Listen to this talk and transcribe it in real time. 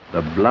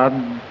The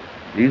blood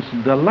is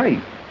the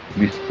life,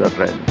 Mr.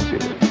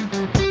 Renfield.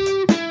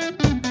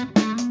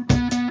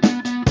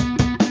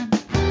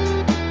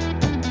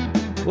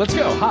 Let's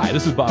go. Hi,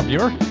 this is Bob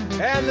Muir.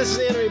 And this is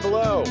the Enemy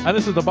Below. And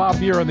this is the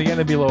Bob Muir and the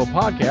Enemy Below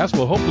podcast.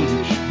 We'll hopefully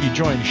be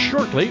joined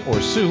shortly or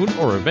soon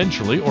or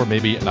eventually or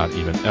maybe not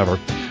even ever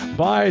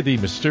by the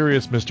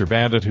mysterious Mr.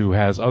 Bandit who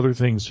has other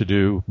things to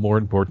do more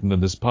important than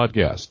this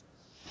podcast.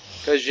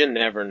 Because you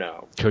never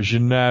know. Because you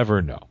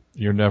never know.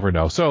 You never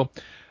know.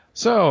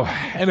 So,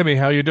 Enemy,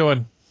 how you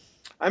doing?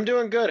 I'm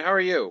doing good. How are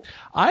you?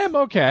 I am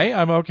okay.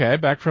 I'm okay.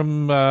 Back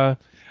from my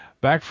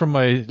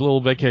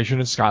little vacation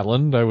in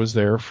Scotland. I was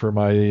there for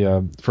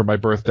my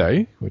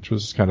birthday, which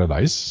was kind of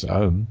nice.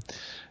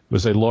 It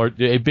was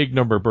a big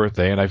number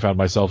birthday, and I found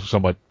myself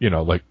somewhat,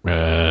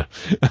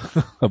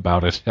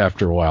 about it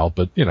after a while.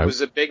 But it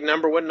was a big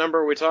number. What number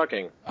are we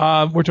talking?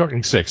 We're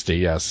talking 60.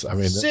 Yes, I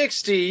mean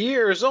 60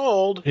 years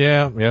old.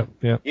 Yeah.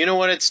 You know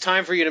what? It's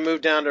time for you to move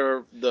down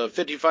to the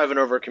 55 and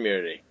over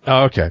community.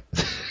 Oh, okay.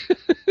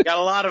 Got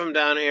a lot of them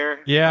down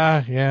here.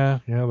 Yeah.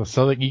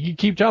 So you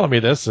keep telling me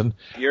this, and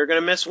you're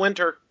gonna miss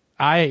winter.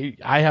 I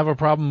have a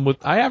problem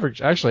with. I've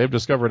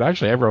discovered I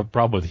have a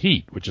problem with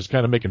heat, which is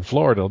kind of making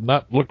Florida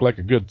not look like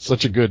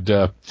such a good.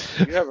 You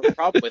have a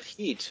problem with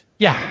heat.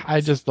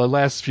 Yeah, the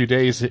last few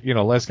days,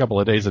 last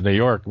couple of days in New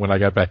York when I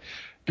got back,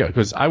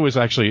 because I was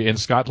actually in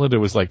Scotland, it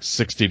was like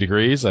 60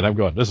 degrees, and I'm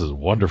going, this is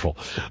wonderful.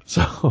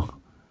 So.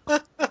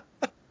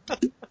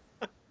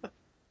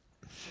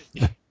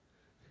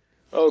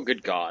 Oh,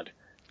 good God.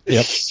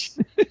 Yep.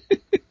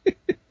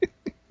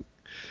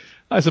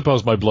 I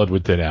suppose my blood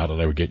would thin out and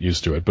I would get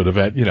used to it, but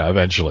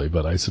eventually.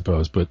 But I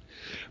suppose, but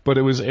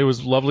it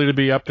was lovely to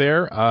be up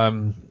there.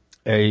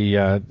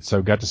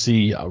 So got to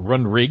see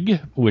Run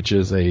Rig, which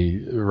is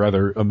a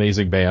rather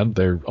amazing band.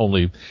 They're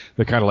kind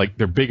of like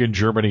they're big in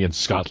Germany and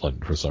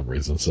Scotland for some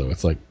reason. So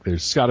it's like they're a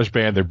Scottish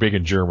band. They're big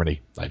in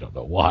Germany. I don't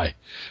know why,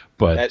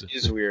 but that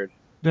is weird.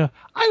 Yeah,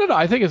 I don't know.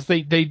 I think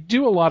they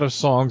do a lot of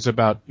songs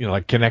about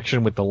like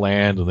connection with the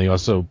land, and they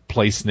also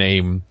place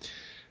name.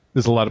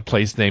 There's a lot of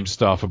place name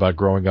stuff about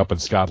growing up in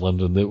Scotland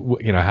and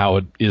how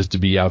it is to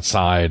be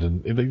outside,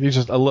 and there's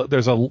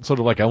a sort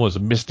of like almost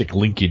a mystic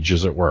linkage,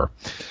 as it were,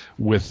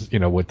 with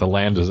the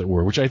land, as it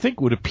were, which I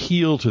think would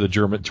appeal to a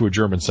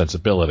German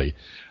sensibility,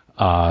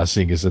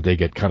 seeing as that they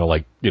get kind of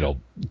like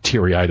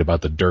teary eyed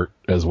about the dirt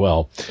as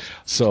well.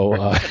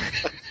 So.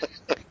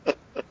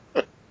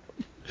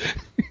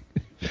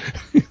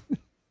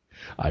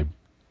 I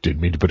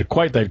didn't mean to put it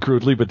quite that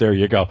crudely, but there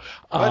you go.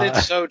 But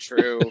it's so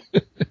true.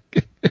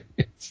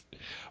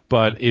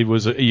 But it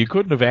was you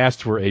couldn't have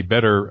asked for a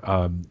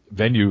better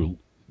venue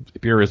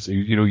appearance.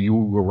 You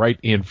were right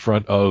in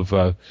front of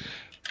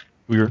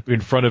we were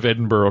in front of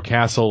Edinburgh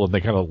Castle, and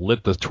they kind of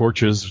lit the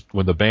torches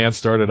when the band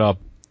started up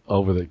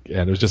and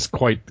it was just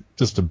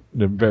a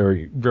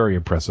very, very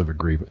impressive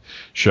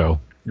show.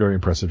 Very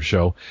impressive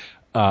show.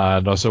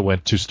 And also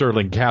went to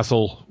Stirling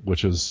Castle,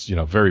 which is,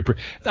 very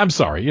I'm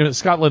sorry,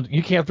 Scotland,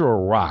 you can't throw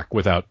a rock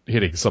without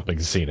hitting something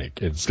scenic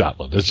in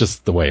Scotland. It's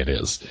just the way it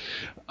is.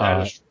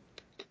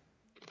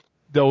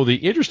 Though the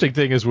interesting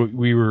thing is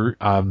we were,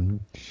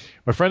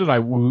 my friend and I,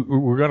 we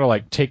were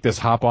going to take this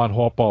hop-on,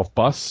 hop-off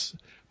bus,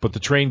 but the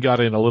train got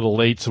in a little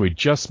late, so we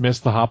just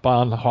missed the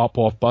hop-on,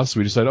 hop-off bus.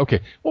 We decided, okay,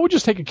 well, we'll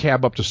just take a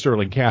cab up to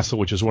Stirling Castle,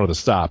 which is one of the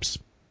stops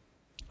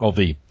of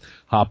the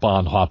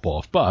hop-on,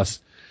 hop-off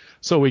bus.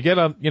 So we get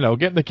on,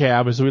 get in the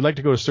cab, and so we'd like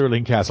to go to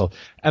Stirling Castle,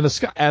 and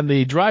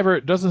the driver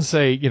doesn't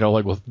say,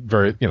 doesn't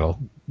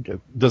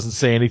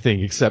say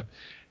anything except,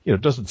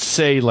 doesn't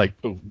say like,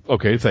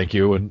 okay, thank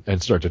you,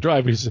 and start to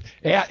drive. He says,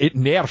 yeah, it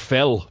near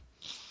fell.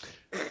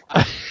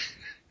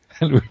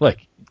 And we're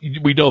like,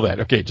 we know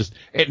that, okay, just,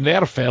 it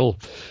near fell.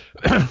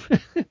 So,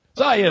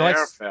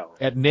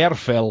 it near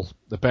fell.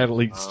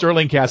 Apparently,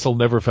 Stirling Castle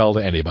never fell to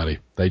anybody.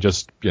 They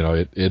just,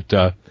 it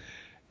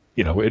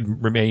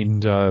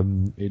remained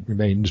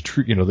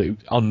true.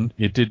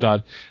 It did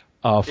not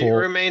fall. It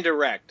remained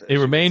erect. It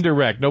remained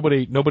erect.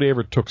 Nobody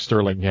ever took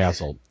Stirling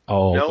Castle.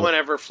 No one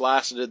ever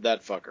flaccid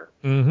that fucker.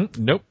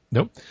 Mm-hmm. Nope.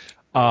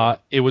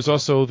 It was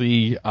also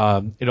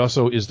it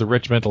also is the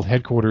regimental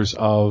headquarters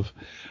of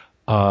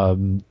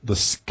the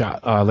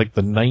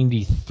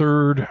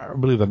 93rd, I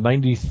believe the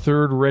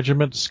 93rd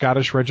Regiment,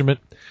 Scottish Regiment,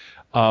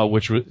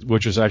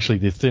 which is actually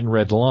the Thin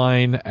Red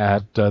Line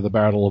at the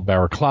Battle of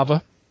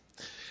Balaclava.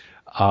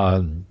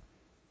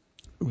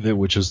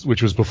 Which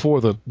was before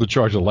the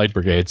Charge of the Light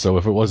Brigade. So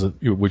if it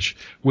wasn't, which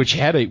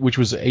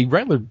was a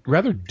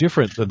rather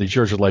different than the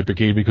Charge of the Light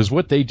Brigade, because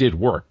what they did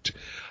worked,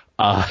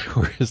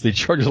 whereas the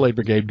Charge of the Light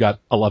Brigade got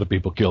a lot of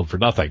people killed for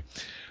nothing.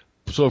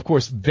 So of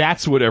course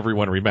that's what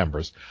everyone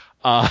remembers.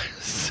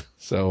 It's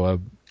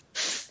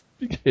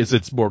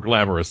more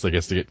glamorous, I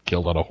guess, to get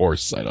killed on a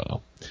horse. I don't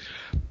know.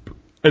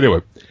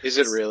 Anyway, is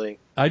it really?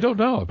 I don't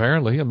know.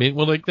 Apparently, I mean,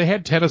 well, they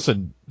had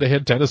Tennyson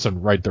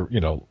write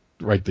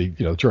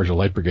the Charge of the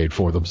Light Brigade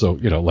for them. So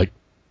it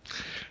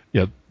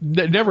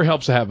never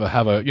helps to have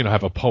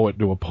a poet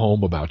do a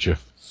poem about you.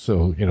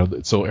 So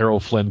so Errol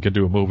Flynn can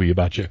do a movie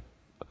about you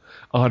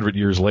 100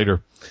 years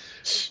later.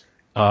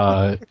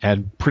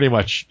 and pretty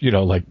much,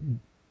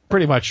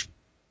 pretty much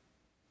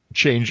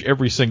change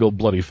every single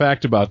bloody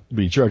fact about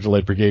the charge of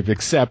light brigade,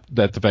 except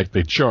that the fact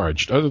they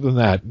charged. Other than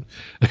that,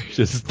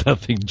 there's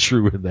nothing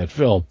true in that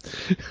film.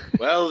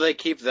 Well, they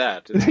keep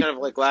that. It's kind of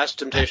like Last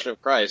Temptation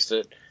of Christ.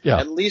 Yeah.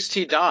 At least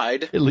he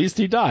died. At least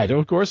he died.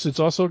 Of course, it's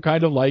also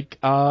kind of like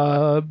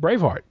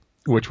Braveheart,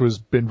 which was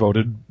been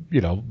voted,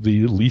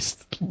 the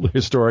least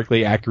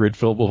historically accurate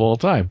film of all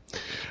time.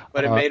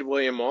 But it made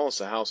William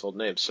Wallace a household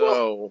name.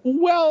 So,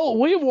 well,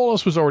 William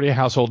Wallace was already a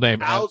household name.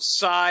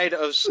 Outside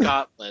of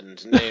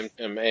Scotland, named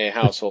him a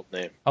household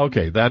name.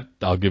 Okay, that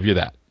I'll give you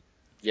that.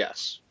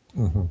 Yes.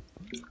 Mm-hmm.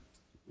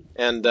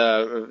 And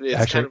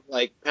it's kind of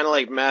like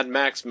Mad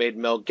Max made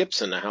Mel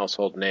Gibson a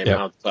household name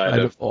outside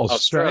of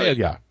Australia.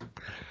 Yeah.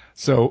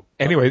 So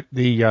anyway,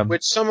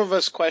 which some of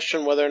us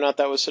question whether or not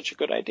that was such a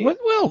good idea.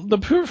 Well, the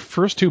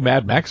first two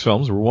Mad Max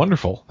films were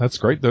wonderful. That's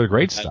great. They're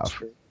great stuff.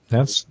 True.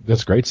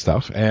 That's great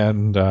stuff.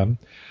 And I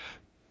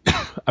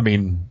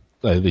mean,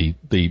 the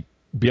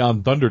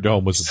Beyond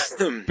Thunderdome was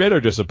a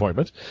bitter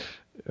disappointment.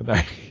 And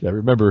I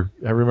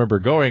remember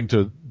going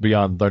to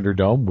Beyond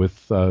Thunderdome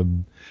with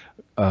woman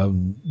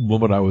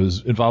I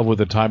was involved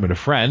with at the time and a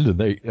friend,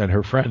 and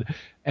her friend,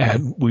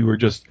 and we were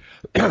just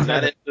that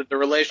ended the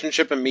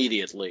relationship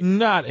immediately.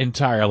 Not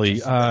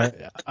entirely.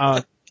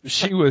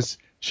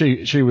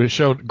 She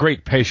showed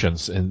great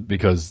patience, and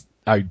because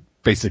I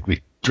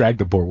basically dragged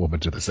the poor woman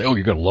to this. Oh,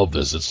 you're gonna love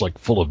this. It's like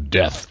full of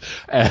death,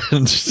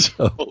 and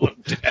so full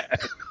of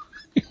death.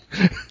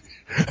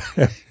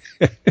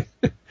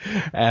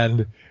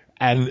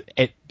 and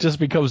it just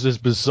becomes this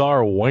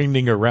bizarre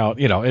winding around,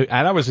 and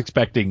I was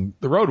expecting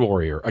the Road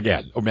Warrior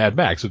again, or Mad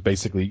Max, with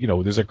basically,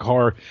 there's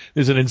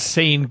an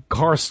insane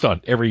car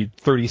stunt every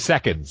 30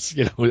 seconds,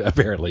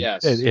 apparently.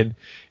 Yes. And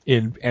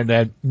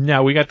then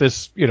now we got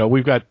this,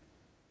 we've got,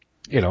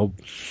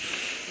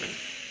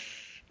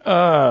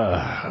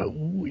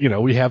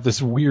 we have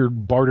this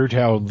weird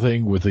Bartertown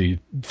thing with the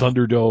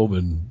Thunderdome,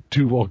 and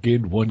two walk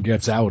in, one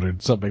gets out,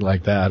 and something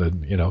like that,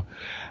 and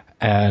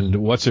and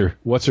what's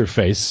her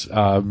face?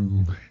 I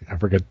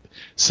forget,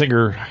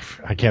 singer.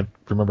 I can't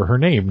remember her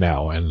name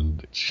now,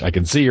 and I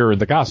can see her in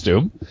the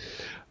costume,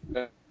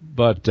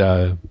 but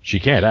she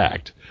can't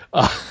act,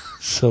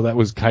 so that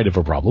was kind of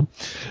a problem.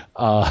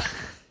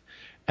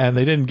 And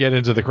they didn't get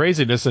into the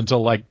craziness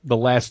until like the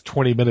last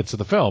 20 minutes of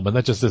the film, and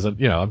that just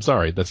isn't, I'm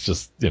sorry, that's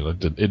just,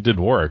 it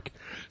didn't work.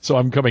 So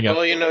I'm coming up.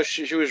 Well,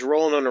 she was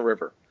rolling on a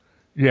river.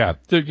 Yeah.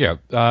 Tina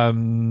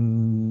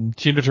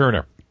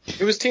Turner.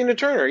 It was Tina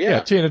Turner, yeah. Yeah,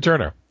 Tina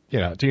Turner.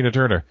 Tina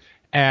Turner.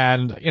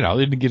 And, they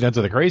didn't get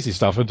into the crazy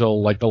stuff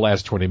until like the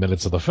last 20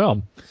 minutes of the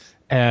film.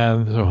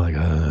 And so I'm like,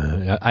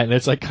 and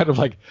it's like kind of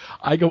like,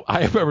 when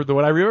I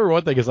remember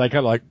one thing is I kind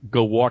of like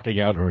go walking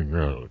out and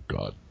going, oh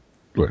God,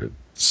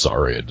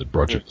 sorry I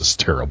brought you this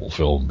terrible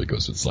film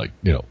because it's like,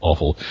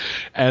 awful.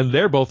 And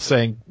they're both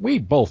saying, we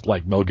both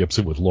like Mel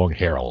Gibson with long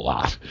hair a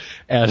lot.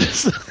 And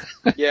it's,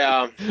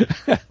 yeah.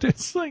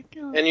 It's like,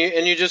 and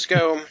you just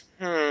go,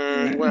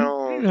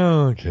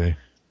 well, okay.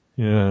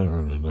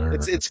 Yeah.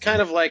 It's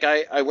kind of like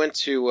I went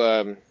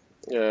to,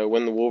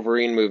 when the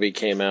Wolverine movie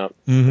came out,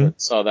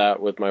 saw that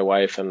with my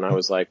wife, and I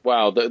was like,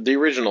 wow, the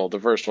original,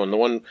 the first one, the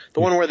one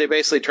where they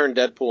basically turned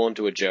Deadpool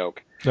into a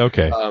joke.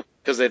 Okay.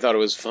 Because they thought it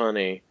was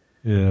funny.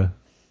 Yeah.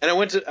 And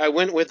I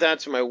went with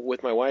that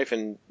with my wife,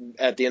 and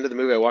at the end of the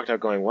movie, I walked out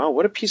going, wow,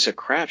 what a piece of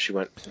crap. She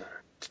went,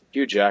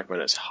 Hugh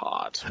Jackman is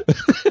hot.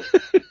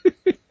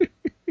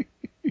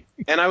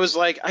 And I was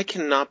like, I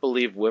cannot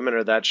believe women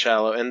are that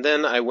shallow. And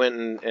then I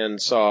went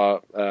and saw,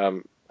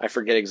 I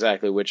forget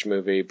exactly which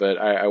movie, but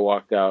I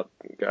walked out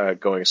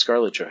going,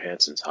 Scarlett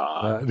Johansson's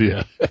hot.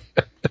 Yeah.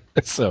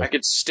 So I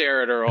could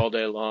stare at her all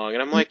day long.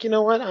 And I'm like, you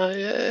know what?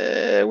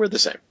 We're the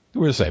same.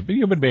 We're the same.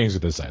 Human beings are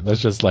the same.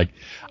 That's just like,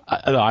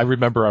 I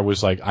remember I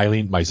was like,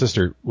 Eileen, my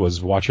sister,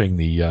 was watching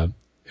it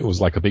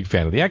was like a big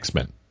fan of the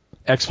X-Men,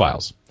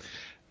 X-Files.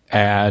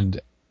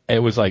 And it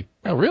was like,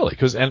 oh, really?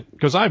 Because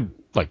I'm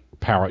like,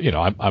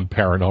 I'm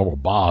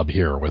paranormal Bob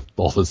here with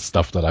all this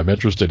stuff that I'm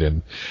interested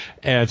in.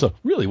 And so,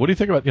 really, what do you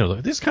think about,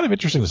 this is kind of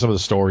interesting, some of the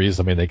stories.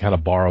 I mean, they kind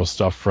of borrow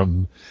stuff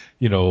from,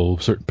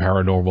 certain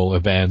paranormal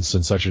events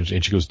and such.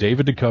 And she goes,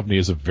 David Duchovny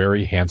is a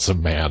very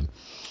handsome man.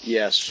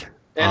 Yes.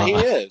 And he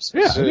is.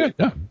 Yeah.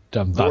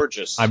 I'm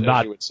gorgeous. I'm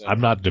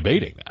not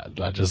debating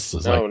that. I just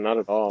not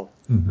at all.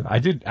 I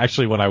did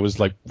actually, when I was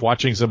like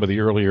watching some of the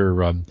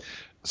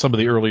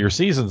earlier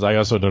seasons, I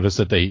also noticed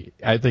that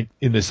I think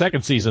in the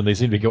second season, they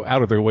seemed to go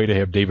out of their way to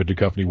have David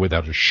Duchovny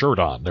without a shirt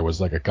on. There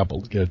was like a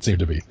couple, it seemed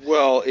to be.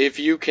 Well, if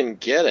you can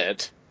get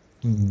it.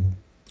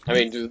 I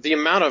mean, the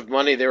amount of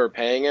money they were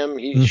paying him,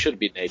 he should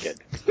be naked.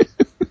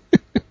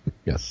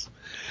 Yes.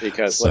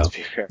 Because let's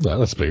be fair.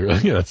 Let's be real.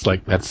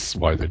 That's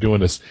why they're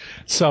doing this.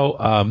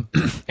 So,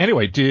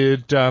 anyway,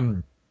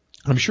 I'm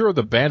sure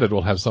the Bandit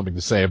will have something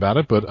to say about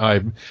it, but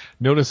I've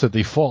noticed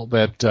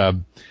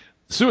that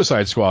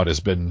Suicide Squad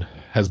has been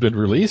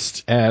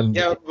released, and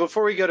yeah.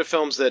 Before we go to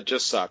films that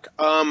just suck,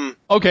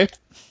 okay,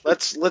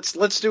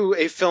 let's do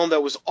a film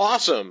that was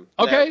awesome.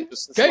 Okay,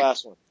 This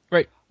last one,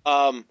 great.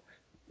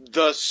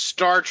 The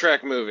Star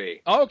Trek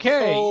movie.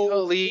 Okay.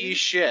 Holy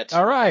shit.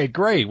 All right,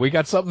 great. We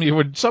got something you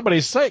would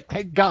somebody say.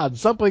 Thank God,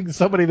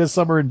 somebody this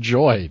summer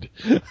enjoyed.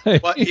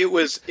 But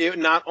it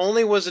not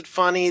only was it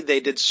funny, they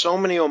did so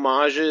many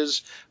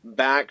homages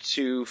back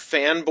to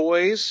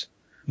fanboys,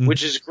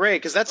 which is great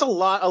because that's a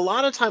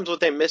lot of times what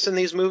they miss in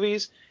these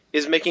movies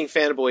is making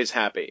fanboys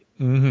happy.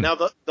 Mm-hmm. Now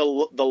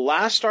the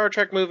last Star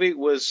Trek movie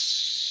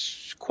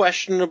was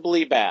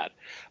questionably bad.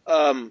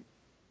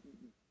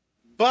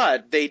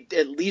 But they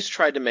at least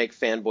tried to make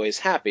fanboys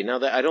happy. Now,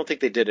 I don't think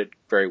they did it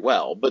very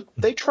well, but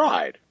they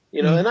tried,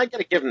 and I got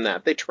to give them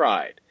that. They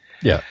tried.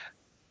 Yeah.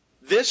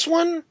 This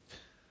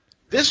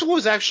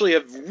was actually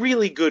a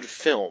really good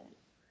film.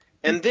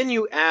 And then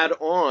you add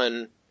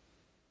on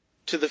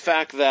to the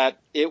fact that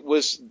there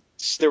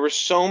were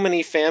so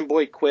many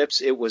fanboy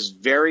quips. It was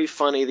very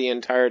funny the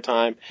entire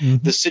time.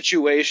 Mm-hmm. The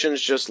situations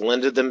just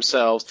lended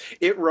themselves.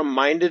 It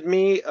reminded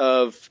me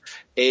of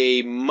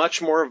a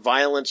much more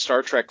violent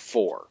Star Trek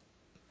 4.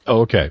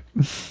 Oh, okay.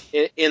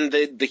 In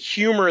the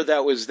humor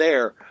that was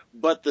there,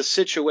 but the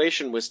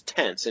situation was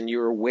tense, and you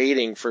were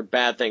waiting for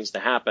bad things to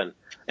happen,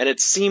 and it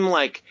seemed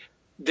like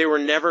they were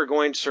never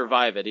going to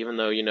survive it, even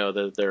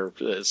though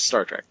they're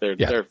Star Trek. They're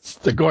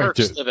going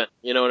to. Living,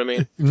 you know what I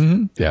mean?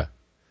 Mm-hmm. Yeah.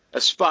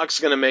 Spock's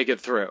going to make it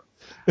through.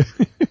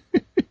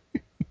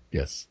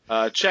 Yes.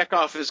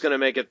 Chekhov is going to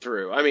make it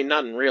through. I mean,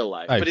 not in real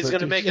life, but he's going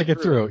to make it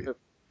through.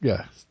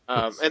 Yeah.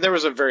 And there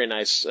was a very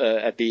nice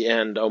at the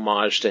end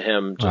homage to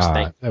him. Just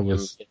thanking him,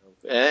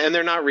 and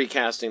they're not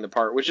recasting the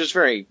part, which is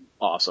very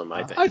awesome.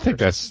 I think. I think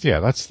that's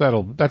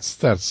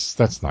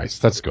nice.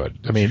 That's good.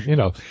 I mean,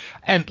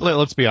 and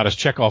let's be honest,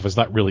 Chekhov is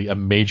not really a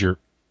major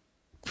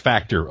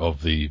factor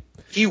of the.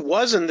 He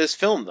was in this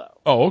film, though.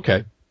 Oh,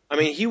 okay. I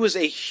mean, he was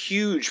a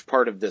huge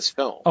part of this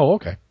film. Oh,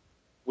 okay.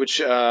 Which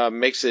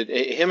makes it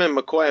him and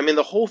McCoy. I mean,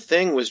 the whole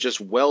thing was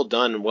just well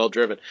done and well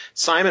driven.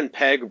 Simon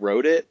Pegg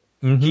wrote it.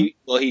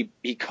 Mm-hmm.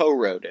 He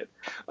co-wrote it.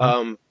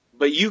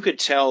 But you could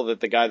tell that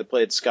the guy that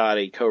played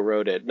Scotty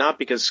co-wrote it, not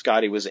because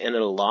Scotty was in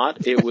it a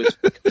lot. It was,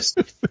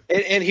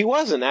 and he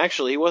wasn't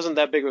actually. He wasn't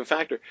that big of a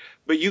factor.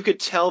 But you could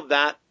tell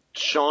that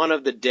Shaun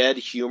of the Dead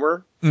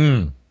humor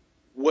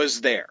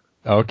was there.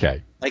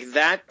 Okay. Like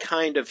that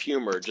kind of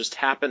humor just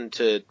happened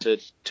to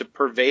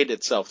pervade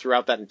itself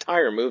throughout that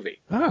entire movie.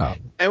 Oh.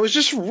 And it was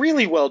just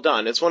really well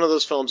done. It's one of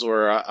those films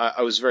where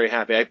I was very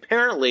happy.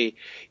 Apparently,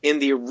 in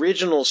the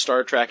original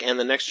Star Trek and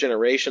the Next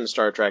Generation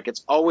Star Trek,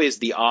 it's always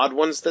the odd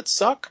ones that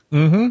suck.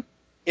 Mm-hmm.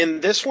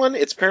 In this one,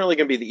 it's apparently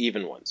going to be the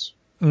even ones.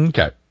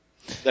 Okay.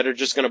 That are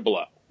just going to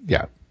blow.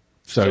 Yeah.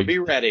 So be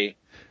ready.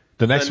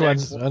 The next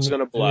one's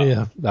going to blow.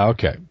 Yeah.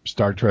 Okay.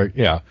 Star Trek.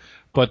 Yeah.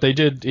 But they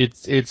did.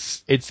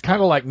 It's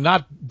kind of like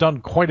not done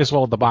quite as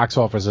well at the box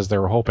office as they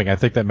were hoping. I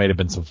think that may have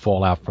been some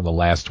fallout from the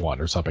last one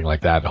or something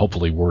like that.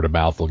 Hopefully, word of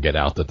mouth will get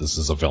out that this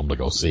is a film to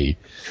go see.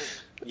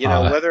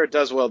 Whether it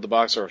does well at the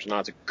box office or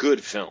not, it's a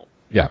good film.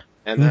 Yeah,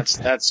 and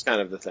that's kind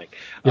of the thing.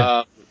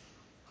 Yeah.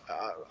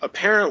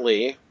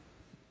 Apparently,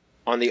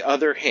 on the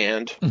other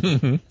hand,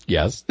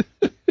 yes.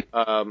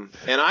 And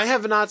I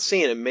have not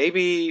seen it.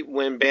 Maybe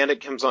when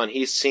Bandit comes on,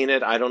 he's seen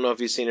it. I don't know if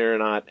he's seen it or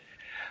not.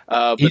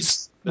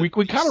 We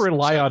kind of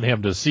rely on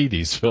him to see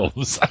these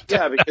films.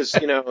 Yeah, because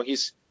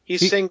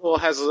he's single,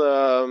 has a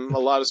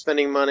lot of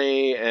spending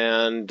money,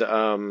 and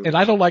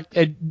I don't like.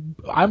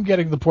 I'm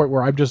getting to the point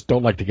where I just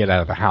don't like to get out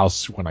of the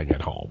house when I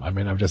get home. I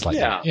mean, I'm just like,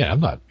 I'm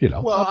not.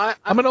 Well,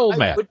 I'm an old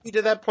man. I would be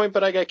to that point,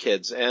 but I got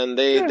kids, and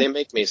they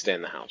make me stay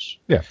in the house.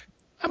 Yeah.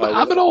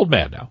 I'm an old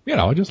man now.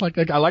 I just like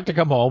I like to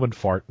come home and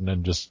fart and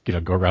then just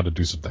go around and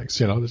do some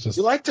things. It's just.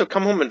 You like to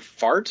come home and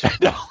fart?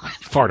 No,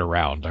 fart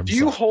around. Do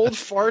you hold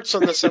farts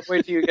on the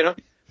subway till you get home?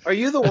 Are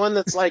you the one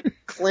that's like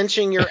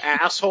clenching your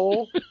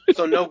asshole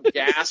so no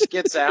gas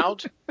gets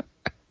out?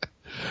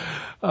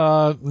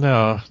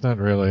 No, not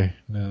really.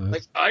 No.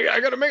 Like I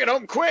gotta make it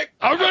home quick.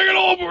 I'm making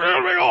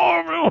it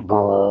home.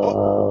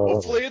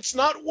 Hopefully it's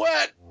not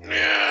wet.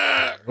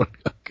 Yeah.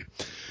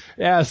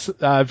 Yes,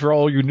 for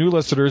all you new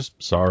listeners,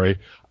 sorry.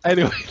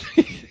 Anyway.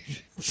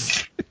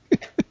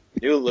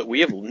 We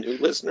have new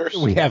listeners?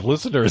 We have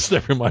listeners.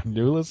 Never mind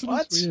new listeners.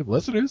 What? We have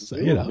listeners.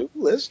 New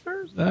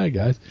listeners? Hi,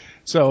 guys.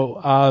 So,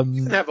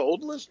 you can have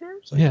old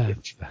listeners? Yeah.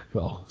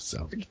 Well,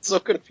 so. I get so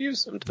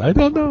confused sometimes. I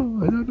don't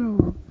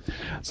know.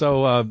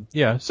 So,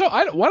 yeah. So,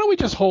 why don't we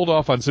just hold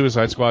off on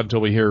Suicide Squad until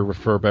we hear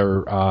from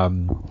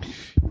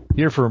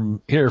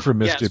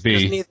Mr.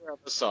 B. Neither of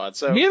us saw it.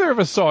 So. Neither of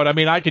us saw it. I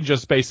mean, I can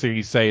just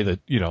basically say that,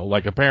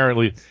 like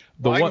apparently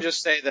I can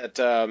just say that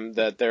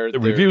the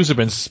reviews have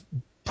been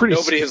pretty.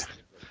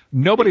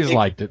 Nobody's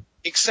liked it.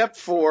 Except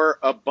for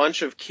a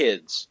bunch of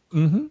kids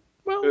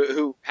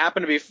who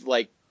happen to be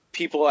like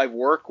people I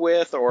work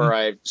with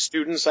or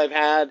students I've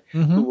had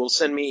who will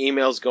send me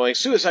emails going,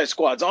 Suicide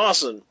Squad's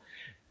awesome.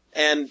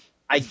 And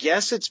I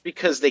guess it's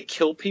because they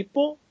kill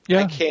people.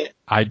 Yeah.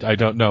 I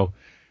don't know.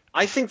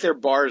 I think their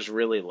bar is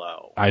really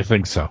low. I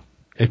think so.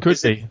 It could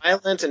be.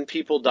 Violent and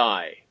people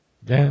die.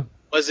 Yeah.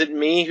 Was it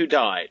me who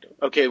died?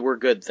 Okay, we're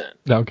good then.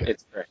 Okay.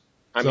 It's great.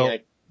 I mean,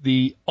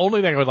 the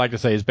only thing I would like to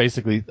say is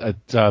basically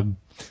that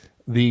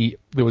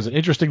there was an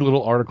interesting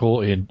little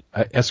article in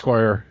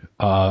Esquire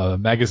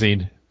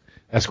magazine,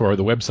 Esquire,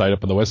 the website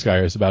up on the West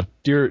Skyers, about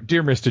dear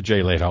Mr.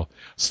 Jay Leno,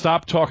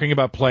 stop talking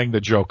about playing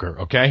the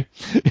Joker, okay?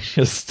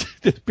 Just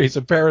because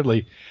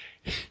apparently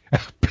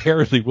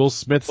Will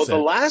Smith said. Well,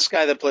 the last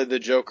guy that played the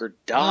Joker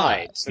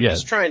died, so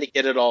he's trying to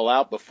get it all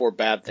out before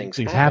bad things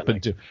happen.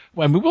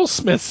 Well, I mean, Will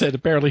Smith said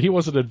apparently he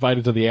wasn't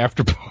invited to the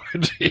after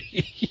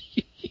party.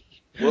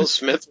 Will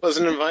Smith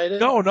wasn't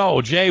invited?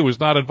 No, Jay was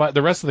not invited.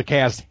 The rest of the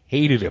cast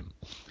hated him.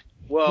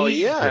 Well,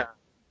 yeah.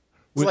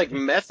 It's like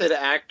method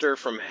actor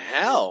from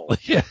hell.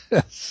 Yeah,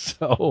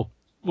 so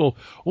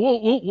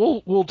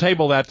we'll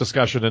table that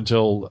discussion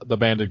until the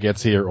Bandit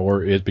gets here,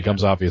 or it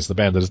becomes obvious the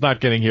Bandit is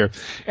not getting here.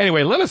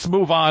 Anyway, let us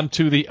move on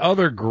to the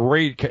other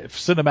great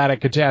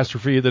cinematic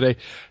catastrophe of the day.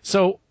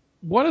 So,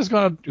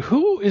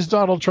 who is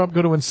Donald Trump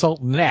going to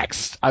insult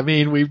next? I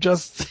mean,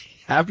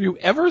 have you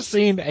ever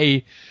seen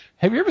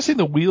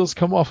the wheels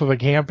come off of a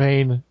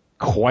campaign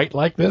quite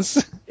like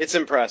this? It's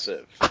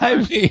impressive. I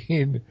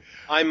mean,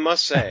 I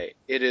must say,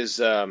 it's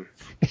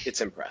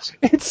impressive.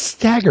 It's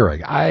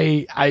staggering.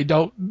 I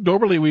don't,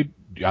 normally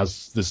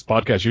this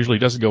podcast usually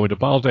doesn't go into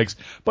politics,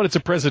 but it's a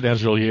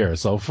presidential year,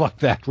 so fuck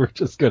that. We're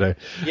just gonna.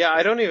 Yeah,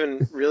 I don't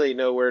even really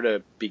know where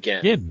to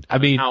begin. I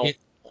mean, how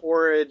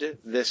horrid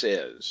this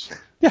is.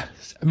 Yeah,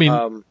 I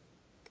mean.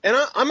 And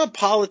I'm a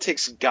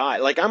politics guy.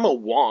 Like, I'm a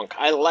wonk.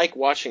 I like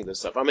watching this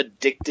stuff. I'm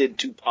addicted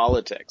to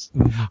politics.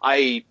 Mm-hmm.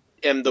 I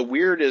am the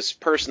weirdest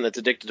person that's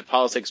addicted to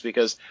politics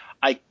because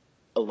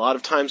a lot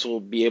of times will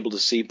be able to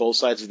see both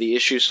sides of the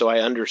issue, so I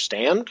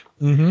understand.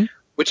 Mm-hmm.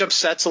 Which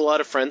upsets a lot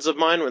of friends of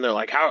mine when they're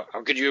like, "How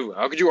could you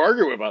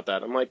argue about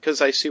that?" I'm like,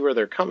 "Because I see where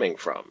they're coming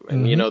from,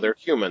 and Mm-hmm. they're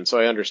human, so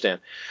I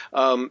understand."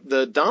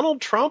 The Donald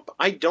Trump,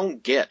 I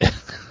don't get.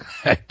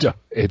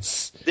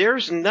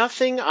 There's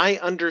nothing I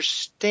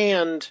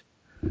understand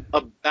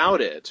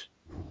about it,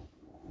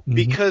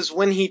 because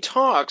when he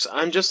talks,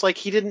 I'm just like,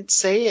 he didn't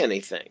say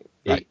anything.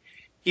 Right.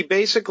 He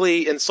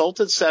basically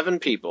insulted 7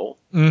 people,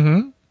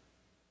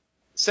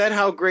 said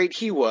how great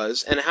he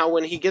was, and how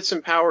when he gets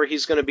in power,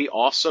 he's going to be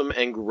awesome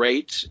and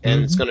great,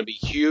 and it's going to be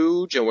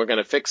huge, and we're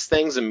going to fix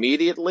things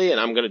immediately, and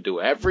I'm going to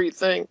do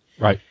everything.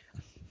 Right.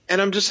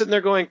 And I'm just sitting there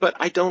going, but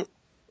I don't.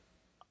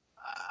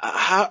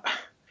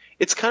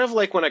 It's kind of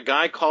like when a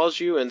guy calls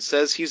you and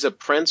says he's a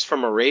prince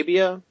from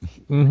Arabia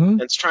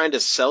and is trying to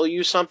sell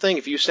you something.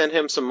 If you send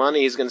him some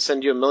money, he's going to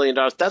send you $1 million.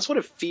 That's what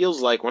it feels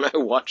like when I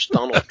watch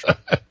Donald Trump.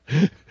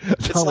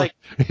 It's like,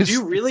 do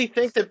you really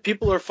think that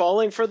people are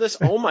falling for this?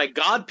 Oh, my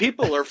God,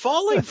 people are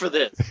falling for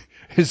this.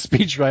 His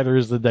speechwriter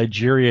is the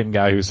Nigerian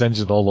guy who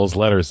sends you all those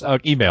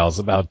emails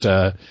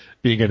about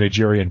being a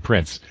Nigerian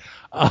prince.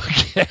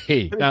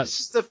 Okay. This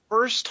is the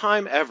first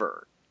time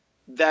ever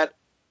that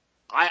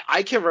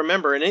I can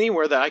remember, and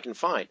anywhere that I can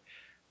find,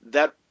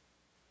 that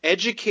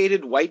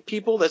educated white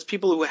people, that's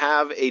people who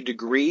have a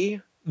degree,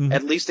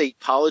 at least a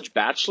college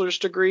bachelor's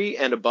degree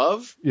and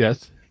above,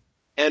 yes,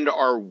 and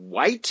are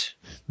white,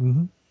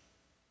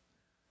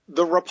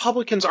 the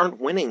Republicans aren't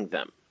winning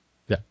them.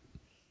 Yeah.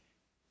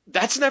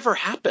 That's never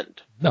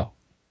happened. No.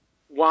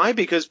 Why?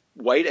 Because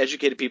white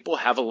educated people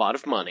have a lot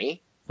of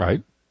money.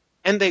 Right.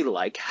 And they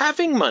like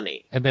having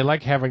money. And they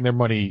like having their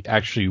money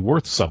actually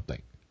worth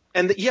something.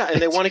 And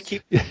they want to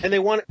keep, and they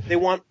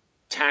want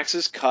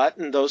taxes cut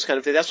and those kind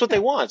of things. That's what they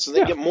want, so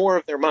they get more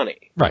of their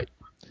money. Right.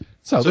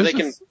 So they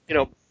can,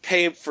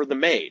 pay for the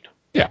maid.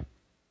 Yeah.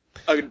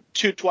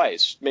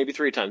 Twice, maybe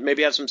 3 times.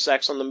 Maybe have some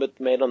sex on the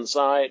maid on the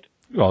side.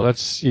 Well,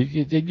 that's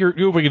you're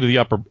moving into the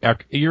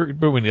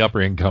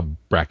upper income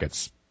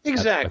brackets.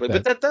 Exactly,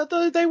 but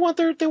that they want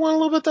a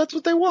little bit. That's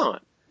what they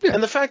want. Yeah.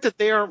 And the fact that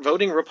they aren't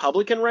voting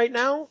Republican right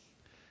now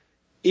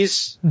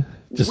is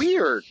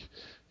weird.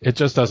 It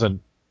just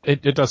doesn't.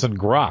 It doesn't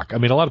grok. I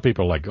mean, a lot of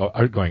people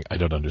are going, I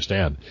don't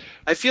understand.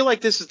 I feel like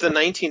this is the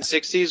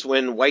 1960s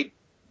when white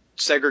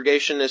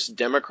segregationist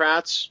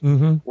Democrats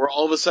were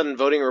all of a sudden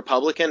voting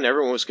Republican and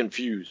everyone was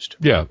confused.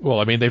 Yeah, well,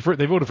 I mean, they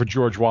voted for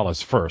George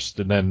Wallace first,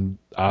 and then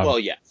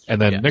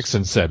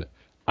Nixon said,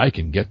 I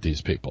can get these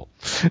people.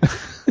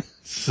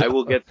 I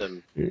will get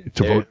them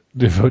to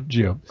vote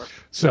Jim.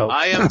 So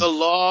I am the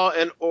law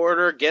and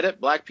order. Get it?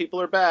 Black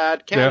people are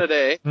bad.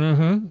 candidate.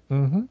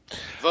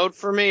 Vote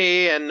for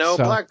me, and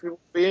black people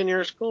be in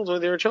your schools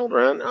with your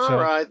children. All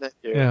right, thank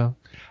you. Yeah.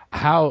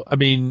 I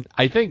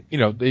think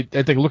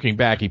looking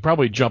back, he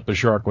probably jumped the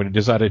shark when he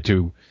decided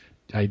to.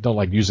 I don't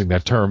like using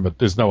that term, but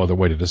there's no other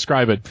way to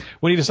describe it.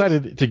 When he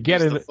decided to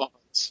get in,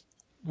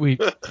 when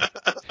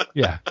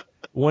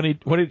he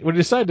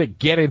decided to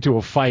get into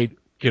a fight,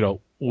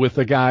 with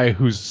a guy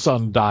whose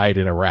son died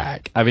in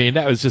Iraq. I mean,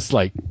 that was just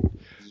like,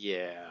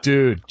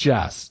 dude,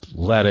 just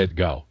let it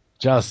go.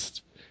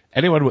 Just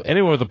anyone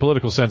with a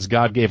political sense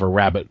God gave a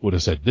rabbit would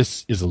have said,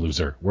 this is a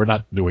loser. We're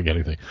not doing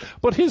anything.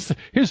 But his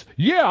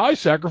I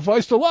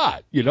sacrificed a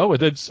lot,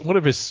 and it's one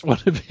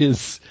of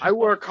his. I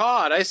work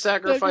hard. I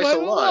sacrifice a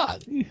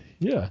lot.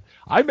 Yeah.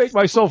 I make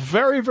myself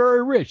very,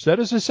 very rich. That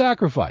is a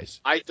sacrifice.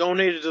 I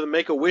donated to the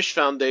Make-A-Wish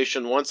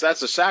Foundation once.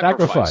 That's a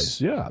sacrifice.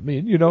 Yeah. I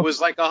mean, It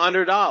was like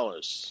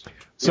 $100.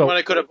 So what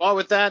I could have bought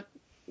with that?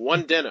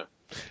 one dinner.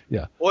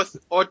 Yeah.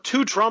 Or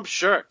 2 Trump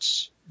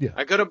shirts. Yeah.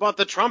 I could have bought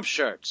the Trump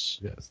shirts.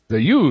 Yes. They're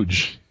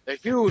huge. They're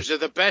huge. They're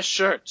the best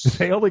shirts.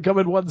 They only come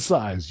in one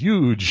size.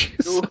 Huge.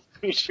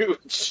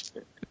 Huge.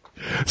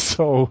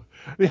 So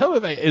the other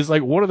thing is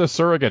like one of the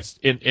surrogates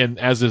in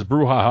as this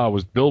brouhaha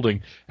was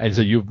building and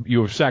said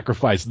you have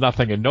sacrificed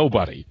nothing and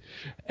nobody,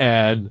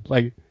 and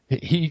like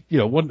he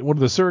one of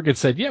the surrogates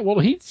said, yeah, well,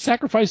 he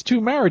sacrificed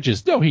 2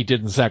 marriages. No, he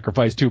didn't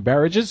sacrifice 2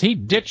 marriages. He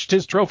ditched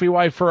his trophy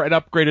wife for an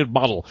upgraded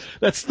model.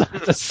 That's not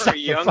the for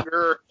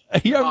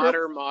a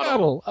younger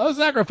model. A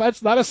sacrifice.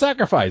 That's not a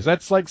sacrifice.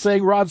 That's like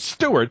saying Rod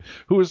Stewart,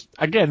 who is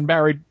again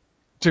married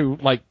to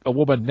like a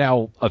woman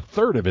now a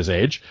third of his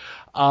age,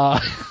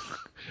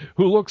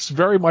 who looks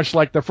very much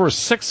like the first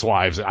 6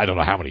 wives. I don't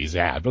know how many he's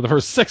had, but the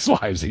first 6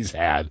 wives he's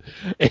had.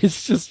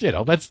 It's just,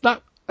 that's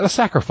not a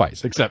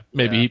sacrifice, except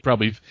maybe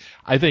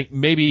I think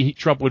maybe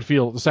Trump would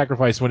feel the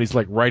sacrifice when he's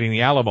like writing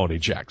the alimony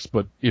checks.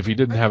 But if he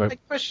didn't have a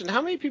question,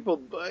 how many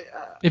people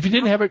if he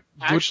didn't have a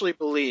actually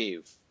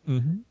believe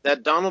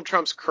that Donald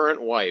Trump's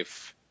current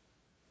wife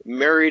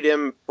married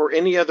him for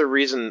any other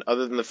reason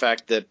other than the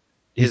fact that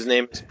his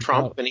name is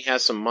Trump and he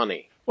has some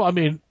money? Well, I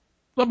mean,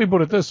 let me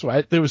put it this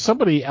way. There was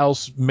somebody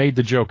else made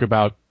the joke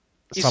about...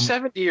 He's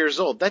 70 years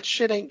old. That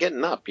shit ain't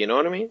getting up. You know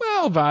what I mean?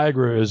 Well,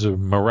 Viagra is a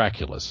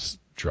miraculous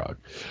drug.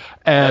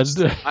 And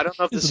I don't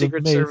know if the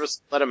Secret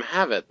Service let him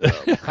have it,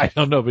 though. I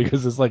don't know,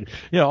 because it's like,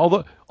 all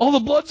the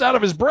blood's out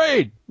of his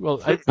brain. Well,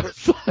 I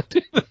thought...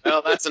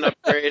 Well, that's an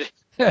upgrade.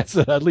 Yes,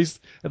 at least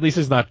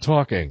he's not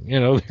talking.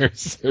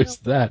 There's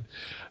that.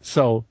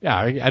 So,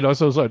 yeah, and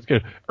also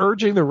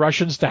urging the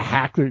Russians to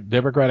hack the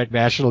Democratic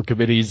National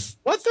Committee's...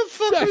 What the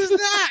fuck was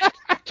that?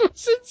 That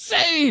was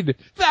insane.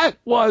 That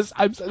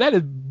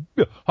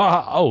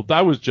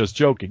was just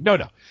joking. No.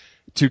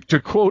 To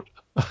quote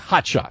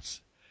Hot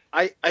Shots.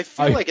 I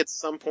feel like at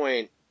some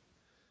point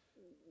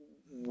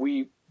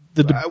when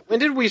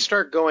did we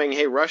start going,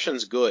 hey,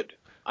 Russians good?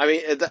 I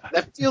mean,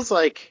 that feels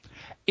like...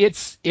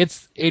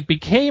 It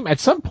became at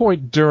some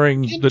point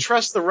during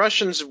trust the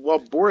Russians while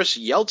Boris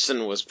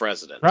Yeltsin was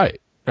president.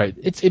 Right.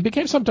 It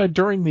became sometime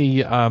during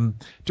the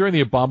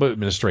Obama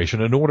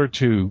administration in order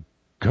to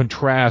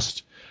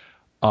contrast,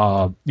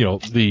 what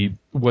the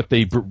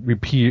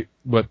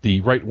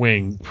right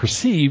wing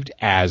perceived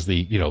as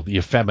the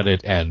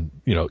effeminate and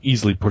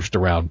easily pushed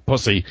around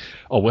pussy.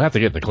 Oh, we'll have to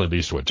get to Clint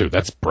Eastwood too.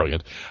 That's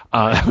brilliant.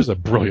 That was a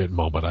brilliant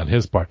moment on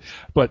his part.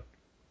 But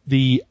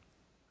the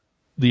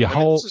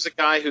whole... This is a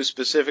guy who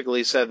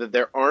specifically said that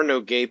there are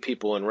no gay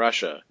people in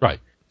Russia.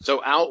 Right.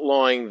 So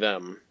outlawing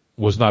them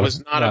was not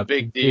a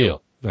big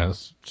deal.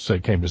 Yes, so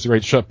it came as a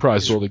great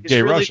prize for all the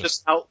gay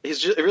Russians.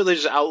 He's really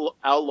just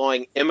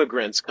outlawing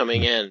immigrants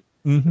coming in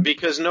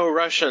because no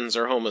Russians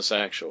are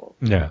homosexual.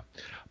 Yeah,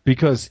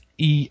 because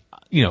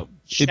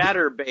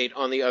Chatterbait,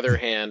 on the other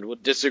hand,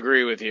 would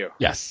disagree with you.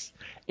 Yes,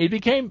 it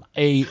became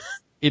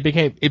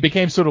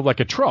sort of like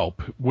a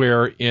trope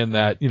where in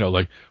that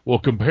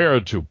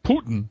compared to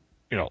Putin,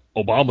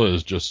 Obama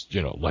is just,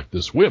 like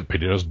this wimp. He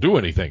doesn't do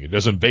anything. He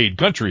doesn't invade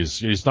countries.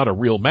 He's not a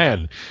real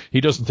man.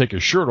 He doesn't take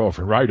his shirt off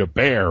and ride a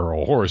bear or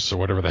a horse or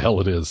whatever the hell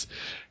it is.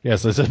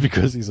 Yes, I said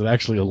because he's an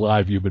actually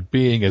alive human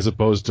being as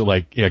opposed to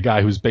like a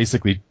guy who's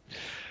basically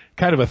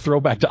kind of a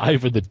throwback to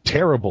Ivan the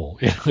Terrible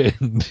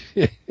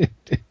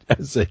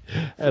as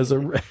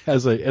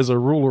a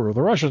ruler of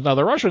the Russians. Now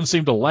the Russians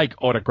seem to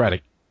like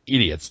autocratic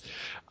idiots.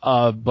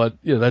 But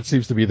that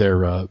seems to be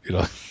their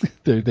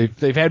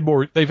they've had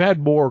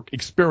more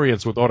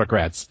experience with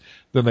autocrats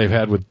than they've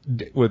had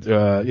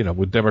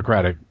with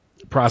democratic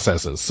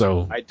processes.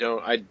 So I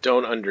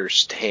don't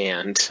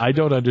understand. I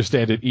don't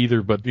understand it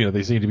either, but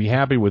they seem to be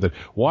happy with it.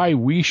 Why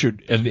we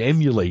should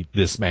emulate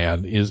this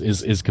man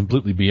is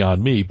completely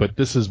beyond me. But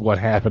this is what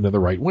happened in the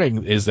right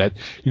wing is that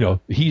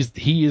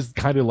he is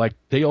kind of like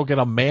they all get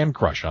a man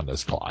crush on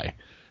this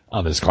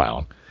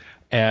clown.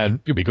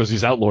 And because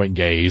he's outlawing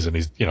gays and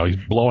he's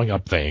blowing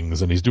up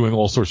things and he's doing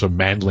all sorts of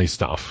manly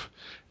stuff,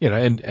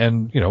 and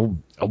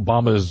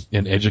Obama is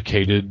an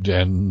educated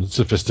and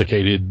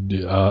sophisticated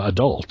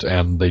adult,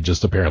 and they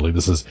just apparently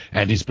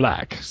and he's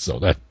black, so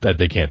that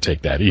they can't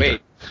take that either.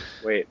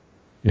 Wait,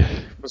 yeah.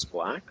 He was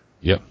black?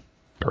 Yep,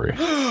 very.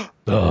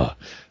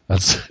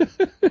 That's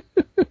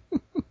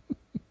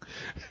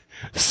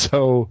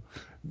so.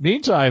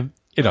 Meantime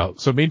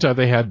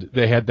they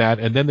had that,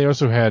 and then they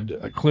also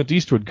had Clint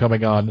Eastwood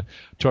coming on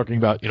talking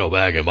about,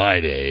 back in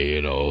my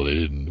day,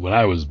 when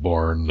I was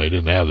born, they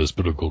didn't have this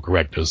political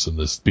correctness, and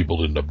people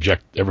didn't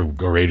object every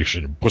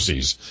gradation in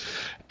pussies.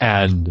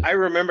 And I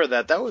remember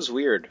that. That was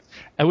weird.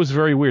 That was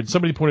very weird.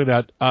 Somebody pointed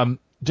out,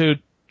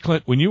 dude,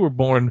 Clint, when you were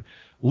born,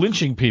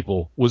 lynching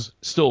people was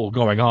still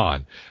going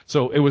on.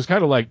 So it was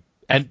kind of like,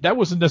 and that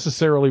wasn't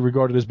necessarily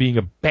regarded as being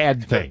a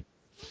bad thing.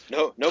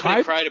 No,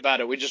 nobody cried about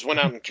it. We just went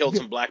out and killed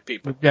some black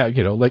people. Yeah,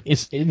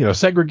 it's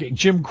segregate.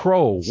 Jim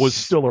Crow was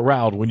still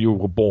around when you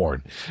were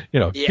born.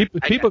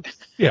 People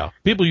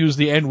use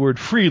the N-word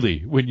freely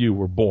when you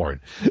were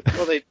born.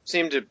 Well, they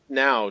seem to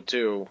now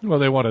too.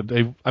 Well,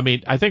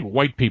 I think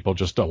white people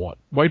just don't want.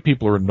 White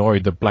people are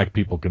annoyed that black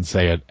people can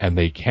say it and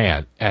they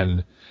can't.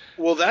 And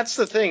Well, that's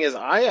the thing is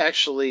I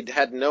actually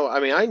had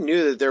I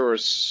knew that there were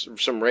some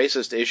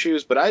racist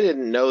issues, but I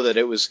didn't know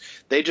that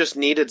they just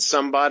needed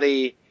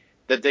somebody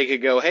that they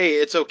could go, hey,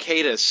 it's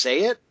okay to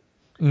say it.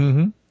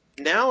 Mm-hmm.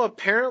 Now,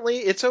 apparently,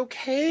 it's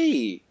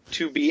okay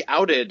to be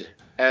outed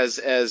as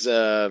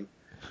an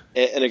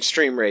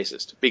extreme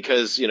racist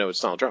because, it's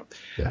Donald Trump.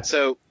 Yeah.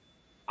 So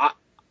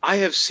I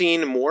have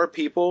seen more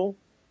people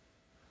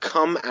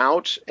come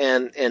out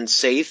and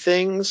say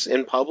things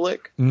in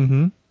public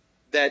Mm-hmm.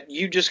 that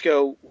you just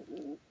go,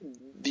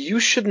 you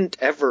shouldn't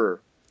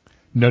ever.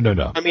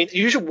 No. I mean,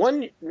 you should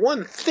one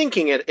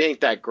thinking it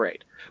ain't that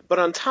great, but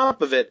on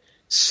top of it,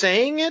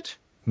 saying it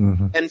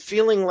and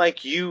feeling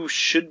like you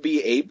should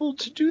be able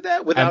to do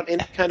that without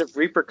any kind of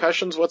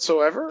repercussions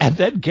whatsoever. And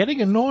then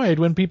getting annoyed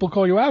when people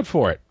call you out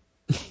for it.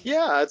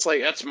 Yeah, it's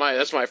like that's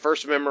my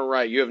First Amendment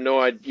right. You have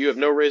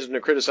no reason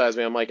to criticize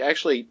me. I'm like,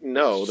 actually,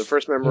 no. The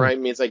First Amendment right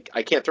means I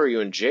can't throw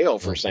you in jail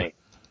for saying.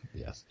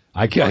 Yes,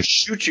 Or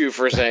shoot you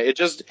for saying it.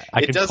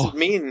 It doesn't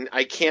mean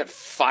I can't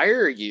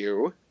fire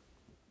you.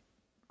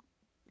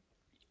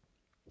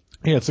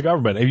 Yeah, it's the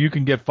government. If you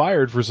can get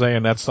fired for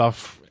saying that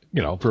stuff,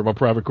 from a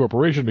private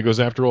corporation, because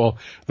after all,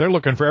 they're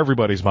looking for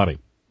everybody's money.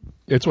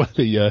 It's what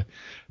the.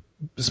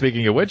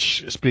 Speaking of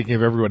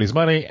everybody's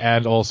money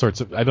and all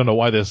sorts of, I don't know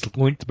why this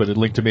linked, but it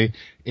linked to me,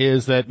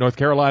 is that North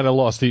Carolina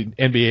lost the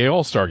NBA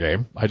All-Star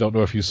game. I don't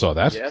know if you saw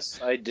that.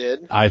 Yes, I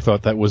did. I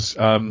thought that was,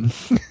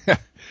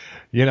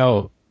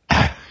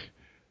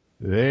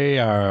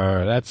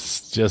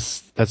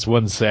 that's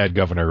one sad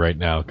governor right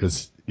now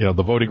because,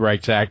 the Voting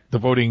Rights Act, the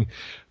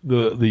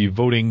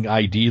voting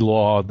ID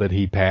law that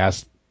he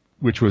passed,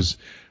 which was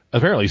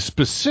apparently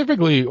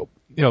specifically,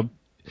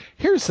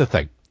 here's the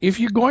thing. If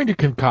you're going to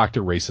concoct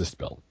a racist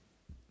bill,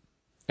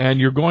 and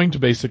you're going to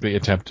basically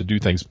attempt to do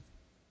things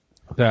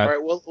that... All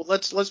right, well,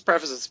 let's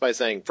preface this by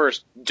saying,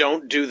 first,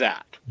 don't do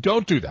that.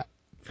 Don't do that.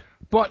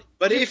 But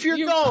if you're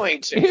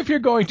going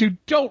to...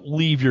 don't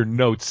leave your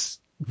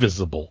notes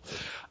visible.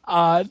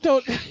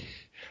 Don't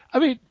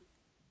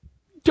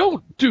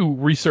do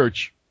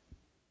research,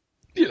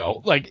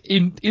 don't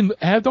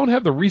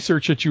have the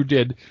research that you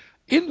did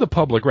in the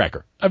public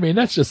record. I mean,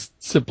 that's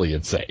just simply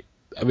insane.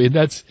 I mean,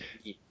 that's...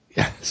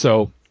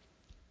 So...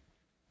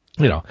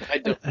 I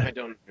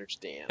don't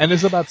understand. And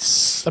there's about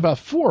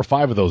 4 or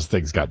 5 of those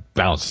things got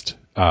bounced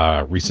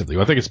recently.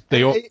 I think it's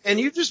And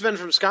you've just been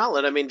from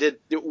Scotland. I mean,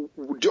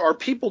 are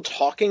people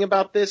talking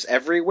about this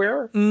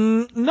everywhere?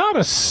 Not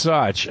as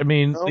such. I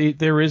mean, no.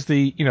 There is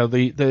the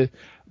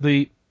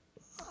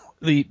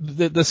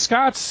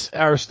Scots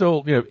are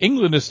still,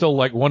 England is still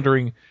like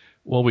wondering.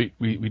 Well, we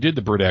did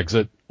the Brit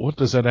exit. What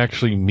does that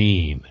actually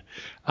mean?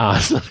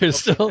 So they're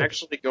still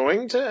actually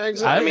going to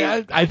exit.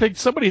 I think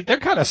they're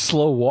kind of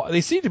slow. They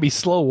seem to be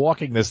slow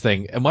walking this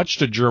thing, much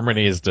to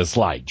Germany's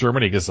dislike.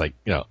 Germany is like,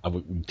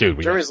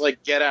 dude. Germany's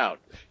like, get out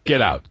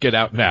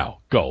now,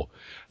 go.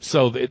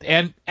 So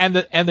and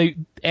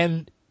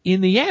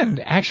in the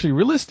end, actually,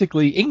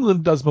 realistically,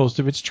 England does most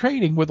of its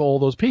trading with all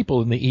those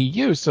people in the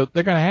EU, so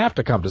they're going to have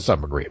to come to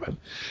some agreement.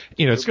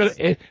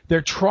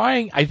 They're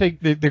trying. I think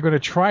they're going to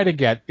try to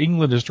get.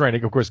 England is trying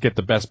to, of course, get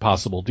the best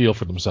possible deal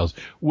for themselves,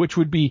 which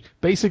would be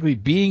basically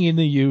being in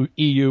the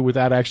EU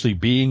without actually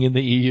being in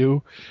the EU,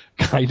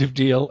 kind of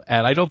deal.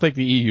 And I don't think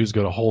the EU is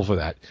going to hold for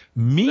that.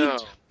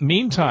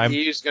 Meantime, the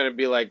EU's going to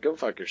be like, go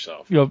fuck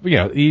yourself.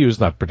 The EU is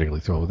not particularly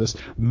thrilled with this.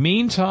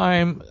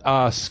 Meantime,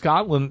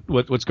 Scotland,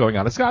 what's going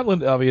on in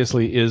Scotland,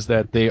 obviously, is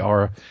that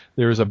there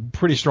is a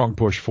pretty strong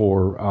push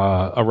for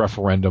a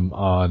referendum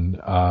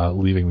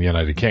on leaving the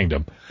United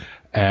Kingdom.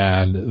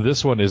 And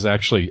this one is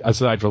actually,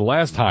 aside from the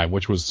last time,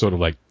 which was sort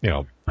of like,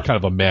 kind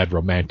of a mad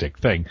romantic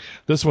thing,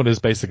 this one is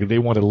basically they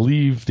want to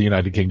leave the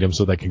United Kingdom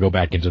so they can go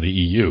back into the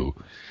EU.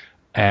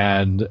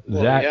 And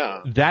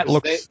that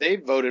looks... They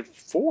voted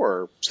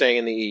for staying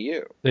in the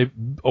EU. They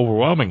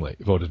overwhelmingly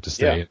voted to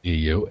stay in the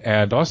EU.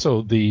 And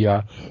also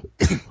the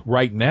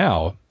right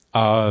now,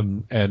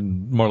 and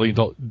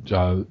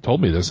Marlene told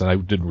me this, and I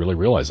didn't really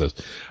realize this,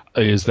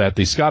 is that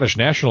the Scottish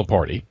National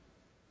Party,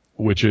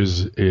 which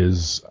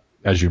is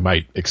as you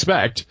might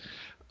expect,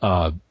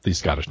 the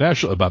Scottish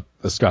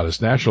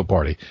National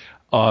Party,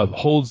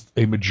 holds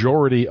a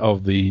majority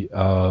of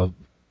the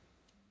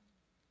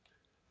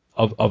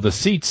of the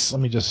seats.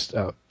 Let me just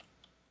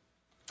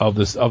of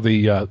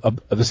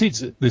the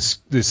seats,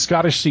 the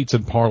Scottish seats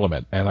in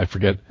Parliament, and I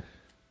forget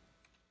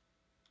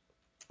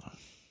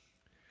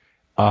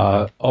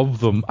of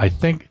them. I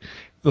think,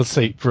 let's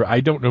say,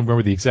 I don't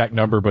remember the exact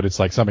number, but it's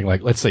like something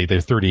like, let's say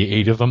there's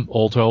 38 of them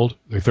all told.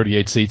 There are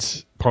 38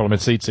 seats,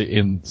 Parliament seats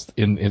in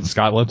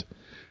Scotland.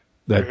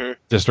 That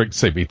district,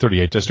 say, be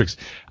 38 districts.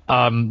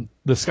 The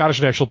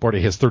Scottish National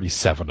Party has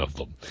 37 of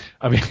them.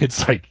 I mean,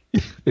 it's like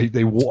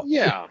they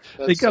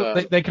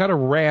kind of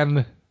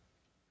ran.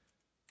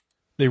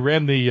 They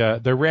ran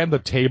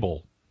the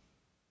table.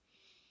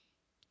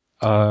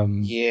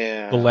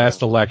 The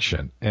last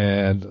election,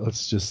 and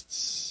let's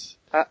just.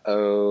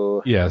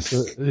 Uh-oh.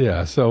 Yes.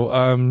 Yeah.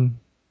 So.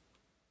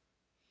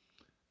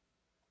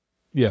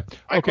 Yeah.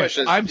 My Okay.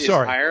 question is, I'm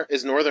sorry.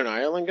 Is Northern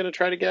Ireland going to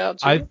try to get out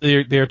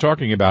too? They're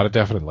talking about it,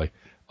 definitely.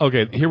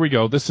 Okay, here we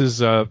go. This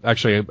is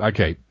actually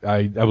okay.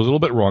 I was a little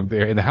bit wrong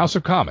there. In the House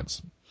of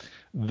Commons,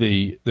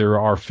 there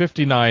are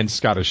 59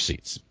 Scottish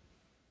seats,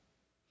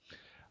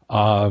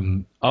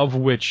 of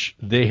which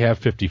they have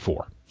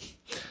 54.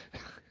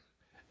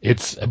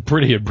 It's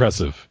pretty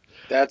impressive.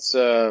 That's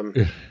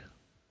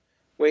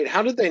wait.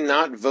 How did they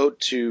not vote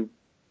to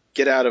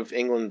get out of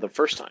England the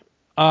first time?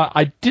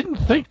 I didn't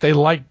think they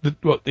liked the.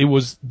 Well, it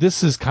was.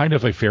 This is kind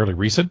of a fairly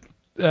recent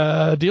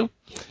deal.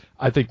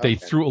 I think they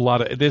threw a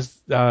lot of this.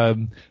 A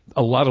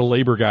lot of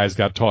Labour guys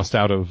got tossed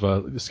out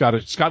of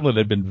Scotland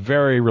had been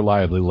very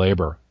reliably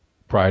Labour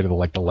prior to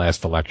the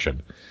last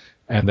election,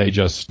 and they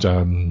just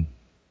not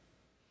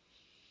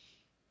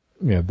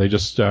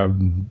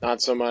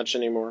so much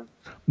anymore.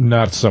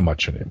 Not so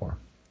much anymore.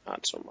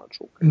 Not so much.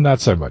 Okay.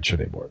 Not so much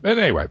anymore. But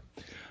anyway,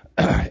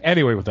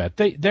 with that,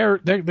 they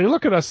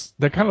look at us.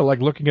 They're kind of like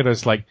looking at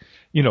us like,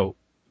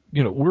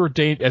 we're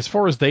as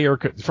far as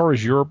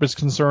Europe is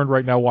concerned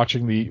right now.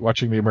 Watching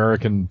the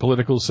American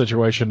political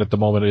situation at the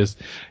moment is,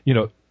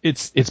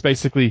 it's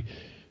basically.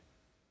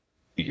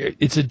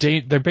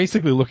 They're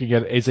basically looking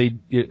at it as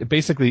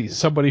basically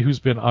somebody who's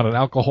been on an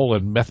alcohol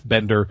and meth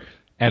bender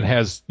and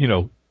has,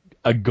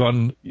 a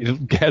gun,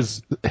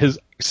 has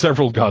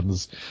several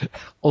guns,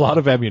 a lot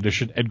of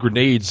ammunition, and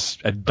grenades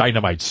and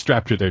dynamite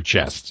strapped to their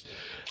chest.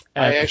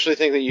 I actually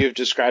think that you've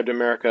described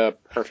America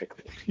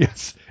perfectly.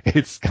 Yes,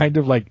 it's kind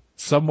of like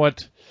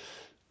somewhat.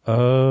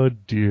 Oh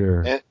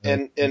dear.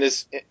 And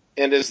is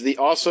the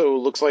also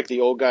looks like the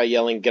old guy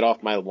yelling, "Get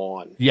off my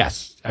lawn!"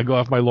 Yes, I go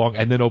off my lawn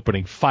and then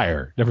opening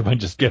fire. Never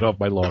mind, just get off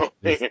my lawn.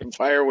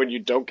 Fire when you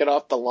don't get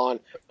off the lawn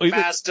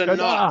fast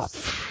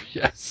enough.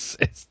 Yes,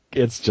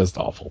 it's just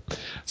awful.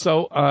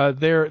 So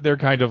they're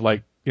kind of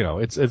like,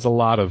 it's a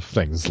lot of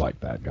things like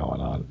that going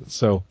on.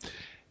 So.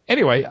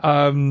 Anyway, so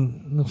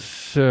I'm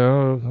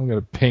going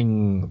to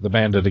ping the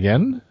bandit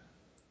again.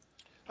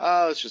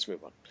 Let's just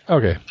move on.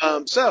 Okay.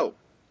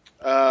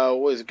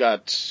 We've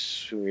got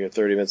 30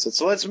 minutes.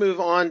 So let's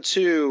move on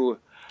to.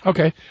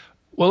 Okay.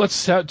 Well,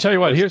 let's tell you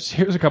what.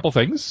 Here's a couple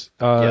things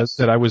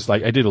that I was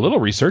like. I did a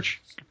little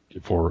research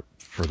for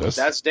this.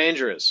 That's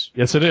dangerous.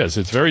 Yes, it is.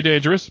 It's very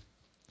dangerous.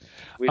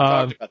 We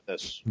talked about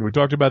this. We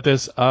talked about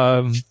this.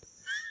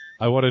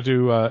 I wanted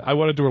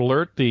to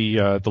alert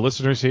the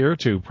listeners here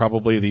to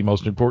probably the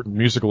most important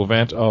musical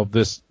event of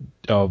this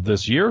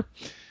year.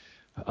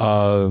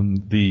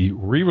 The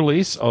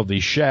re-release of the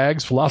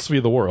Shags' Philosophy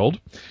of the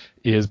World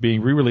is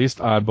being re-released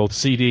on both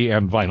CD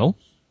and vinyl.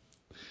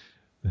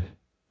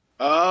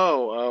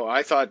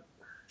 I'm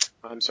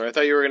sorry. I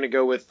thought you were going to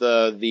go with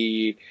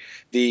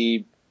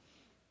the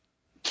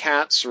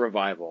Cats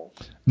revival.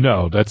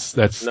 No, that's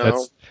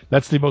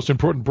the most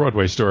important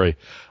Broadway story.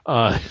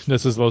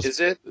 This is the most.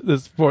 Is it?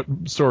 This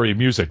story of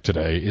music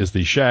today is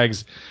the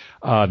Shags'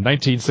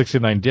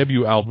 1969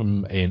 debut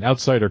album, an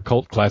outsider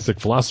cult classic,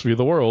 Philosophy of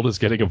the World, is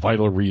getting a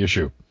vinyl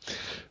reissue.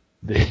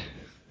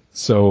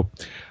 So,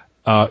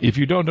 if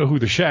you don't know who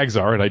the Shags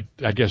are, and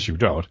I guess you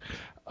don't,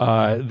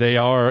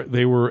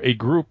 they were a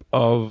group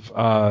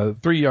of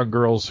 3 young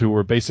girls who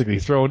were basically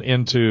thrown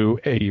into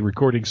a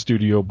recording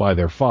studio by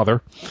their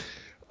father.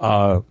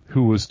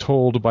 Who was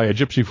told by a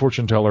gypsy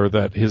fortune teller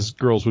that his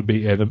girls would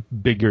be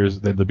bigger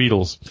than the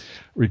Beatles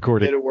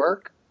recording. Did it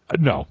work?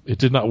 No, it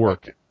did not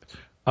work.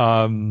 See,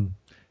 I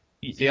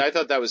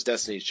thought that was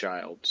Destiny's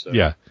Child. So.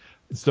 Yeah.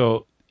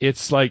 So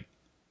it's like,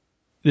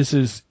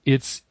 it's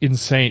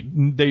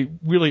insane. They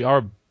really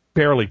are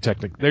barely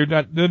technical. They're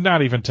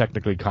not even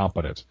technically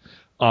competent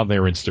on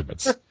their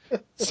instruments.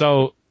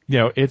 So,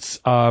 it's,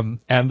 and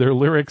their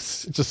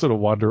lyrics just sort of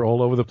wander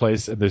all over the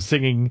place, and their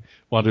singing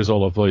wanders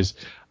all over the place.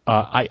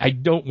 I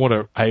don't want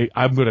to.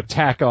 I'm going to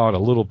tack on a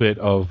little bit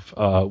of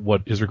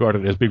what is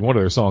regarded as being one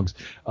of their songs,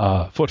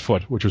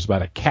 "Foot," which was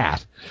about a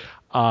cat.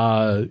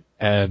 And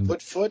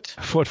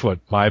Foot,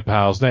 my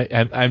pal's name.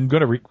 And I'm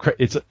going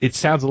to. It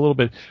sounds a little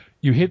bit.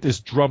 You hit this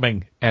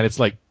drumming, and it's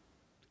like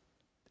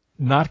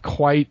not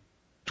quite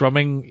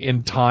drumming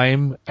in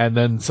time, and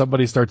then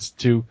somebody starts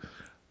to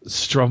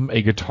strum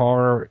a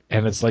guitar,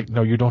 and it's like,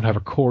 no, you don't have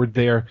a chord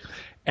there,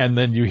 and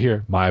then you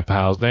hear, my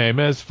pal's name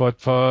is Foot.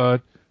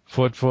 Foot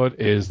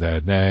is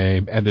their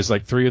name, and there's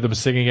like 3 of them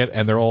singing it,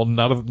 and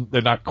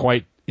they're not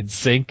quite in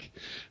sync.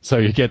 So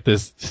you get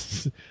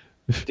this.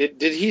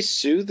 Did he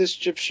sue this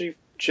gypsy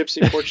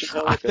fortune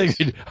teller? I think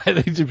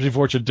gypsy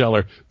fortune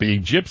teller,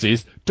 being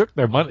gypsies, took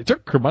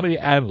her money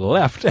and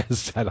left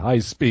at high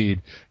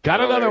speed.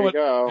 Got another one.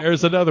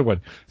 There's another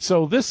one.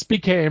 So this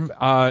became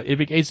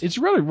it's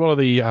really one of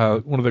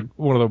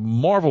the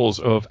marvels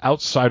of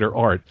outsider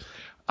art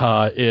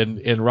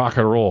in rock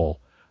and roll.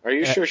 Are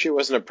you sure she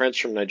wasn't a prince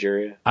from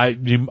Nigeria?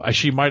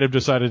 She might have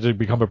decided to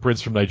become a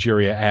prince from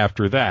Nigeria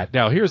after that.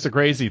 Now, here's the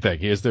crazy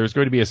thing: is there's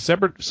going to be a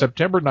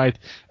September 9th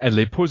at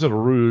Les Poissons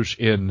Rouges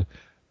in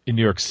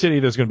New York City.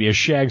 There's going to be a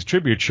Shags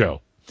tribute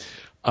show.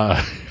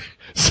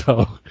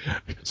 So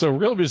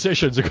real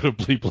musicians are going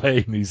to be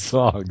playing these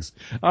songs.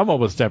 I'm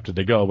almost tempted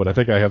to go, but I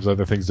think I have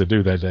other things to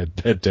do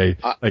that day.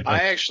 I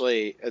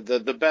actually,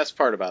 the best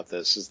part about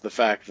this is the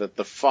fact that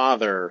the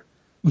father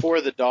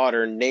for the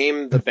daughter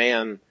named the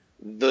band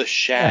The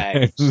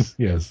Shags.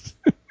 Yes.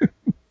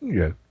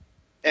 Yeah.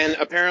 And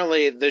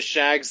apparently the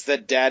Shags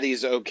that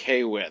Daddy's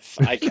okay with.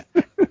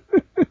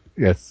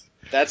 Yes.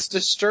 That's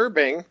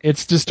disturbing.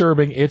 It's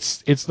disturbing.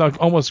 It's not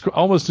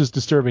almost as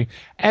disturbing.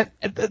 And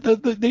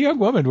the young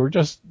women were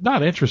just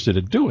not interested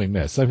in doing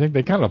this. I think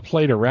they kind of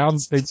played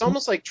around. It's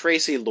almost like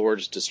Tracy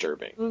Lord's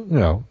disturbing.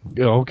 No.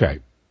 Okay.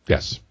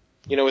 Yes.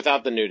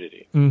 Without the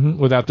nudity.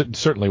 Mm-hmm.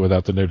 Certainly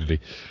without the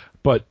nudity.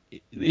 But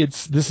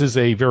this is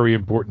a very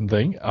important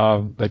thing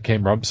that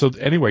came from. So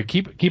anyway,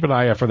 keep an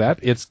eye out for that.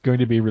 It's going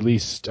to be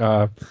released.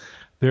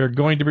 They're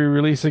going to be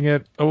releasing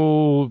it.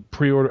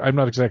 Pre-order. I'm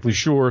not exactly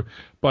sure,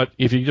 but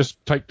if you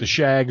just type the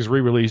Shags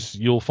re-release,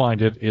 you'll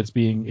find it. It's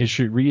being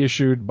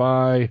reissued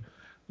by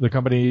the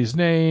company's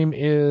name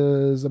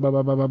is the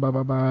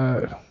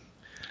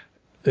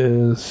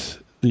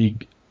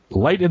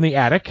Light in the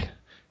Attic.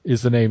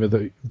 Is the name of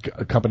the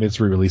company that's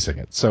re-releasing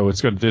it. So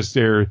it's going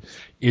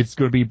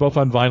to be both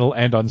on vinyl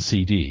and on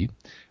CD.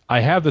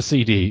 I have the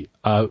CD,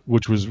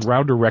 which was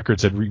Rounder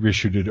Records had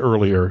reissued it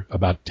earlier,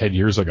 about 10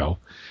 years ago.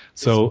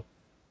 So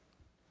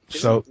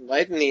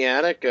Light in the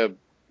Attic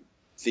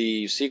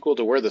the sequel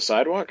to Where the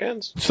Sidewalk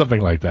Ends?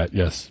 Something like that,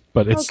 yes.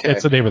 But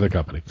it's the name of the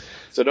company.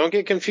 So don't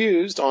get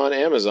confused on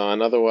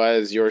Amazon,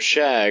 otherwise your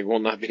Shag will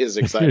not be as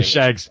exciting.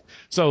 Shags.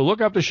 So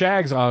look up the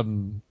Shags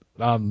on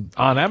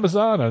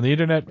Amazon, on the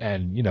internet,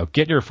 and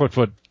get your foot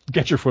on.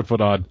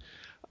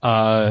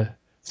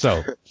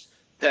 So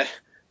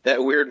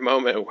that weird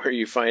moment where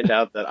you find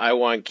out that "I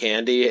Want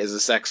Candy" is a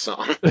sex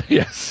song.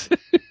 Yes.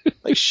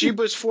 Like she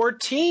was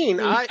 14.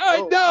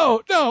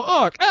 No.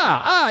 Or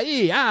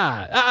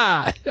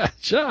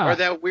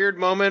that weird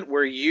moment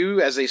where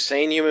you, as a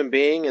sane human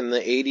being in the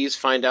 80s,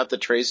 find out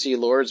that Tracy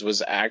Lords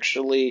was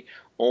actually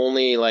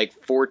only like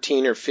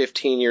 14 or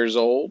 15 years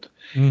old.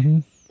 Mm-hmm.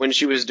 When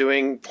she was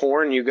doing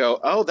porn, you go,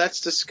 "Oh,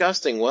 that's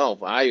disgusting." Well,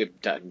 I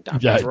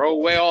throw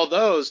away all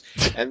those,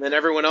 and then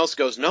everyone else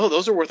goes, "No,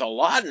 those are worth a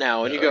lot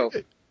now." And you go,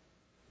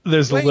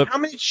 "Wait, how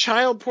many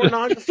child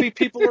pornography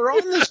people are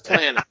on this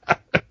planet?"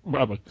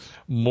 Probably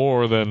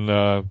more than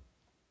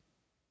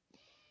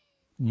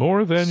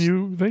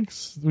you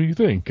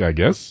think. I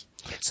guess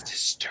it's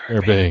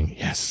disturbing.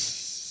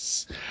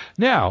 Yes.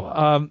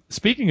 Now,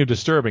 speaking of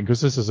disturbing,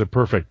 because this is a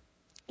perfect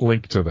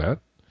link to that.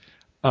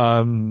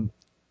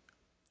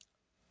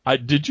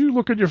 Did you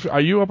look at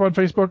are you up on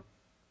Facebook?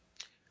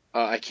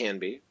 I can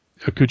be.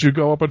 Could you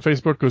go up on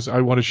Facebook? Because I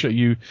want to show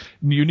you.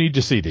 You need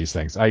to see these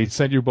things. I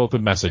sent you both a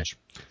message.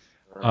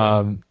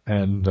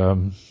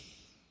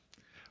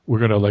 We're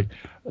going to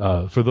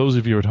for those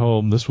of you at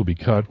home, this will be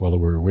cut while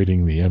we're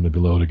waiting the end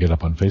below to get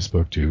up on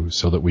Facebook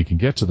so that we can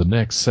get to the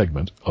next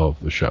segment of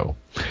the show,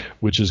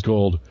 which is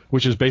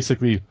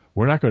basically,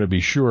 we're not going to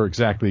be sure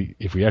exactly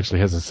if we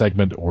actually has a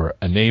segment or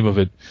a name of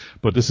it,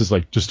 but this is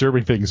like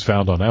disturbing things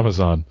found on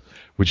Amazon,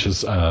 which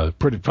is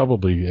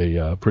probably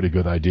a pretty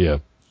good idea.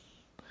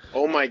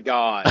 Oh my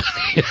God.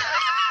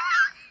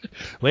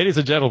 Ladies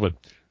and gentlemen,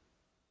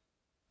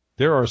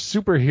 there are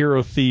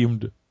superhero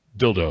themed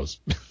dildos.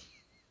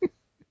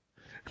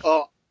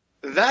 Oh,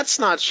 that's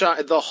not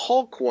shot. The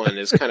Hulk one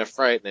is kind of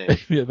frightening.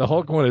 Yeah, the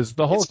Hulk one is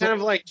It's kind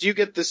of like,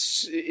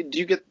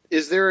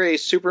 is there a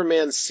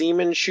Superman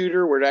semen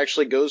shooter where it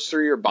actually goes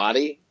through your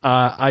body?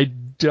 I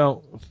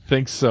don't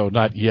think so,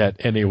 not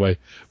yet. Anyway,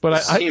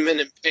 but semen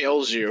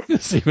impales you.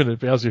 Semen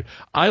impales you.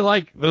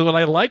 What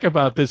I like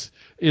about this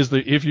is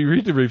if you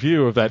read the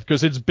review of that,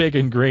 because it's big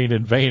and green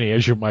and veiny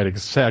as you might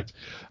expect.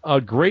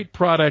 Great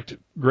product,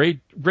 great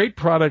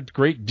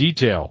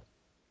detail.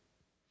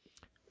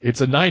 It's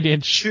a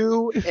 9-inch,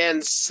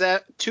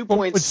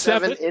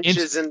 2.7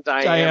 inches in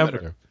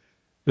diameter.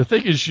 The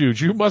thing is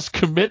huge. You must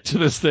commit to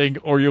this thing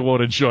or you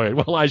won't enjoy it.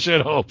 Well, I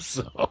should hope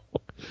so.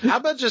 How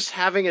about just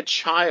having a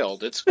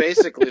child? It's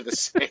basically the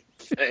same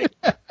thing.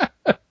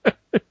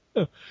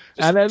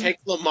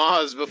 Take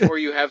Lamaze before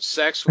you have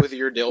sex with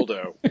your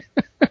dildo.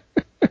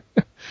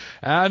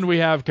 And we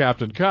have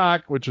Captain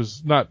Cock, which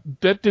is that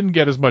didn't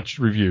get as much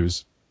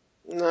reviews.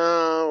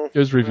 No.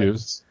 There's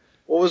reviews.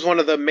 What was one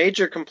of the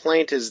major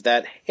complaints is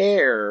that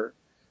hair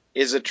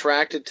is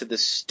attracted to the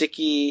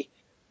sticky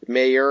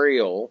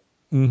material.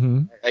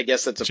 Mm-hmm. I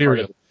guess that's a part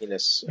of the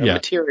penis. Yeah.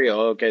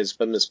 Material. Okay, it's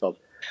been misspelled.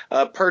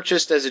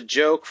 Purchased as a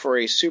joke for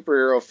a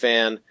superhero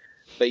fan,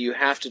 but you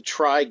have to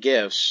try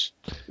gifts.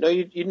 No,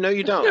 you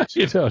don't.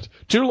 You don't.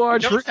 Too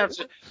large.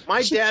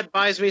 My dad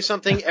buys me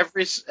something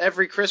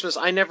every Christmas.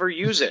 I never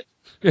use it.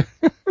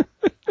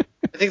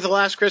 I think the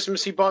last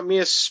Christmas he bought me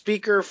a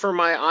speaker for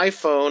my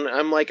iPhone.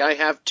 I'm like, I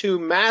have 2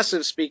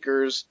 massive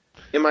speakers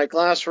in my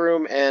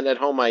classroom, and at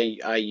home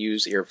I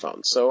use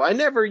earphones. So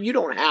you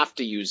don't have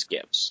to use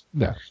gifts.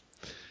 No.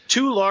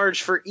 Too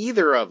large for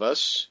either of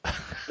us.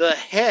 The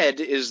head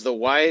is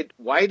the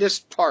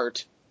widest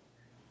part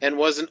and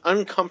was an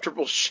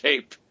uncomfortable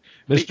shape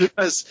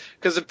because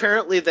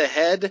apparently the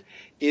head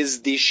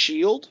is the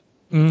shield.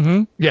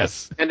 Mm-hmm.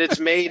 Yes. And it's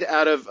made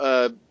out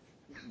of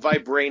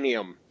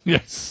vibranium.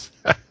 Yes.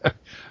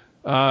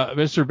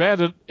 Mr.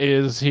 Bandit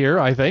is here,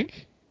 I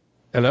think.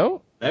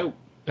 Hello? No.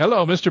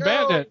 Hello, Mr.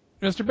 Hello. Bandit.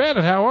 Mr.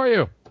 Bandit, how are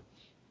you?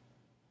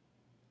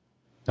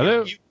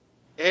 Hello?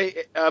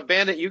 Hey,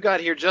 Bandit, you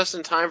got here just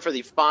in time for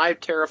the 5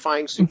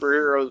 terrifying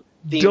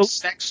superhero-themed Don't-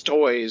 sex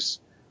toys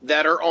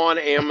that are on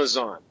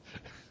Amazon.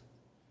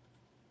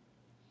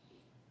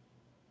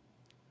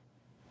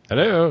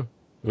 Hello?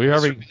 We are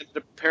Mr. Bandit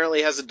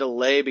apparently has a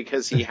delay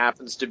because he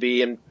happens to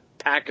be in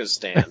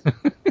Pakistan.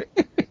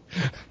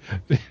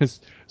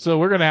 So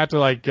we're going to have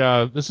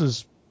to this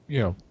is,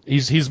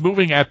 he's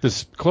moving at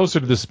this closer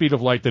to the speed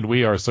of light than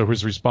we are, so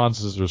his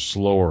responses are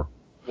slower.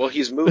 Well,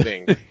 he's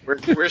moving.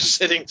 We're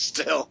sitting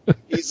still. I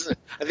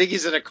think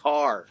he's in a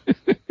car.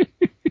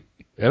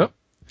 Yep.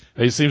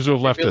 He seems to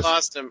have left We us.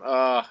 lost him.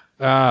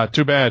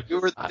 Too bad. You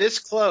were this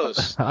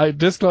close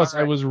This close. All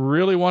right. I was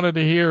really wanted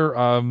to hear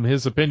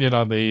his opinion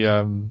on the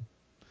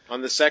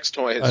on the sex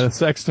toys.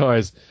 sex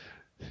toys.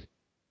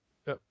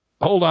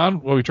 Hold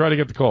on, while we try to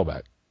get the call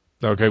back.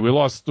 Okay, we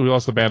lost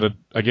the Bandit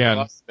again.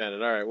 Lost the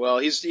Bandit. All right. Well,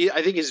 I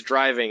think he's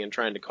driving and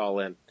trying to call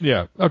in.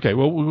 Yeah. Okay.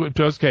 Well,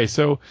 okay.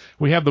 So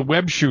we have the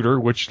web shooter,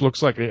 which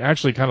looks like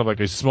actually kind of like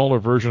a smaller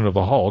version of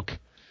the Hulk.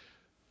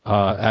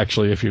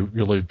 Actually, if you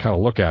really kind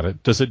of look at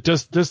it, does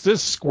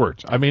this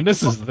squirt? I mean,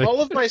 this is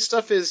all of my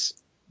stuff is.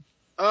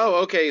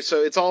 Oh, okay.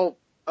 So it's all.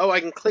 Oh, I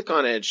can click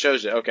on it. It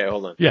shows it. Okay,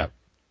 hold on. Yeah.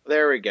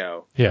 There we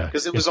go. Yeah.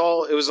 Because it was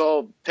all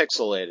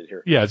pixelated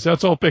here. Yeah. It's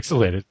all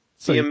pixelated.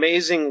 So The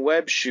amazing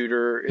web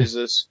shooter is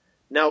this.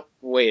 Now,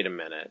 wait a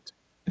minute.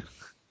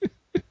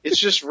 It's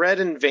just red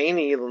and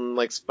veiny and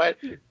like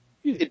spider.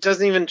 It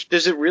doesn't even.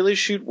 Does it really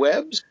shoot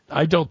webs?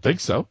 I don't think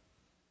so.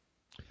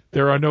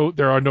 There are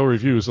no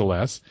reviews,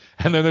 alas.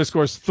 And then there's, of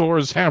course,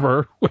 Thor's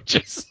hammer, which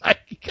is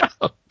like,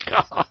 oh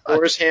god.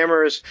 Thor's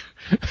hammer is.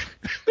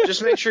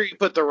 Just make sure you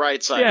put the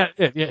right side.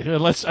 Yeah.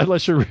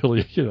 Unless you're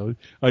really,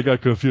 I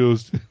got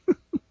confused.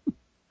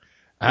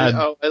 And,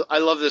 I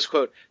love this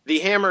quote. The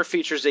hammer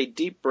features a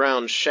deep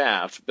brown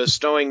shaft,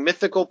 bestowing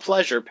mythical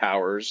pleasure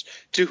powers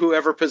to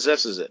whoever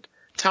possesses it,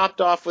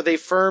 topped off with a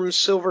firm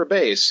silver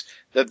base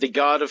that the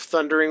god of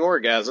thundering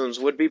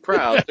orgasms would be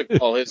proud to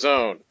call his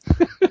own.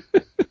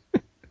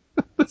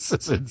 This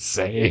is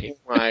insane.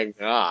 Oh my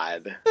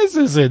god. This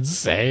is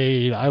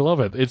insane. I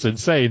love it. It's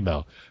insane,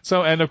 though.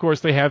 So, and of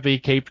course, they have the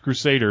Caped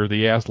Crusader.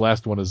 The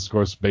last one is, of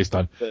course, based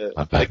on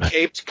The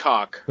caped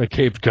cock. the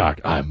Caped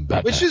Cock. I'm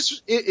Batman. Which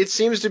is, it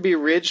seems to be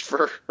ridged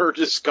for her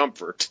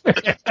discomfort.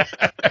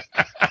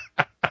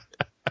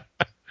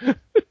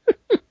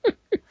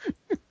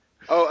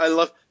 Oh, I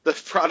love the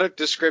product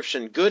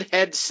description. Good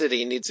head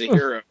city needs a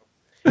hero.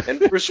 And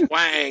Bruce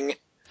Wang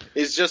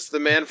is just the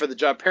man for the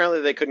job.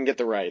 Apparently they couldn't get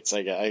the rights,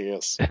 I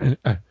guess.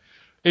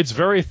 It's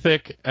very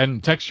thick,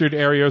 and textured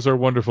areas are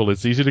wonderful.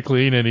 It's easy to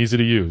clean and easy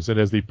to use. It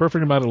has the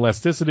perfect amount of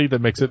elasticity that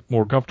makes it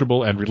more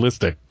comfortable and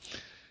realistic.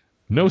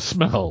 No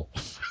smell.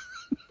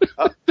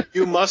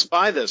 You must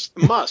buy this.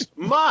 Must.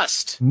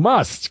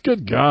 Must.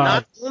 Good God.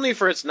 Not only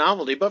for its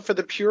novelty, but for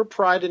the pure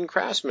pride in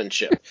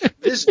craftsmanship.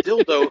 This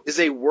dildo is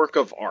a work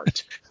of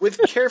art. With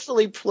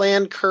carefully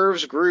planned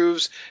curves,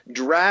 grooves,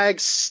 drag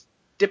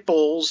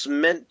stipples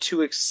meant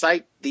to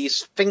excite the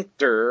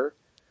sphincter.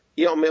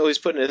 You know, always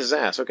putting it in his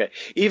ass. Okay.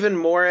 Even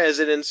more as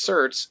it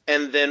inserts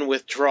and then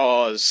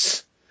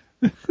withdraws.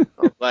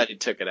 I'm glad he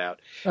took it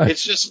out.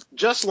 It's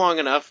just long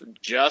enough,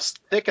 just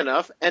thick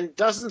enough, and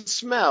doesn't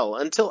smell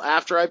until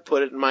after I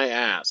put it in my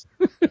ass.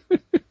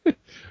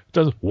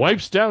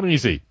 Wipes down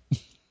easy.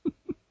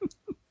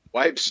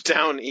 Wipes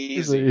down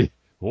easy.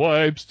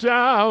 Wipes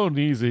down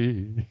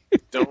easy.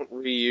 Don't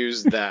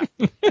reuse that.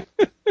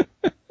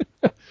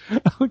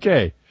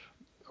 Okay.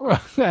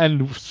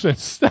 And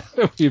since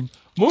that, we're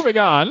moving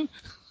on.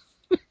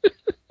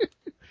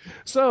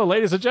 So,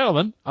 ladies and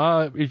gentlemen,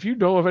 if you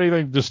know of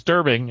anything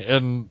disturbing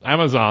in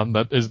Amazon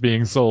that is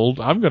being sold,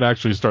 I'm going to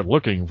actually start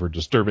looking for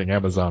disturbing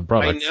Amazon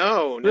products. I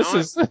know. Now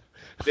I'm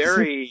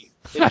very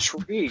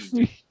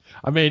intrigued.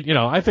 I mean,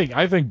 I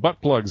think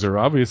butt plugs are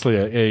obviously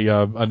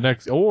a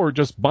next, or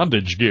just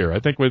bondage gear. I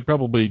think we'd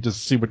probably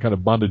just see what kind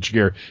of bondage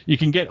gear you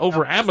can get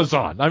over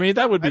Amazon. I mean,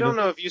 that would be. I don't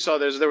know if you saw.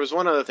 There was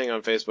one other thing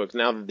on Facebook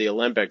now that the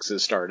Olympics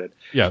has started.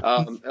 Yeah.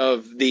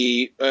 Of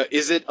the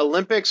is it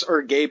Olympics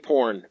or gay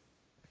porn?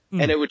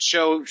 And it would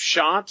show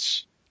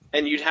shots,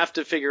 and you'd have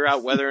to figure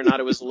out whether or not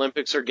it was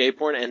Olympics or gay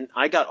porn. And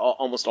I got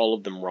almost all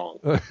of them wrong.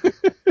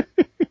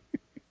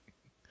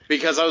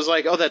 Because I was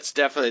like, oh, that's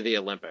definitely the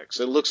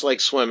Olympics. It looks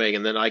like swimming.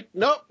 And then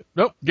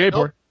nope, gay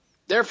porn.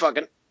 They're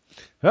fucking.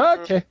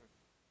 Okay.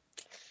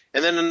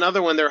 And then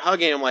another one, they're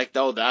hugging. I'm like,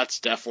 oh,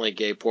 that's definitely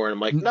gay porn. I'm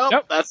like,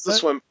 nope. That's the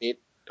swim meet.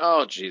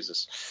 Oh,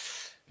 Jesus.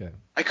 Okay.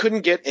 I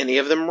couldn't get any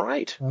of them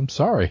right. I'm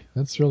sorry.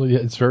 That's really,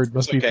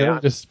 must be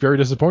very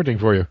disappointing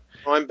for you.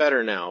 Oh, I'm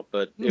better now,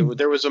 but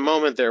there was a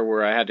moment there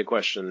where I had to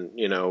question,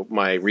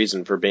 my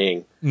reason for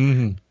being.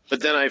 Mm-hmm. But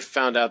then I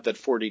found out that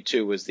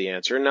 42 was the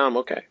answer, and now I'm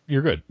okay.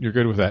 You're good. You're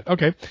good with that.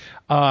 Okay.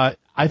 I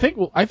think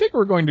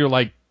we're going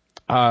to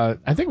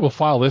I think we'll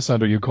file this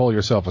under "You call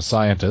yourself a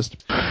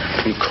scientist."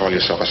 You call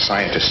yourself a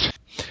scientist.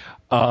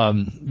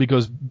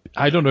 Because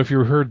I don't know if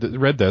you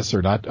read this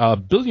or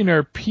not.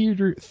 Billionaire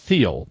Peter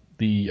Thiel,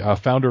 the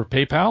founder of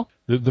PayPal,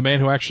 the man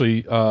who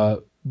actually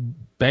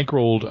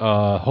bankrolled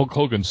Hulk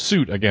Hogan's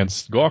suit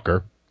against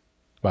Gawker,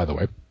 by the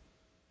way.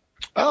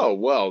 Oh,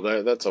 well,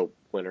 that's a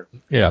winner.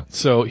 Yeah,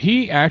 so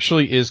he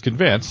actually is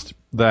convinced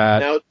that...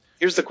 Now,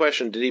 here's the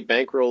question. Did he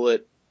bankroll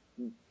it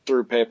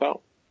through PayPal?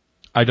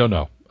 I don't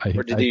know.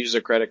 Or did he use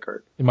a credit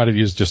card? He might have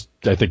used just,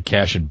 I think,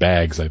 cash in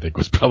bags, I think,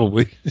 was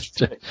probably...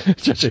 Do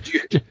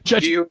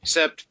you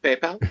accept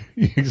PayPal?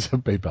 You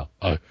accept PayPal.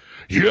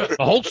 Yeah, the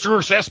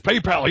Hulkster says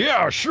PayPal.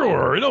 Yeah,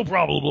 sure. No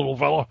problem, little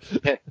fella.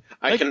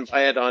 I can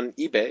buy it on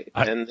eBay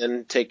and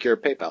then take your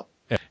PayPal.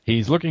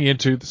 He's looking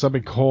into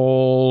something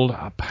called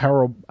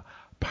parabosis.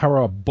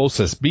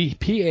 Parabosis.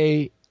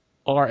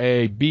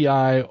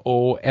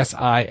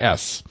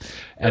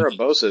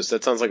 Parabosis.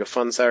 That sounds like a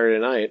fun Saturday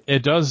night.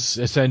 It does,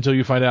 until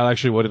you find out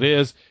actually what it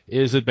is.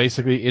 Is it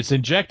basically, it's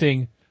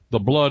injecting the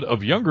blood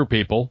of younger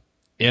people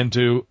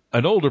into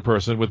an older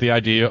person with the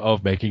idea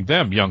of making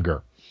them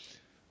younger.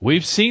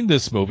 We've seen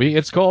this movie.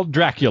 It's called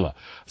Dracula.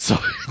 So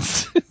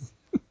it's...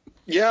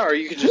 Yeah, or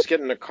you could just get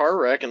in a car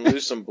wreck and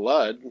lose some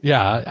blood.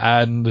 Yeah,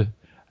 and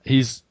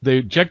they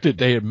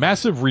injected a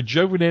massive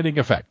rejuvenating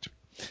effect.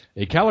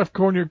 A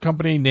California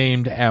company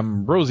named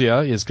Ambrosia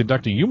is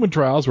conducting human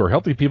trials where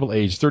healthy people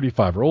aged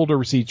 35 or older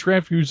receive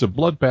transfusions of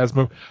blood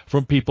plasma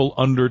from people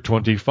under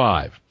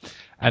 25.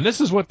 And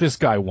this is what this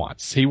guy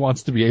wants. He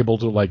wants to be able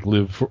to,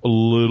 live for a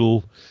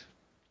little...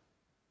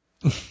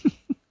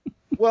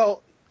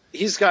 Well,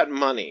 he's got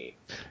money.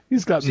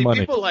 He's got money.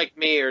 People like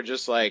me are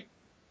just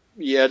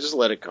just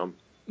let it come.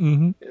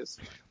 Mm-hmm.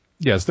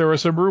 Yes, there are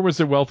some rumors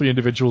that wealthy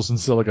individuals in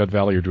Silicon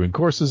Valley are doing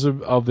courses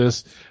of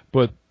this,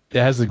 but he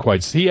hasn't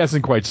quite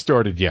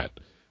started yet.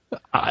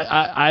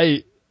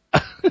 I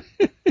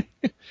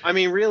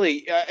mean,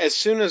 really, as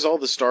soon as all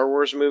the Star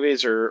Wars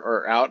movies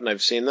are out and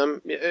I've seen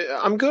them,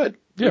 I'm good.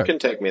 Yeah. You can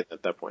take me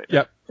at that point.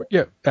 Yeah.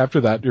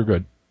 After that, you're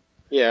good.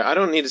 Yeah, I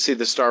don't need to see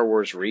the Star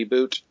Wars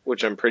reboot,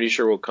 which I'm pretty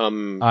sure will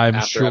come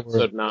after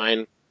Episode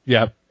 9.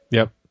 Yep.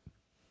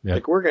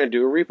 Like, we're going to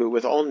do a reboot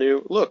with all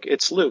new... Look,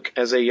 it's Luke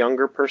as a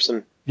younger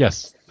person.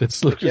 Yes,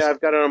 it's Luke. Yeah,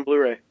 I've got it on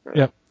Blu-ray.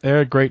 Yep.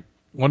 Yeah, great.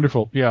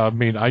 Wonderful. Yeah, I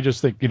mean, I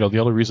just think, the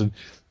only reason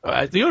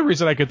I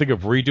could think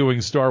of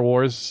redoing Star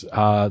Wars,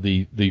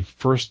 the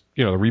first,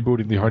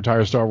 rebooting the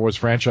entire Star Wars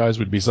franchise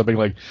would be something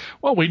like,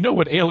 well, we know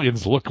what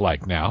aliens look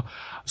like now.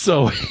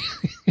 So...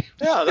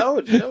 Yeah, that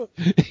would.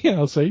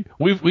 See,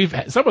 we've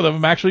some of them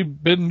have actually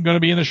been going to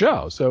be in the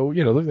show. So,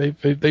 they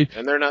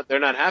and they're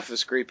not half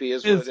as creepy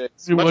as what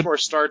it's much more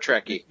Star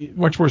Trekky.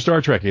 Much more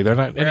Star Trekky. They're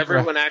not.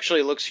 Everyone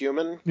actually looks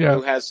human. Yeah.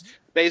 Who has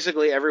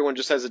basically everyone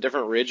just has a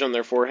different ridge on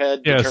their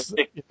forehead. Yes.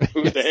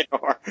 Who they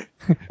are.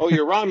 Oh,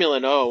 you're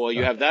Romulan. Oh, well,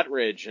 you have that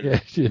ridge,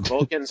 and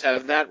Vulcans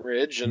have that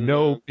ridge, and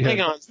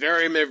Klingons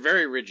very,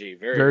 very ridgy.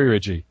 Very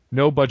ridgy.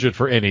 No budget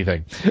for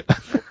anything.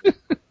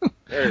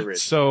 Very rich.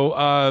 So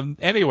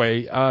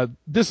anyway,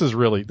 this was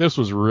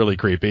really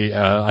creepy.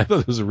 I thought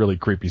it was a really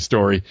creepy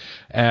story,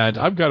 and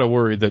I'm kind of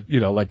worried that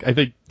I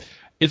think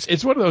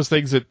it's one of those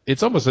things that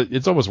it's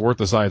almost worth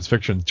the science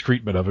fiction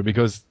treatment of it,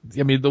 because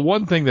I mean the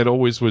one thing that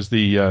always was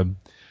the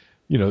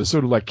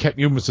sort of like kept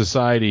human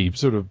society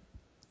sort of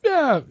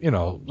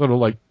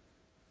like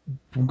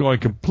going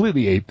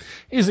completely ape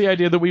is the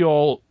idea that we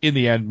all in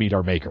the end meet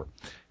our maker.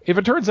 If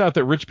it turns out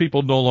that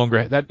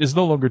that is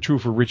no longer true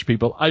for rich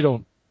people, I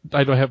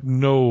have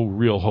no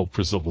real hope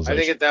for civilization. I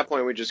think at that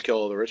point we just kill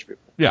all the rich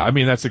people. Yeah, I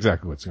mean, that's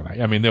exactly what's going to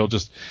happen. I mean, they'll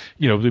just,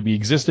 they'll be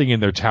existing in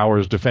their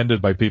towers defended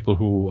by people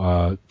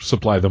who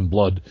supply them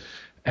blood.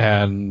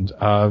 And,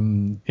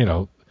 I'm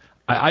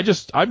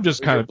just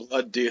kind of...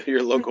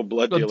 Your local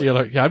blood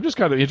dealer. Yeah, I'm just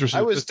kind of interested.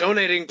 I was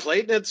donating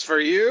platelets for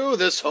you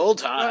this whole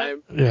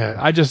time. Yeah,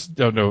 I just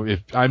don't know if...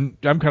 I'm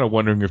kind of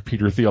wondering if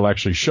Peter Thiel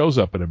actually shows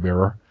up in a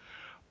mirror.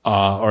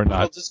 Or not.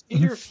 Well, does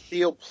Peter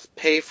Thiel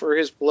pay for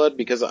his blood?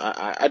 Because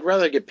I'd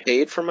rather get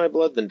paid for my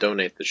blood than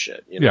donate the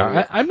shit.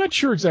 Yeah, I'm not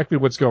sure exactly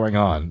what's going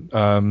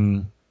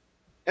on.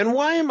 And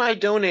why am I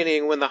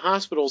donating when the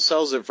hospital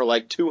sells it for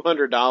like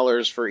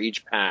 $200 for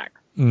each pack?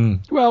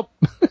 Well,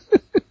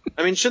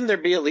 I mean, shouldn't there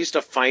be at least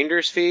a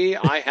finder's fee?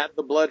 I had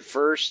the blood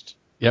first.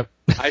 Yep.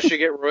 I should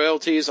get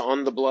royalties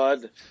on the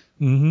blood.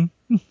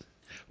 Mm-hmm.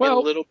 Well,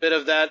 get a little bit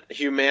of that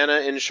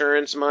Humana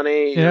insurance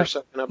money you're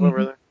sucking up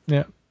over there.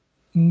 Yeah.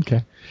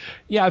 Okay.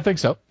 Yeah, I think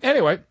so.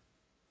 Anyway,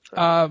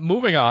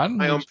 moving on.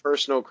 My own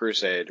personal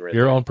crusade.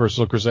 Your own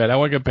personal crusade. I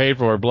want to get paid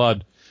for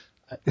blood.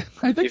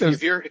 I think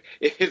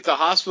if the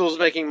hospital's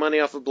making money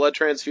off of blood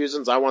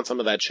transfusions, I want some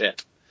of that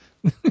shit.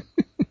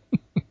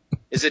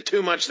 Is it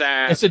too much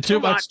there? Is it too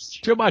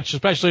much? Too much,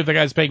 especially if the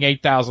guy's paying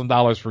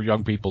 $8,000 for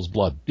young people's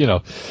blood.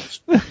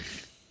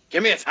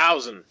 Give me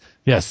 1,000.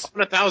 Yes. I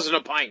want 1,000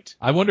 a pint.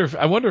 I wonder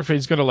if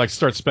he's going to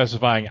start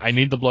specifying, I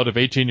need the blood of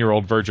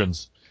 18-year-old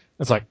virgins.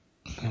 It's like,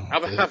 how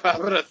about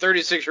a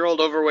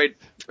 36-year-old overweight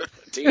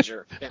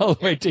teacher?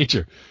 Overweight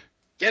teacher.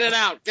 Get it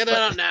out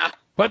now.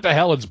 What the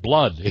hell is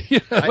blood?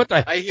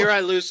 I hear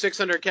I lose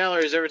 600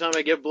 calories every time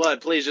I give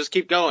blood. Please, just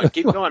keep going.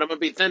 Keep going. I'm going to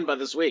be thin by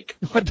this week.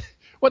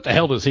 What the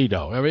hell does he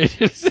know? I mean,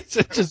 it's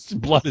just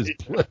blood is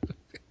blood.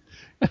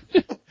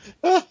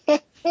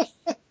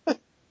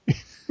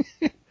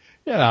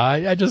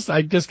 I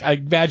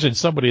imagine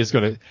somebody is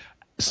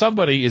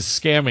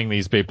scamming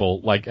these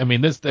people. Like,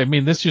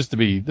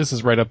 this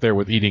is right up there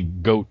with eating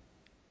goat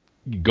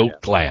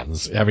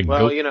glands, having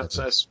Well, goat.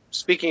 so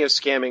speaking of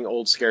scamming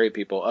old scary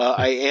people,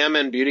 I am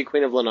in Beauty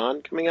Queen of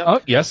Lebanon coming up. Oh,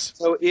 yes.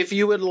 So if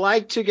you would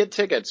like to get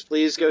tickets,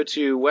 please go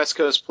to West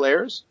Coast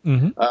Players.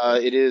 Mm-hmm.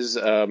 It is,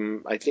 I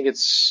think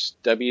it's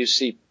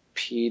WCP.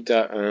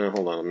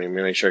 Hold on, let me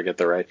make sure I get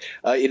that right.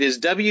 It is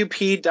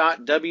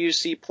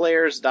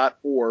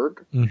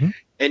wp.wcplayers.org. Mm-hmm.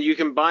 And you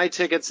can buy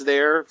tickets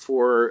there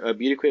for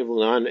Beauty Queen of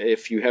Lebanon.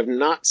 If you have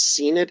not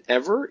seen it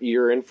ever,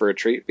 you're in for a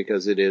treat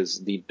because it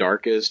is the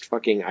darkest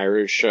fucking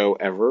Irish show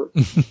ever.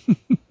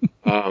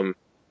 And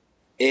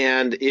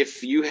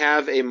if you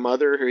have a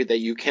mother that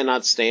you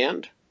cannot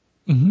stand,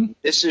 mm-hmm.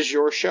 this is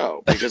your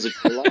show because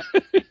it's your life.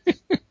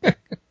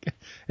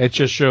 It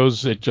just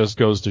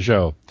goes to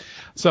show.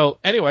 So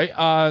anyway,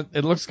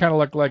 it looks kind of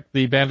like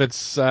the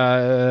bandits'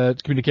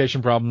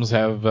 communication problems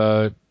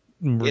have.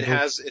 It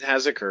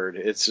has occurred.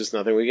 It's just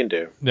nothing we can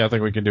do.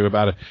 Nothing we can do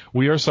about it.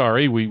 We are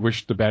sorry. We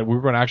wish we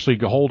were going to actually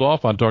hold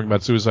off on talking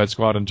about Suicide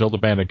Squad until the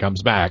bandit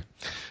comes back,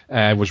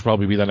 which will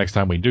probably be the next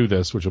time we do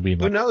this, which will be.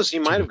 Who knows? He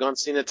might have gone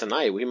seen it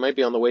tonight. We might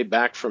be on the way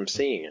back from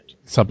seeing it.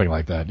 Something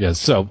like that. Yes.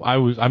 So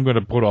I'm going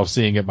to put off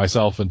seeing it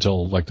myself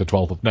until like the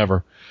 12th of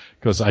never,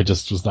 because I'm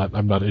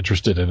not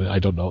interested in it. I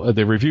don't know.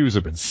 The reviews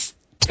have been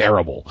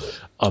terrible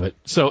of it.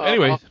 So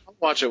anyway. I'll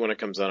watch it when it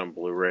comes out on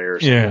Blu-ray or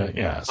something.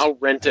 Yeah. I'll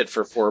rent it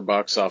for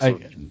 $4 off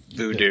of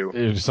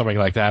Vudu. Something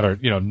like that, or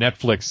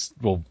Netflix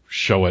will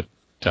show it.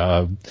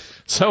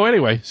 So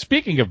anyway,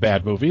 speaking of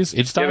bad movies,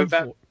 it's time for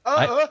bad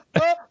movie.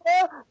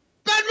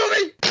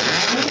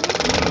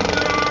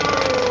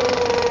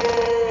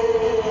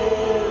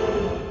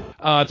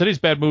 Today's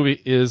bad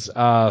movie is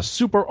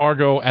Super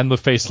Argo and the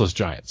Faceless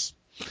Giants.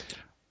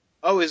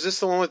 Oh, is this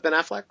the one with Ben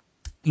Affleck?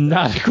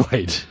 Not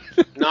quite.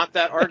 Not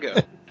that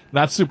Argo.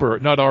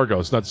 Not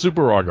Argo. It's not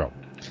Super Argo.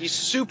 He's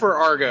Super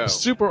Argo.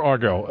 Super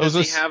Argo. Does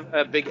he have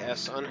a big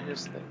S on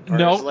his thing? Or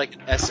no. Is it like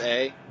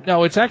SA?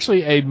 No, it's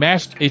actually an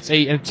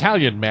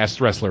Italian masked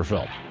wrestler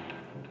film.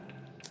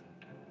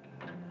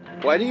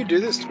 Why do you do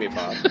this to me,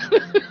 Bob?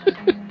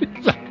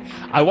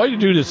 Why do you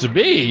do this to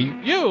me?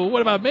 You?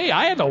 What about me?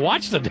 I had to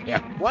watch the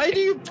damn. Why do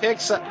you pick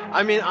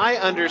I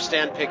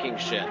understand picking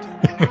shit.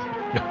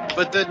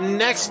 But the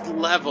next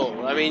level,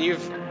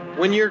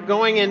 when you're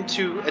going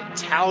into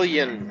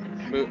Italian,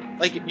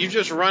 like, you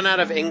just run out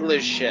of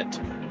English shit.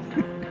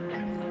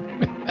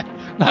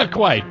 Not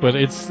quite, but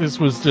this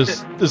was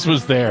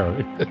there.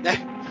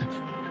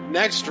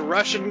 Next,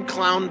 Russian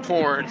clown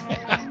porn.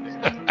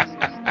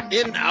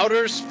 In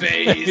outer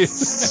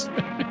space.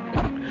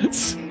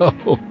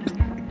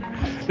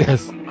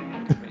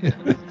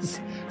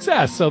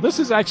 So this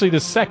is actually the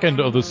second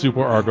of the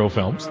Super Argo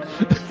films.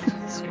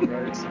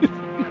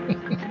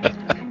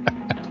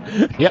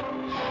 Yep.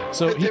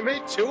 So they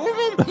made two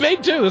of them? They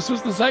made two. This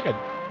was the second.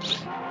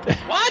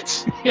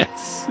 What?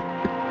 Yes.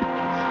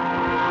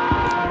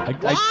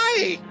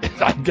 Why?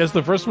 I guess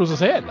the first was a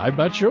hit. I'm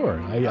not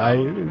sure.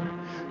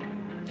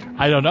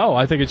 I don't know.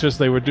 I think it's just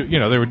they were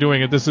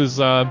doing it. This is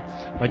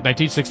like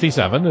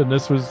 1967, and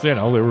this was they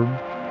were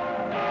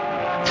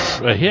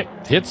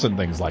hits and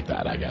things like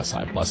that. I guess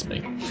bless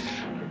me.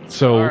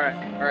 So all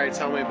right,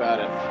 tell me about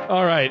it.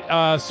 All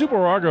right,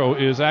 Super Argo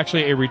is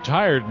actually a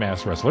retired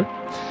masked wrestler.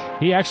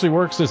 He actually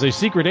works as a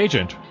secret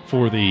agent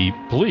for the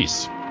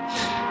police,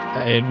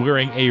 and he's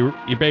wearing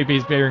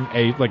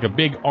a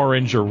big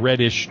orange or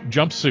reddish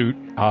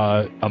jumpsuit,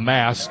 a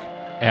mask,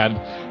 and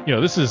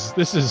this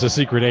is a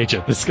secret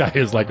agent. This guy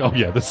is like,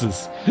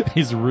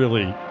 he's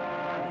really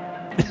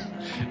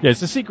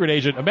it's a secret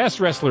agent, a masked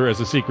wrestler as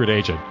a secret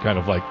agent kind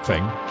of like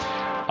thing.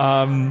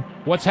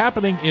 What's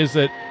happening is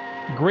that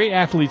great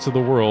athletes of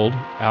the world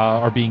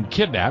are being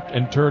kidnapped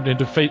and turned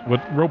into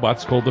what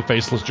robots called the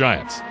Faceless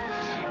Giants.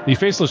 The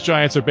Faceless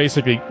Giants are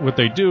basically, what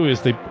they do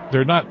is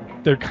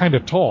they're kind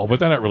of tall, but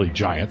they're not really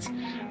giants.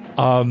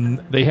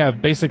 They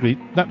have basically,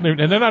 and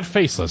they're not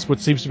faceless.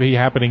 What seems to be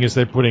happening is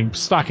they're putting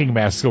stocking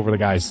masks over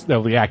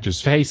the actors'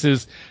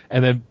 faces,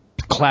 and then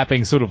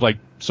clapping sort of like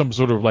some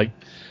sort of like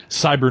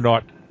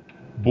cybernaut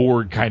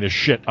board kind of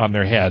shit on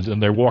their head,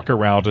 and they walk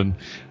around, and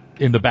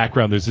in the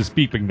background there's this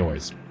beeping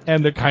noise.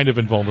 And they're kind of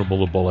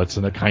invulnerable to bullets,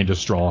 and they're kind of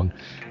strong,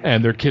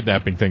 and they're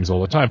kidnapping things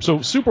all the time.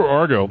 So Super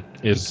Argo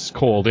is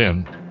called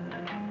in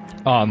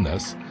on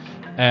this,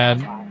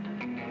 and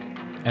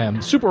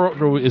Super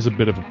Argo is a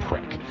bit of a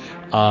prick.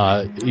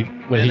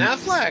 Ben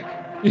Affleck.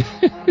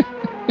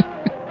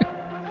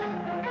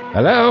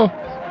 Hello.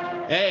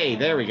 Hey,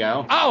 there we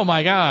go. Oh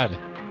my God.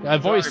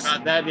 Voice.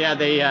 Sorry about that.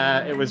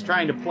 Yeah, it was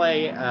trying to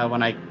play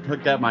when I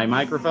hooked up my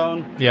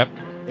microphone. Yep.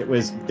 It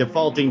was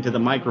defaulting to the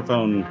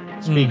microphone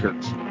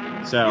speakers.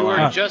 So you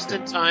were just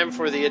in time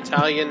for the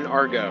Italian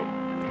Argo.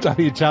 The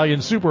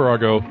Italian Super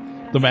Argo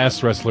The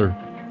Masked Wrestler.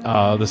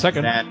 The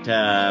second. Is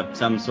that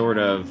some sort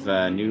of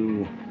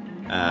new,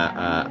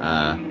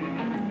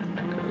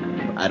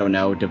 I don't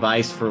know,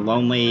 device for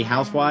lonely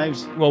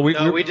housewives? Well,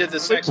 we did the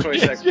sex toy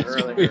segment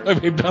earlier.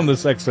 We've done the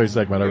sex toy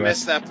segment. We All right.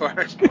 missed that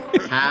part.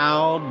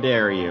 How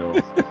dare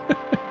you?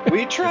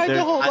 We tried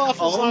to hold off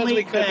as long as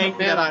we could. The only thing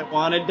that I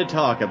wanted to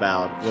talk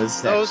about was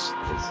sex.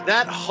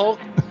 That Hulk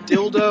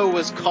dildo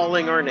was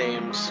calling our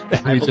names.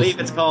 I believe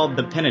it's called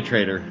the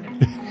Penetrator.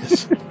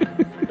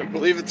 I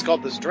believe it's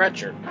called the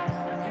Stretcher.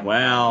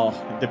 Well,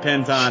 it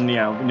depends on,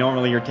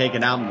 normally you're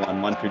taken out in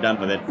one once you're done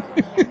with it.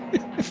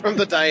 From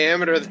the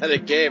diameter that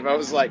it gave, I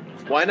was like,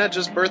 why not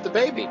just birth the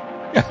baby?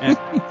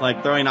 It's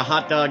like throwing a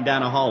hot dog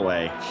down a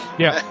hallway.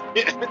 Yeah.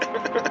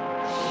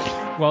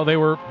 Well,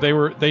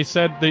 they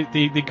said,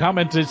 the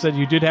commenter said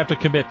you did have to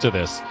commit to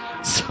this.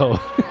 So.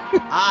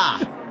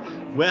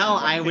 Well,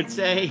 I would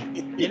say,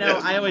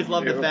 I always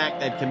love the fact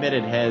that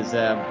committed has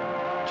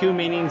two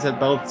meanings that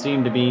both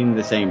seem to mean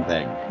the same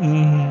thing.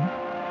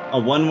 Mm-hmm. A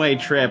one-way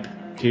trip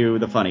to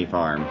the funny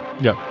farm.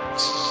 Yep.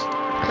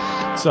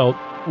 So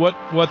what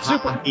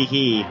Super hee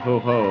hee ho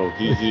ho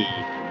hee hee.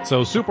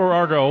 So Super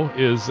Argo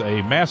is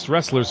a masked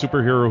wrestler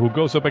superhero who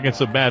goes up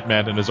against a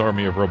madman and his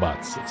army of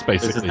robots. It's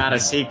basically. This is not a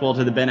sequel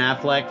to the Ben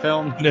Affleck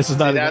film. This is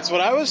not. That's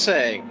what I was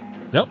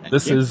saying. Nope.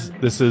 This is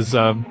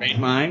Great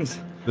minds.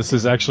 This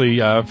is actually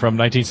from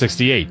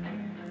 1968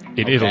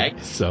 in Italy.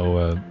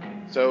 So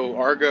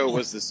Argo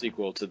was the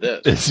sequel to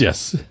this.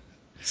 Yes.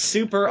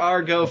 Super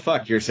Argo,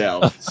 fuck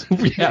yourself.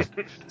 Yeah.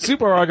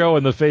 Super Argo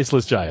and the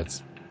Faceless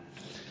Giants.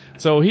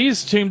 So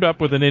he's teamed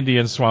up with an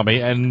Indian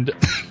Swami, and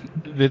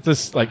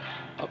it's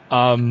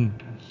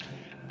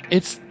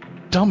it's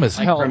dumb as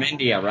hell. From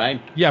India, right?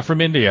 Yeah,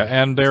 from India,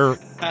 and they're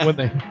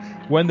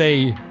when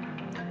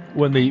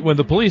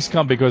the police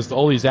come because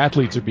all these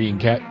athletes are being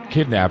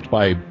kidnapped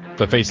by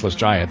the Faceless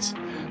Giants.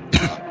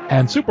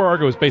 And Super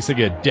Argo is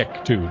basically a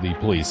dick to the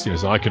police.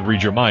 So I can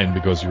read your mind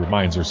because your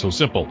minds are so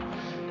simple.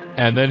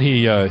 And then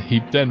he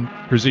then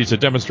proceeds to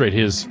demonstrate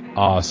his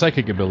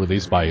psychic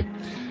abilities by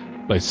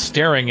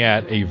staring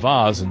at a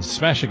vase and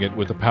smashing it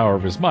with the power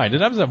of his mind.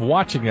 And as I'm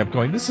watching it, I'm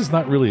going, this is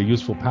not really a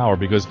useful power,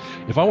 because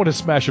if I want to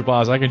smash a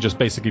vase, I can just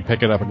basically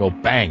pick it up and go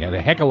bang, and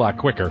a heck of a lot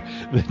quicker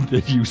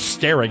than you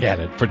staring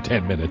at it for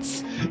 10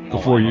 minutes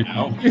before you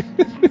know.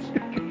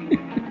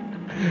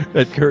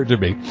 That occurred to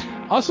me.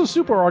 Also,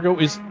 Super Argo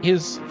is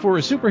for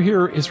a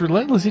superhero is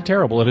relentlessly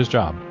terrible at his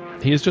job.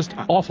 He is just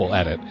awful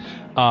at it.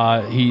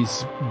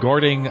 He's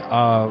guarding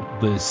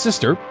the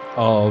sister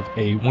of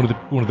a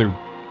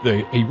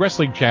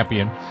wrestling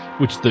champion,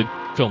 which the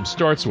film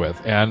starts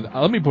with. And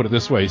let me put it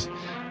this way.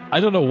 I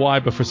don't know why,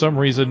 but for some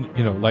reason,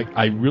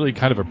 I really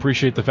kind of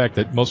appreciate the fact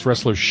that most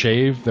wrestlers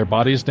shave their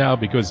bodies now,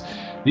 because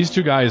these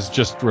two guys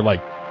just were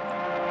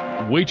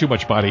way too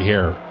much body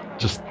hair.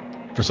 Just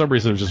for some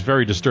reason, it was just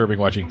very disturbing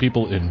watching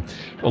people in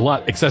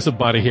excessive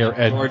body hair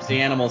and George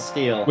the Animal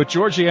Steel. With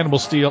George the Animal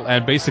Steel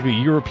and basically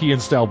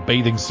European-style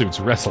bathing suits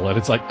wrestle, and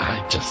it's like,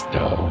 I just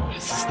know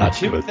this is not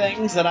two good.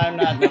 Things that I'm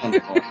not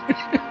known for.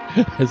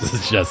 This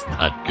is just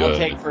not good. I'll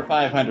take for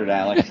 500,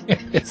 Alex.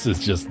 This is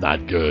just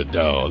not good.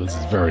 No, this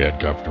is very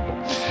uncomfortable.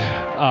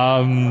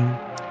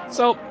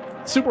 So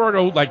Super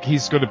Argo,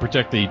 he's going to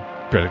protect the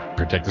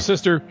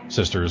sister.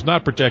 Sister is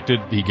not protected.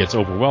 He gets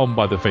overwhelmed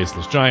by the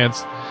Faceless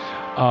Giants.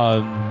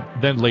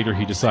 Then later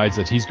he decides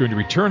that he's going to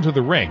return to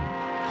the ring,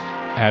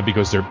 and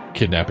because they're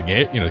kidnapping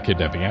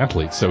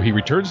athletes. So he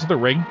returns to the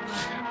ring,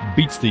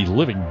 beats the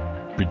living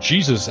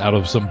bejesus out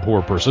of some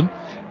poor person,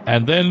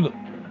 and then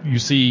you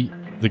see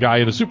the guy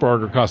in the Super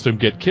Argo costume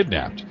get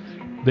kidnapped.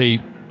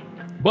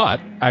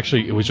 But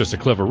actually, it was just a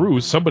clever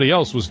ruse. Somebody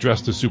else was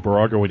dressed as Super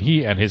Argo, and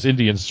he and his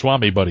Indian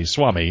Swami buddy,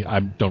 Swami, I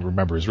don't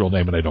remember his real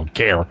name, and I don't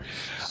care.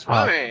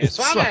 Swami.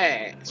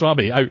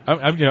 Swami.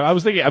 I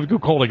was thinking I would go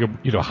calling him,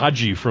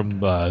 Haji from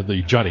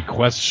the Johnny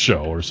Quest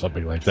show or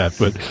something like that.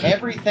 But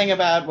everything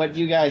about what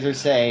you guys are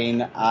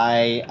saying,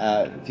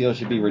 I feel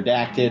should be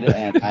redacted,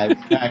 and I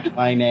retract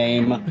my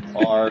name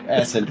or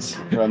essence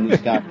from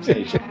this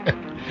conversation.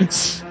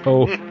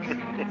 So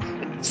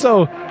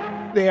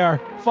they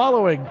are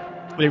following.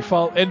 They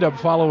end up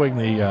following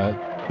the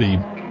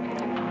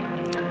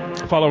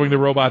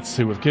robots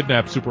who have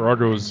kidnapped Super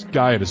Argo's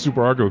guy in a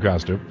Super Argo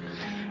costume.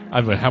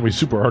 I don't know how many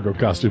Super Argo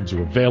costumes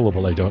are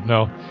available. I don't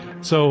know.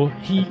 So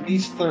at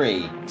least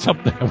 3.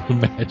 Something I would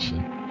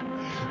imagine.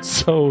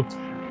 So,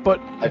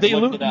 but they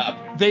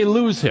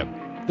lose him.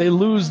 They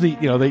lose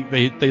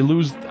they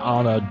lose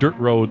on a dirt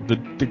road.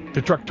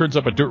 The truck turns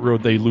up a dirt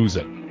road. They lose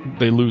it.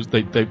 They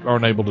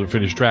aren't able to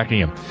finish tracking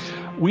him.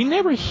 We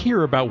never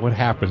hear about what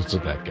happens to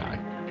that guy.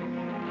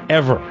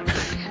 Ever.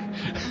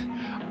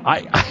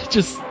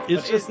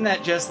 Isn't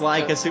that just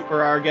like a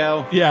Super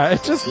Argo? Yeah,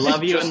 it's just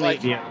love you and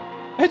leave you.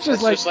 It's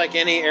just like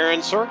any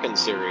Aaron Sorkin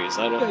series.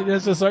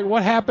 It's just like,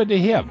 what happened to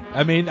him?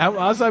 I mean,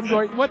 as I'm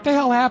going, what the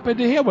hell happened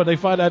to him when they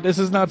find out this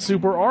is not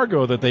Super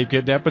Argo that they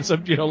kidnapped, but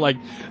some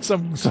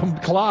some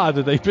clod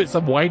that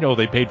some wino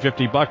they paid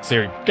 $50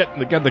 here.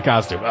 Get the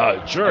costume.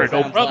 Sure,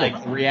 no problem.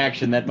 Like the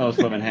reaction that most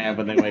women have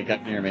when they wake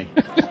up near me.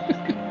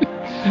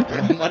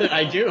 What did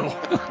I do?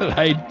 What did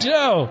I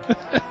do?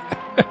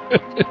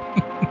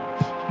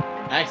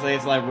 Actually,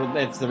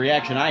 it's the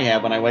reaction I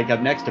have when I wake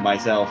up next to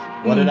myself.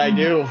 What did I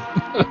do?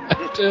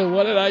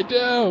 What did I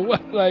do?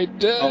 What did I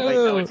do? Oh wait,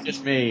 no, it's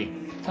just me.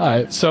 All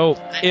right, so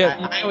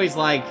I always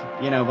like,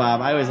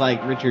 Bob, I always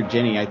like Richard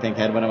Jenney, I think,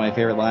 had one of my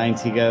favorite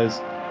lines. He goes,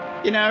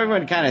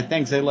 everyone kind of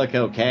thinks they look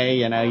okay,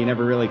 you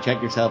never really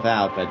check yourself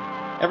out, but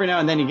every now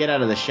and then you get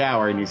out of the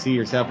shower and you see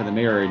yourself in the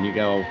mirror and you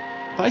go,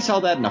 if I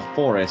saw that in a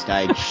forest,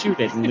 I'd shoot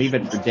it and leave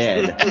it for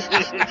dead.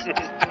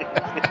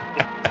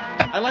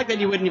 I like that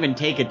you wouldn't even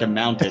take it to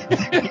mount it.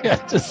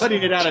 Just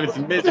putting it out of its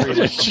misery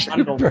like a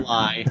bundle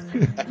fly.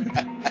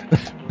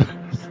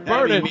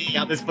 Burn it. Me.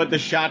 I'll just put the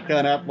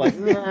shotgun up like.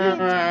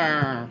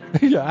 Yeah,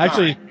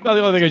 actually, not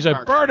the only thing I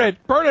said.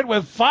 Burn it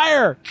with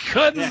fire.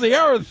 Cleanse the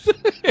earth.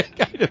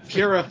 Kind of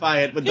purify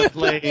it with the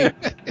flame.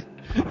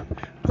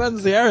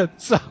 Cleanse the earth.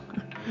 So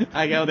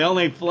I go. The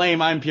only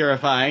flame I'm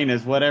purifying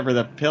is whatever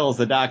the pills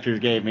the doctors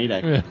gave me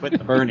to quit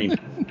the burning.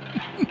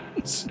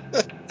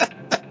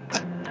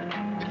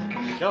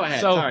 Go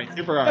ahead. Sorry,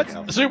 Super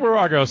Argo. Super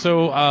Argo.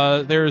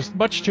 So there's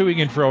much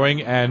toing and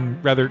froing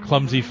and rather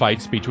clumsy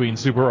fights between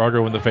Super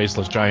Argo and the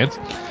Faceless Giants.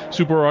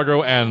 Super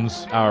Argo and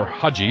our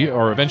Haji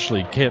are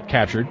eventually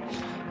captured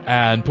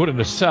and put in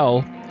a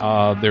cell.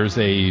 There's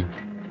a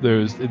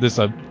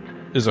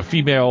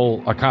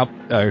female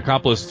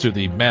accomplice to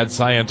the mad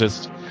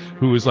scientist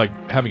who is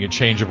like having a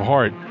change of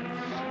heart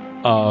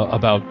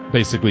about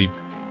basically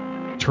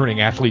turning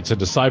athletes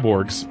into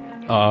cyborgs.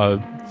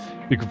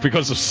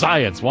 Because of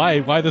science.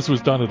 Why this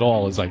was done at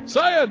all is like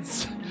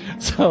science.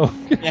 So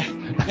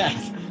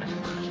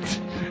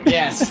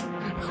yes,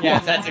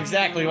 that's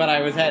exactly what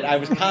I was at. I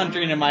was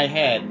conjuring in my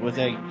head with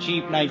a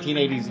cheap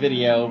 1980s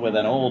video with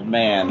an old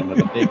man with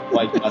a big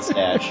white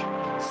mustache.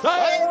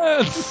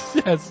 Science.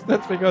 Yes,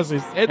 that's because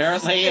it's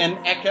apparently in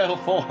echo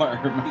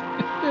form.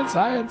 It's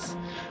science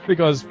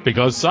because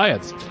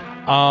science.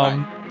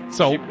 Right.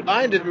 So she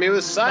blinded me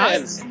with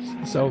science.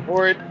 So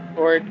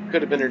or it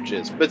could have been her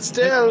jizz, but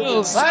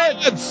still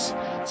science.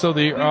 So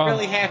you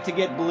really have to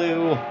get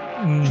blue.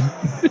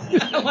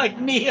 Like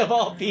me of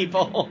all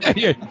people.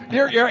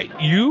 You're right.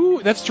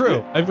 That's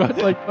true. I've got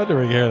like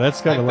wondering here. That's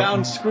kind of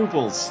found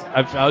scruples.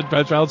 I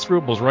found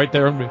scruples right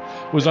there.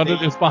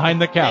 It's behind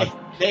the couch.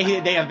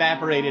 They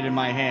evaporated in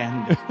my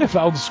hand. I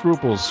found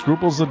Scruples.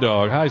 Scruples the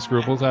dog. Hi,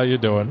 Scruples. How you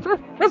doing?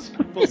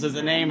 Scruples is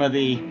the name of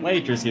the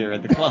waitress here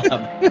at the club.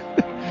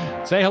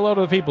 Say hello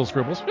to the people,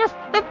 Scruples.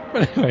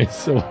 Anyway,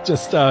 so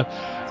just so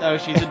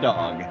she's a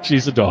dog.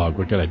 She's a dog.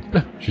 What can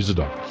I? She's a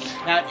dog.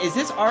 Now, is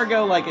this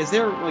Argo like? Is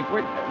there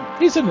like?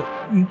 He's in.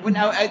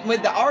 Now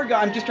with the Argo,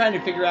 I'm just trying to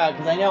figure out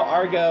because I know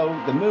Argo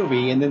the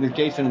movie, and then there's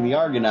Jason and the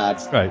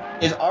Argonauts. Right.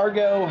 Is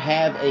Argo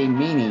have a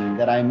meaning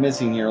that I'm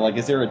missing here? Like,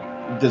 does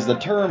the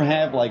term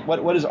have like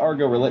what is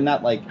Argo related?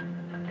 Not like.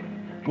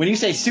 When you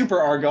say super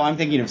Argo, I'm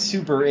thinking of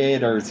super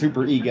id or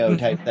super ego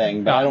type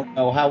thing, but I don't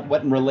know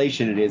what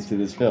relation it is to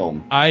this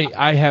film.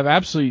 I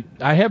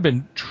have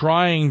been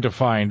trying to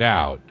find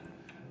out,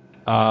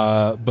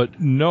 but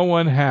no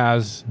one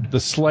has the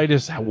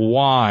slightest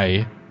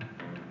why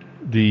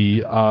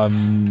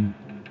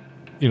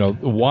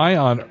why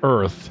on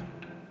earth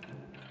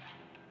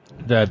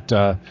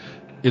that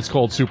it's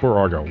called Super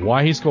Argo.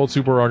 Why he's called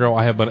Super Argo,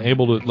 I have been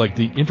able to,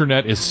 the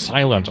internet is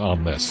silent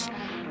on this.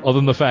 Other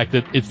than the fact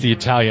that it's the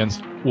Italians,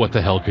 what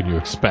the hell can you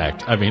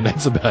expect? I mean,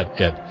 that's about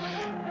it.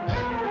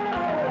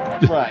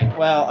 Right.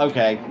 Well,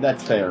 okay.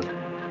 That's fair.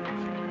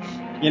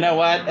 You know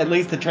what? At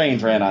least the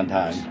trains ran on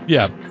time.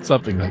 Yeah,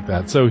 something like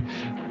that. So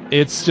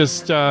it's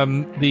just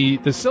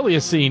the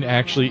silliest scene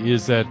actually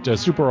is that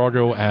Super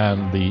Argo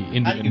and the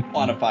Indian... How do you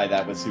quantify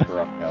that with Super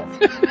Argo?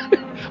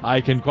 I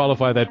can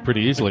qualify that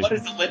pretty easily. What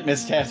is the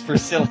litmus test for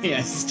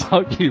silliest?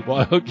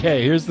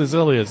 Okay, here's the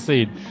silliest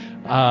scene.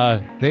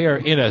 They are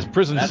in a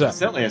prison cell. That's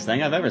the silliest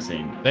thing I've ever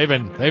seen. They've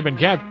been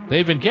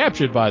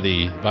captured by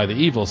the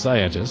evil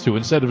scientist who,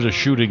 instead of just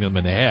shooting them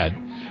in the head,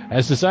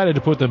 has decided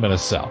to put them in a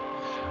cell.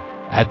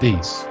 At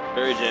these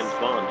very James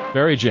Bond.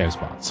 Very James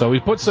Bond. So he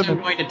puts them. I'm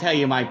going to tell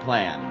you my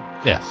plan.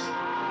 Yes.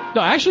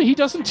 No, actually, he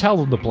doesn't tell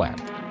them the plan.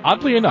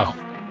 Oddly enough,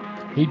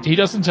 he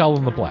doesn't tell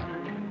them the plan.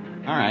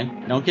 All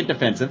right, don't get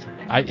defensive.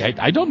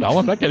 I don't know.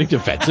 I'm not getting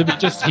defensive. He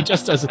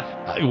just does.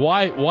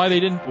 Why they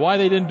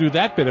didn't do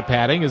that bit of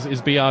padding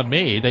is beyond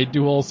me. They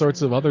do all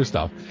sorts of other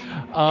stuff.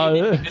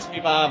 You missed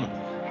me, Bob.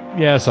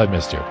 Yes, I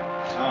missed you.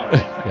 All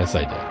right. Yes,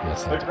 I did.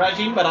 Yes, I did.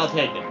 Begrudging, but I'll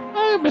take it.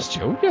 I missed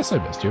you. Yes,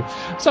 I missed you.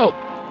 So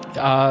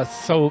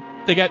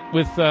they get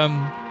with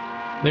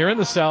they're in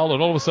the cell,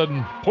 and all of a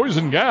sudden,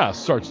 poison gas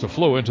starts to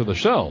flow into the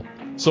cell.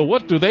 So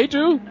what do?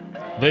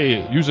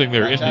 They using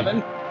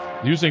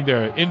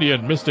their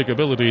Indian mystic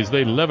abilities,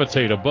 they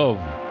levitate above.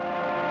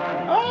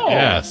 Oh.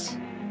 Yes.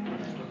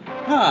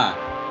 Huh.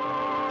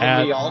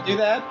 Can we all do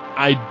that?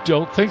 I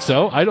don't think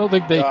so. I don't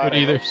think they could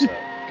either.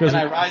 Can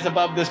I rise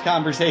above this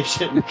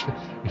conversation?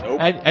 Nope.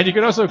 And you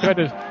can also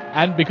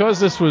and because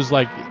this was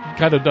like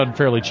kind of done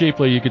fairly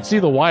cheaply, you could see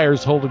the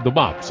wires holding them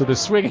up, so they're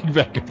swinging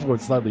back and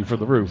forth slightly from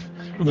the roof,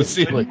 from the It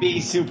ceiling. would be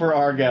Super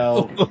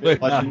Argo.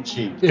 It wasn't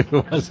cheap. It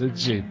wasn't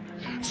cheap.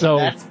 So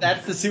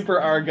That's the Super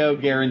Argo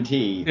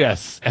guarantee.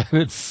 yes, and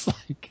it's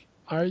like,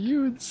 are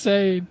you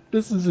insane?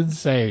 This is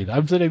insane.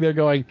 I'm sitting there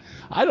going,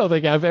 I don't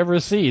think I've ever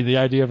seen the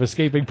idea of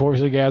escaping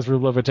poison gas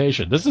from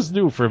levitation. This is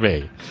new for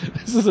me.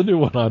 This is a new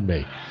one on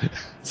me.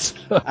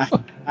 So,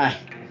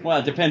 Well,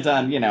 it depends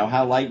on,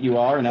 how light you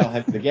are and how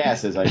heavy the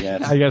gas is, I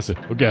guess. I guess the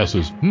gas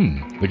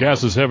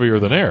is heavier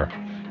than air.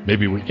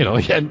 Maybe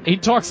and he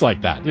talks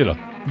like that, the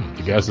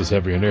gas is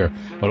heavier than air.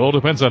 But it all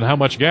depends on how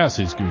much gas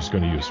he's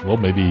going to use. Well,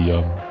 maybe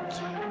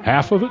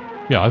half of it?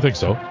 Yeah, I think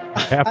so.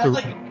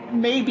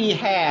 Maybe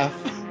half.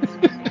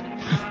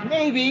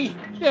 Maybe.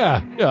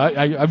 Yeah,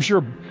 I'm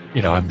sure,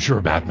 I'm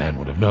sure Batman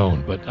would have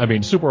known, but I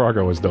mean, Super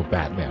Argo is no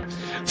Batman.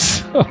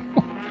 So,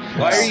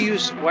 Why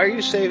are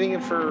you saving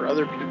it for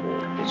other people?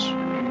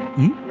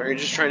 Are you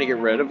just trying to get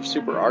rid of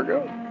Super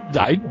Argo?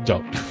 I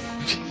don't.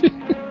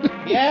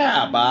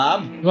 Yeah,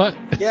 Bob. What?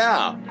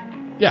 Yeah.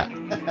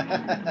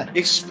 Yeah.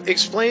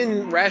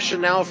 Explain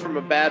rationale from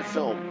a bad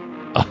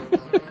film.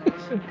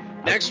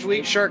 Next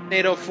week,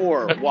 Sharknado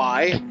 4.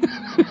 Why?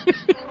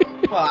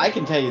 Well, I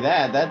can tell you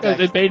that.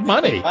 It made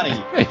money.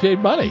 It made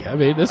money. I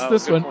mean, this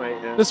one,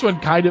 point, yeah. this one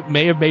kind of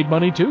may have made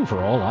money too,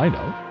 for all I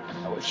know.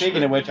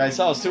 Speaking of which, I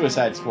saw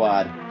Suicide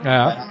Squad.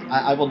 Yeah.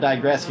 I will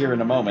digress here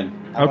in a moment.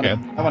 I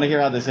want to hear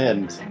how this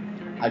ends.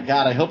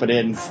 I hope it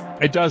ends.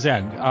 It does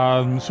end.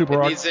 Super It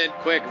Argo. needs to end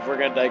quick if we're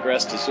going to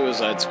digress to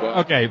Suicide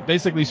Squad. Okay,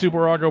 basically,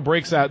 Super Argo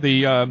breaks out.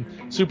 The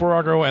Super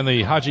Argo and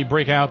the Haji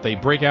break out. They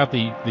break out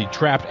the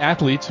trapped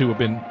athletes who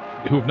have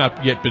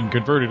not yet been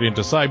converted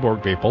into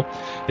cyborg people.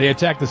 They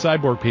attack the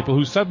cyborg people,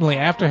 who suddenly,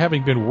 after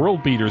having been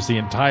world beaters the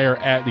entire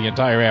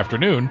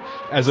afternoon,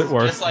 as it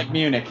were, just like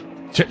Munich,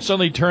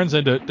 suddenly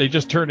they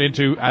just turn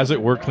into, as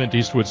it were, Clint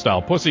Eastwood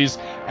style pussies,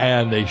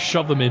 and they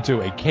shove them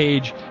into a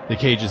cage.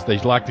 They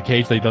lock the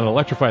cage. They then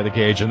electrify the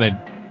cage, and then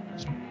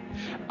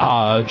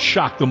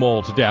shock them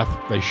all to death.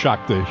 They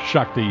shock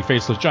the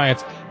faceless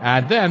giants,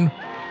 and then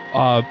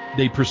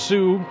they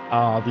pursue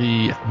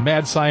the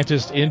mad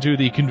scientist into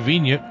the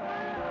convenient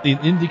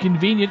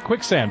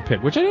quicksand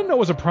pit, which I didn't know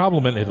was a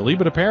problem in Italy,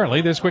 but apparently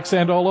there's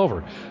quicksand all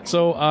over.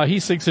 So he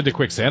sinks into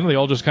quicksand, and they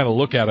all just kind of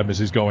look at him as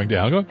he's going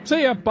down, go,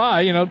 "See ya,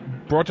 bye,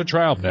 brought to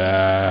trial."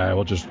 Nah,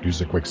 we'll just use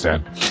the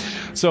quicksand.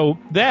 So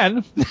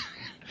then,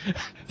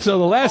 the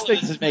last thing...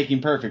 This is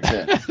making perfect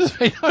sense.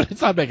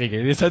 It's not making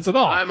any sense at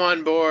all. I'm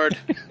on board.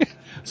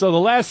 So the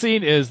last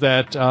scene is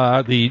that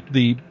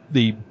the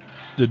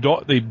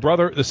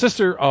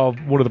sister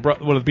of one of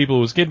the people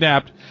who was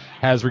kidnapped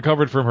has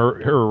recovered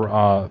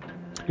from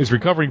is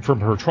recovering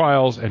from her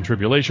trials and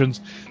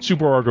tribulations.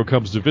 Super Argo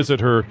comes to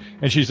visit her,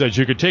 and she says,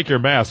 "You could take your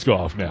mask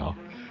off now."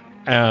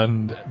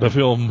 And the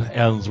film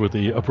ends with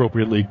the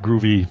appropriately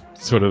groovy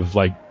sort of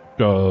like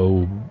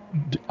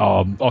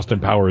Austin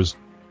Powers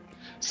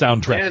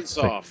soundtrack. Hands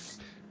off.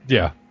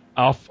 Yeah,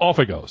 off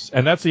it goes,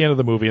 and that's the end of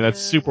the movie. And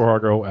that's Super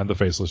Argo and the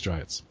Faceless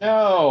Giants.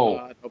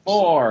 No,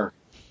 more.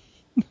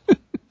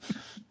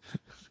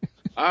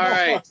 All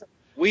right.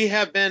 We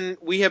have been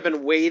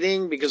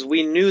waiting because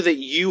we knew that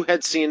you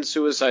had seen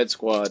Suicide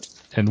Squad.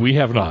 And we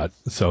have not,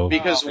 so...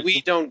 Because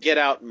we don't get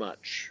out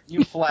much.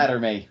 You flatter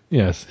me.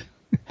 Yes.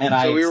 And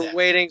so we were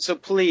waiting, so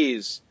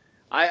please.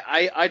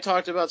 I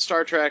talked about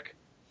Star Trek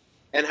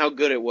and how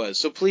good it was.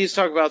 So please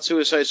talk about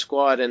Suicide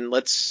Squad and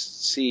let's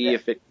see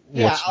if it...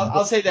 Yeah,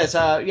 I'll say this.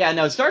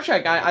 Star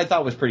Trek I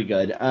thought was pretty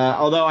good.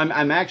 Although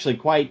I'm actually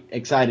quite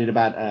excited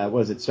about,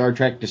 was it Star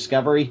Trek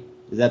Discovery?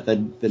 Is that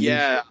the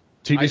Yeah.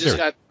 TV series.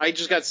 I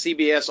just got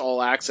CBS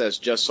All Access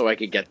just so I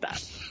could get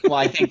that. Well,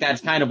 I think that's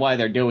kind of why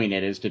they're doing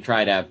it, is to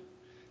try to...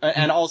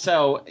 And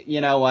also,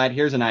 you know what?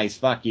 Here's a nice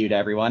fuck you to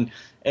everyone.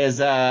 Is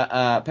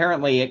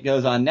apparently it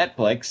goes on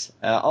Netflix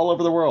all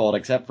over the world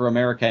except for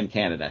America and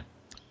Canada.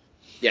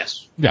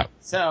 Yes. Yeah.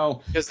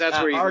 So, because that's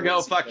where you Argo,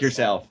 fuck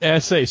yourself. Yeah,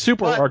 say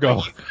Super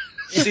Argo.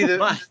 See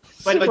the...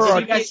 But did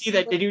you guys see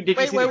that? Did you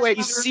wait.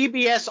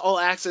 CBS All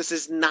Access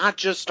is not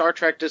just Star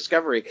Trek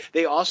Discovery.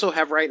 They also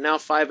have right now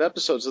 5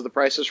 episodes of The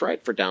Price is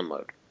Right for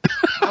download.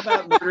 How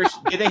about Murder?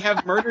 Do they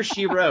have Murder,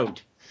 She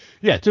Wrote?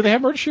 Yeah, do they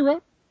have Murder, She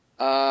Wrote?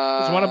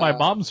 It's one of my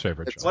mom's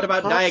favorite shows. What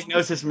about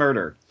Diagnosis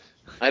Murder?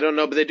 I don't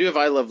know, but they do have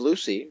I Love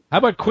Lucy. How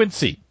about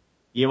Quincy?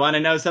 You want to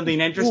know something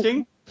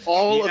interesting?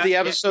 All of the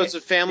episodes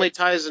of Family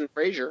Ties and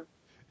Frasier.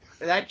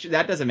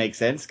 That doesn't make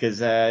sense because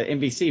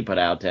NBC put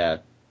out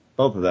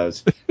both of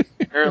those.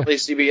 Apparently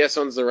CBS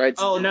owns the rights.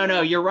 Oh,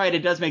 no, you're right. It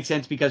does make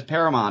sense because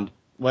Paramount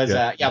was,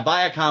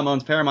 Viacom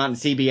owns Paramount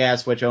and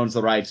CBS, which owns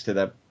the rights to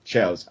the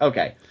shows.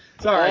 Okay.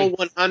 Sorry. All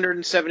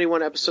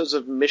 171 episodes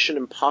of Mission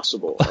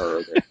Impossible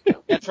are there.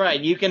 That's right.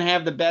 You can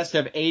have the best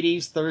of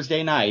 80s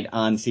Thursday night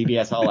on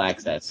CBS All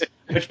Access.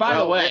 Which, by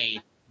the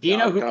way, do you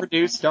know who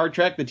produced Star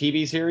Trek, the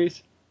TV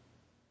series?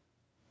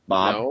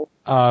 Bob?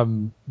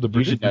 No.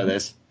 You should know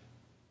this.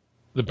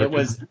 It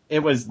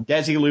was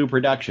Desilu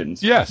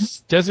Productions.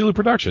 Yes, Desilu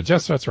Productions.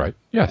 Yes, that's right.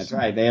 Yes. That's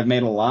right. They have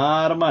made a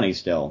lot of money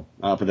still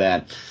off of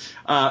that.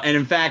 And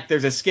in fact,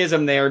 there's a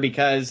schism there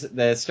because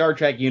the Star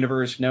Trek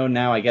universe, known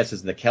now, I guess,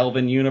 as the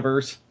Kelvin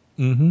universe.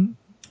 Mm-hmm.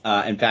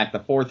 In fact, the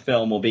fourth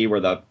film will be where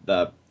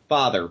the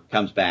father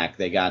comes back.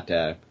 They got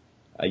a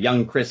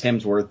young Chris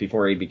Hemsworth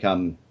before he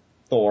become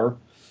Thor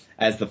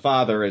as the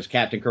father, as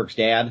Captain Kirk's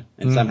dad.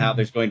 And somehow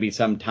there's going to be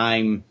some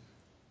time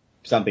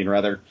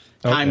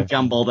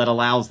jumble that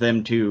allows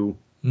them to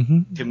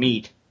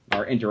meet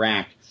or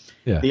interact.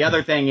 Yeah. The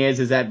other thing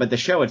is that, but the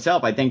show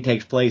itself, I think,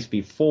 takes place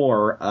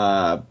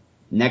before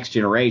Next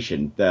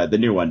Generation, the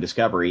new one,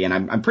 Discovery, and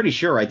I'm pretty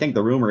sure. I think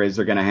the rumor is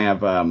they're going to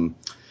have.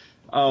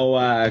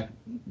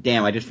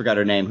 Damn! I just forgot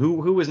her name.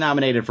 Who was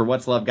nominated for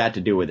What's Love Got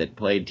to Do with It?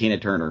 Played Tina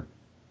Turner.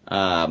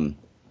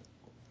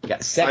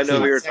 Sexy, I know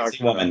who you're sexy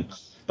talking woman. about.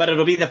 But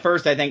it'll be the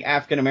first, I think,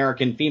 African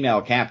American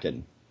female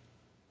captain.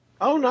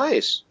 Oh,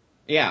 nice.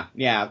 Yeah.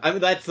 I mean,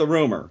 that's the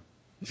rumor.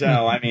 So,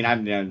 I mean,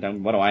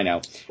 what do I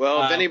know?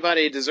 Well, if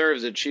anybody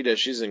deserves it, she does.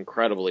 She's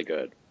incredibly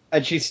good.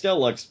 And she still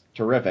looks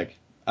terrific.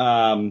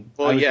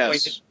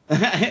 Yes.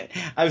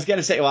 I was going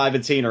to say, well, I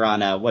haven't seen her on,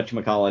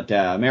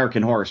 whatchamacallit,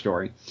 American Horror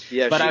Story.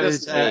 Yeah, but she I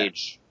doesn't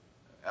age.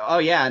 Oh,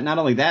 yeah, not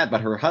only that,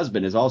 but her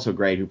husband is also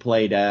great, who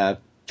played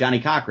Johnny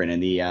Cochran in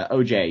the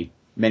O.J.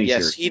 miniseries.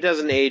 Yes, he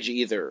doesn't age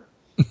either.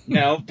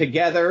 No,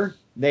 together,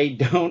 they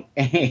don't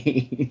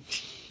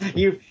age.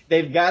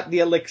 They've got the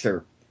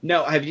elixir.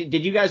 No,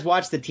 did you guys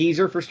watch the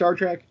teaser for Star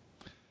Trek?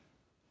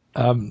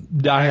 I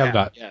have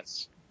not.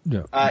 Yes.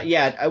 No.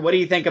 What do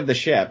you think of the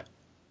ship?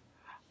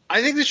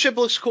 I think the ship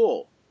looks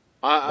cool.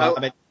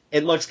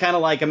 It looks kind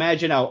of like,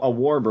 imagine a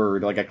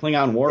warbird, like a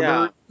Klingon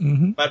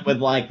warbird, but with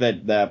like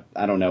the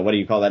I don't know, what do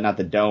you call that? Not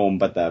the dome,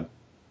 but the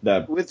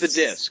with the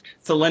disc.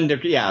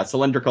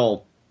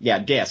 Cylindrical,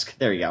 disc.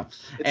 There you go.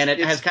 And it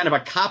has kind of a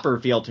copper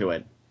feel to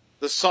it.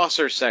 The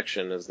saucer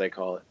section, as they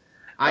call it.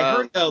 I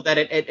heard though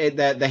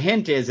that the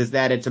hint is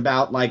that it's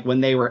about like when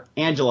they were.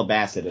 Angela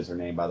Bassett is her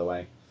name, by the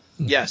way.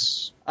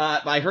 Yes.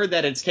 I heard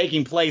that it's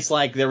taking place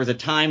like there was a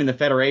time in the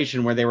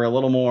Federation where they were a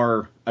little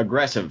more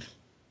aggressive.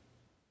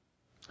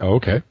 Oh,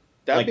 okay.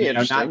 That'd be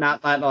interesting.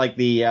 Not like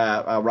the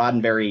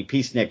Roddenberry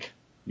peacenik,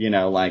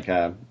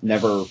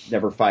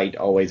 never fight,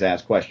 always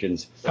ask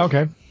questions.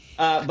 Okay.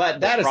 But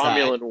that aside,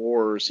 Romulan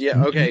Wars.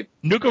 Yeah. Okay.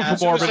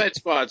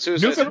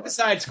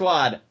 Suicide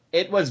Squad.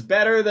 It was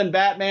better than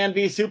Batman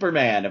v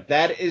Superman. If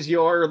that is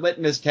your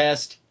litmus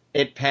test,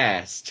 it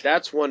passed.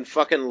 That's one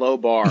fucking low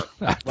bar.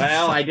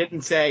 Well, I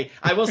didn't say.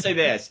 I will say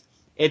this.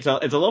 It's a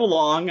little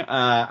long.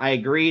 I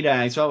agreed.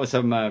 I saw it with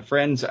some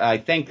friends. I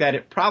think that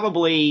it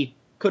probably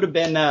could have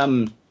been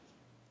a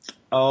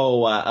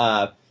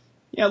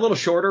little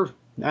shorter.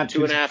 Not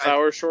 2.5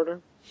 hours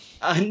shorter?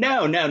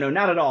 No,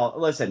 not at all.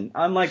 Listen,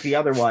 unlike the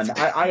other one,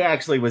 I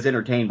actually was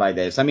entertained by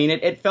this. I mean,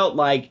 it felt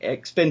like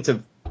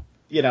expensive,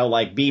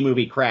 like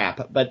B-movie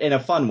crap, but in a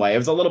fun way. It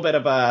was a little bit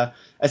of a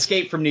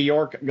Escape from New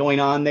York going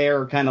on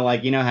there, kind of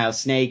like, how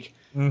Snake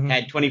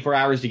had 24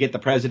 hours to get the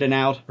president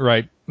out.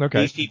 Right.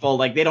 Okay. These people,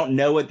 like, they don't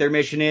know what their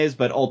mission is,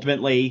 but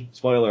ultimately,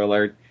 spoiler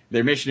alert,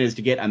 their mission is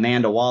to get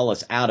Amanda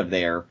Wallace out of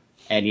there.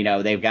 And,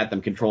 they've got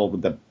them controlled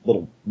with the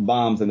little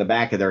bombs in the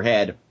back of their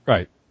head.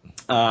 Right.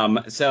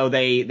 So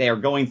they are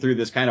going through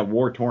this kind of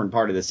war-torn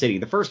part of the city.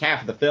 The first half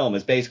of the film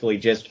is basically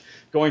just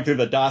going through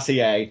the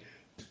dossier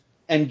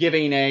and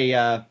giving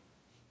a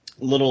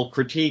little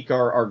critique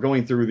or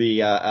going through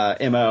the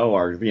MO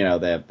or,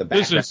 the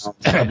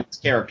background of these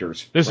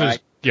characters. This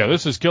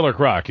is Killer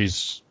Croc.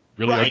 He's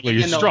really ugly.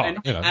 He's strong.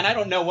 And I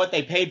don't know what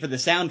they paid for the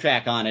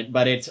soundtrack on it,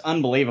 but it's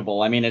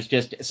unbelievable. I mean, it's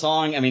just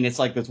song. I mean, it's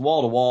like this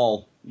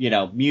wall-to-wall,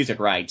 music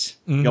rights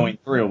going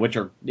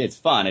through, it's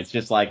fun. It's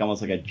just like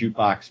almost like a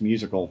jukebox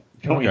musical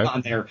going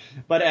on there.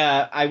 But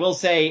I will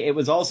say it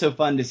was also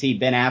fun to see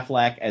Ben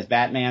Affleck as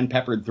Batman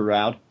peppered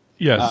throughout.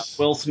 Yes.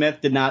 Will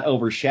Smith did not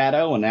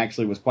overshadow and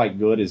actually was quite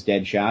good as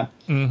Deadshot.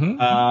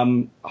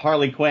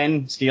 Harley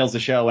Quinn steals the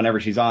show whenever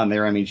she's on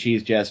there. I mean,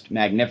 she's just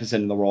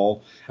magnificent in the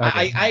role.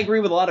 Okay. I agree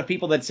with a lot of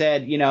people that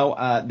said,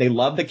 they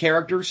love the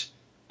characters.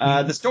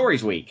 The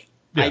story's weak.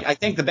 Yeah. I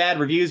think the bad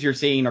reviews you're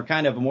seeing are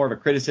kind of more of a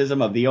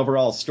criticism of the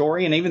overall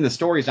story, and even the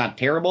story's not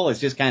terrible. It's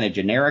just kind of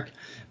generic.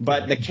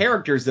 But the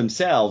characters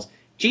themselves,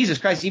 Jesus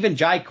Christ, even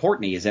Jai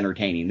Courtney is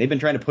entertaining. They've been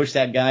trying to push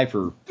that guy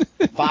for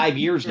 5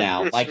 years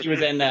now. Like he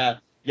was in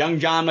young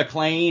John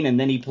McClane, and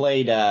then he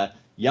played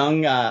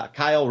young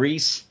Kyle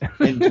Reese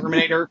in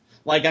Terminator.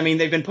 Like, I mean,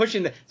 they've been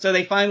pushing so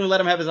they finally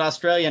let him have his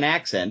Australian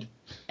accent,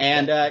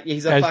 and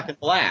he's a fucking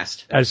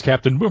blast. As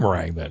Captain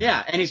Boomerang, then.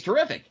 Yeah, and he's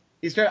terrific.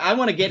 I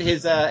want to get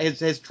his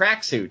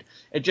tracksuit.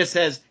 It just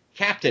says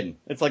Captain.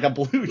 It's like a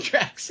blue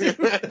tracksuit.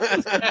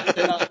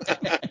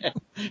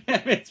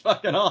 It's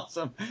fucking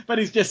awesome. But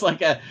he's just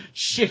like a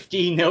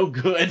shifty, no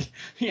good,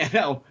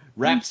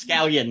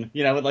 rapscallion,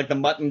 with like the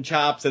mutton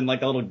chops and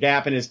like a little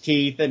gap in his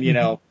teeth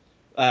and,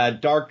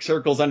 dark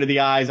circles under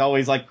the eyes,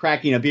 always like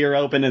cracking a beer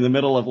open in the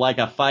middle of like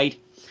a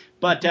fight.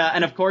 But,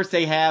 and of course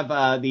they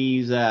have,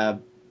 these,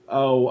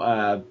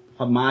 Harley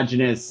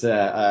homogenous,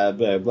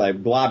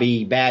 like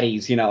blobby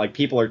baddies. You know, like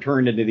people are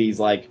turned into these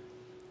like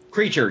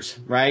creatures,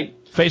 right?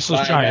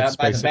 Faceless giants,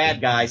 by the basically.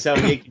 bad guy. So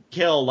you can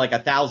kill like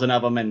 1,000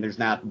 of them, and there's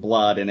not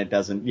blood, and it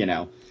doesn't, you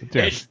know,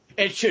 Yeah.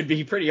 it should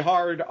be pretty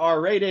hard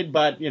R-rated,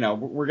 but you know,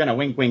 we're gonna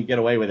wink get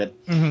away with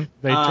it.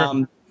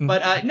 Mm-hmm.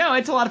 But no,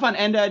 it's a lot of fun,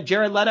 and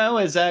Jared Leto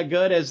is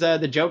good as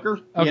the Joker.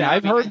 Okay, you know,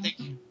 I've heard.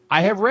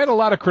 I have read a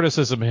lot of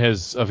criticism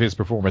of his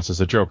performance as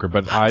a Joker,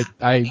 but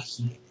I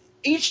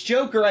each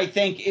Joker, I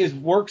think,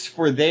 works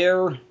for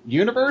their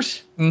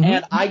universe,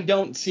 and I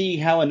don't see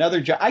how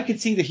another I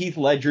could see the Heath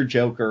Ledger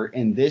Joker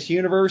in this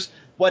universe.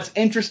 What's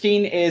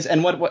interesting is,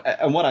 and what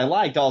I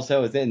liked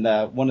also is in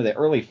one of the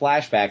early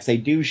flashbacks, they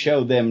do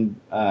show them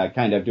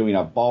kind of doing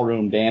a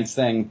ballroom dance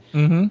thing,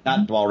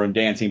 not ballroom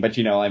dancing, but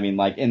you know, I mean,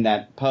 like in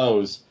that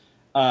pose,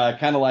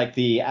 kind of like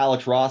the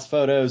Alex Ross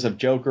photos of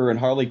Joker and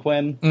Harley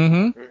Quinn,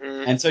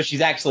 and so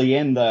she's actually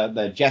in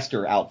the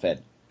jester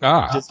outfit,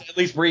 just at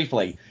least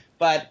briefly,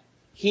 but.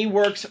 He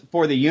works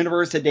for the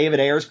universe that David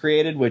Ayers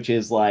created, which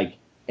is like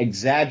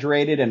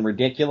exaggerated and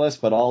ridiculous,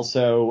 but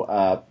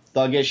also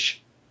thuggish,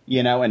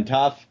 you know, and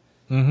tough.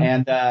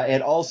 And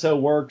it also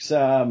works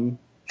the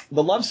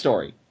love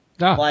story.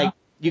 Like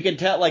you can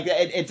tell, like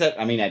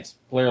it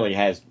clearly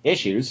has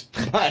issues,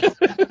 but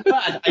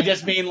I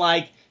just mean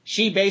like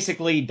she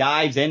basically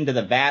dives into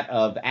the vat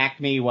of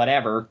Acme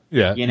whatever,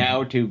 you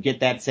know, to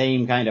get that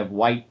same kind of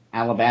white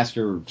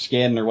alabaster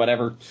skin or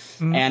whatever,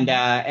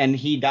 and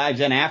he dives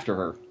in after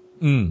her.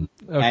 Okay.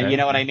 And you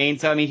know what I mean?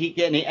 So, I mean,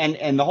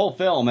 and the whole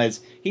film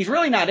is, he's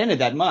really not in it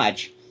that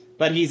much,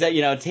 but he's,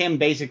 you know, it's him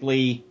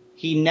basically,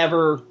 he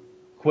never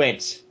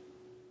quits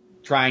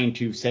trying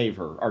to save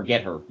her or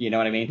get her, you know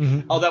what I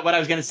mean? Although what I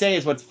was going to say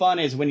is what's fun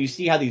is when you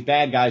see how these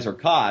bad guys are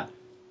caught,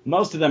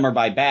 most of them are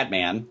by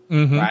Batman,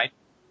 right?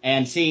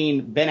 And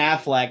seeing Ben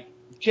Affleck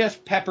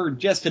just peppered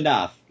just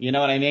enough, you know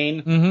what I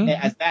mean?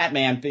 As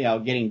Batman, you know,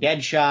 getting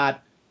Deadshot,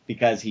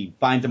 because he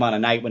finds him on a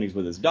night when he's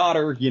with his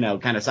daughter, you know,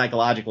 kind of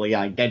psychologically,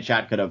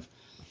 Deadshot could have,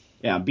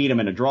 you know, beat him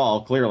in a draw,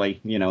 clearly,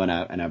 you know, in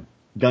a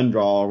gun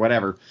draw or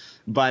whatever.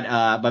 But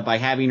by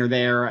having her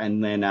there,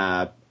 and then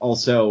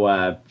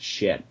also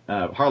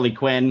Harley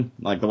Quinn,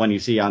 like the one you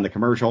see on the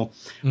commercial.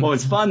 What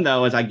was fun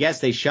though is I guess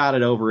they shot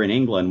it over in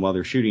England while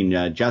they're shooting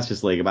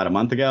Justice League about a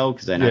month ago,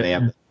 because I know they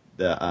have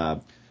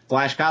the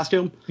Flash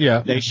costume.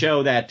 They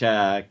show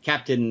that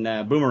Captain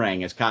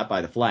Boomerang is caught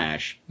by the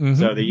Flash,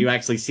 so that you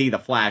actually see the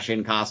Flash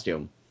in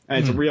costume.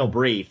 And it's real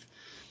brief,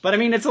 but I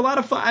mean, it's a lot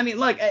of fun. I mean,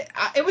 look,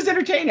 it was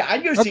entertaining.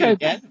 I'd go see it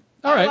again.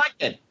 All right. I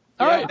liked it.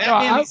 All right.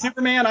 Batman v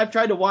Superman, I've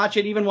tried to watch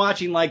it, even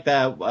watching like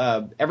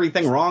the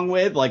Everything Wrong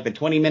With, like the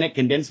 20-minute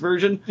condensed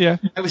version.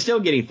 I was still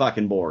getting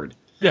fucking bored.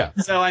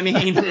 So I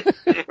mean,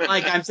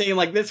 like I'm saying,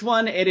 like this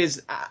one, it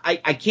is.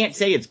 I can't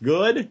say it's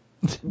good,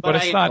 but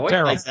it's I not enjoyed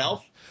terrible.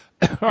 myself.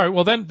 All right.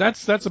 Well, then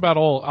that's about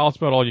all. That's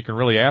about all you can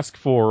really ask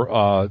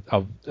for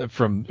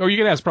from. Or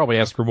you can probably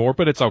ask for more,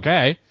 but it's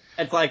okay.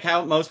 It's like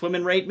how most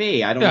women rate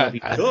me. I don't know if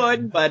he's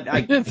good, but I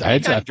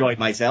enjoyed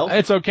myself.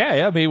 It's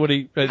okay. I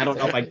mean, I don't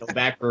know if I'd go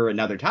back for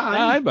another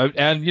time.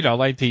 And you know,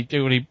 like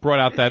when he brought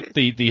out that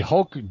the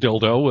Hulk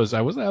dildo was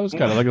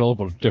kind of like a little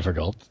bit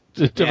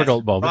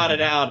difficult moment. Brought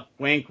it out.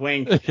 Wink,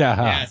 wink.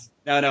 Yes.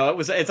 No.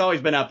 It's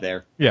always been up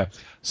there. Yeah.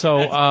 So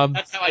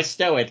that's how I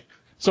stow it.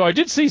 So I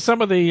did see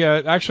some of the.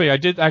 I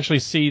did actually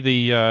see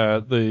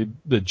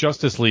the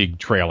Justice League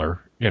trailer.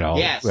 You know.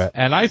 Yes.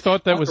 And I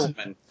thought that was.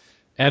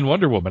 And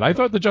Wonder Woman. I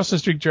thought the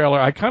Justice League trailer,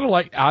 I kind of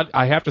like,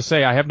 I have to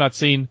say, I have not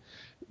seen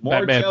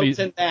more jokes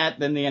in that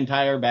than the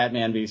entire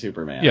Batman v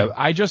Superman. Yeah,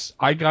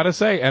 I gotta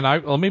say, and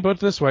let me put it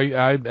this way,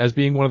 as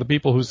being one of the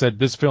people who said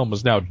this film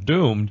is now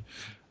doomed,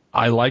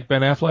 I like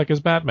Ben Affleck as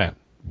Batman.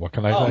 What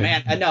can I say? Oh,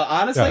 man. No,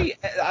 honestly,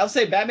 I'll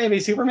say Batman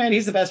v Superman,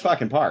 he's the best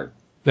fucking part.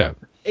 Yeah.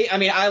 I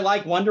mean, I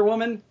like Wonder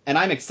Woman, and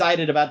I'm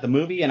excited about the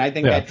movie, and I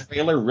think that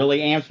trailer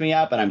really amps me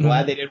up, and I'm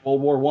glad they did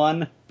World War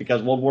I,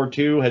 because World War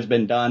II has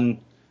been done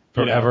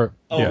forever,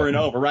 over and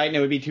over, right? And it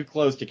would be too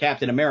close to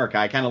Captain America.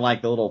 I kind of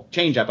like the little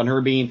change up on her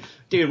being,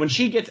 dude, when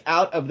she gets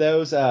out of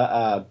those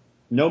no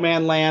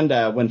man land,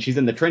 when she's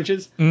in the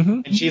trenches,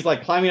 and she's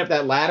like climbing up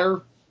that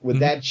ladder with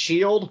that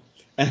shield,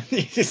 and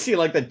you just see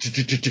like the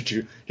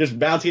just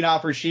bouncing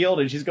off her shield,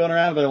 and she's going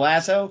around with her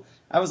lasso.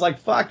 I was like,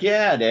 fuck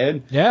yeah,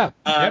 dude. Yeah.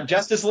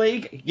 Justice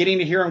League, getting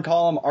to hear him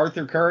call him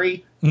Arthur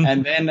Curry,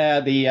 and then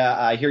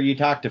I Hear You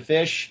Talk to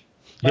Fish.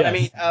 But I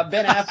mean,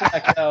 Ben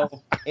Affleck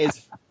though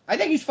is. I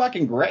think he's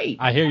fucking great.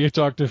 I hear you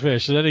talk to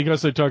Fish, and then he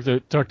goes to talk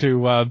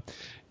to.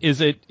 Is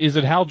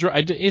it Hal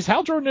Jordan? Is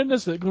Hal Jordan in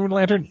this Green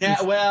Lantern?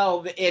 Yeah,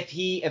 well, if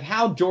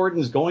Hal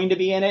Jordan's going to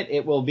be in it,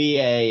 it will be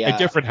a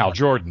different Hal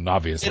Jordan,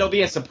 obviously. It'll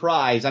be a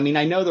surprise. I mean,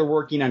 I know they're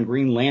working on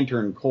Green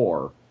Lantern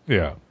Corps.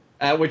 Yeah.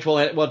 Which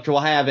will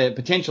have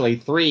potentially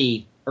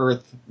 3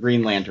 Earth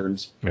Green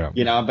Lanterns. Yeah.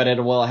 You know, but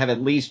it will have at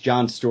least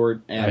John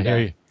Stewart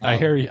and. I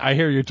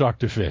hear you talk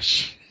to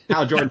Fish.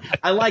 Hal Jordan.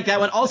 I like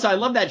that one. Also, I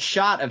love that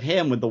shot of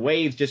him with the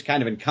waves just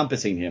kind of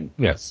encompassing him.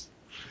 Yes.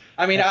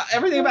 I mean,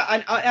 everything about,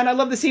 and I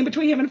love the scene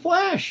between him and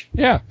Flash.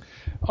 Yeah.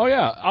 Oh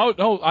yeah. Oh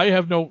no, I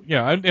have no.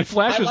 Yeah, and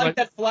Flash I is like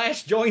that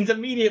Flash joins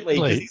immediately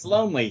because he's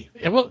lonely.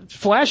 Yeah, well,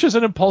 Flash is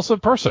an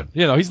impulsive person.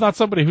 He's not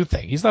somebody who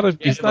thinks. He's not a. Yeah,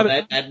 He's well,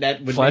 not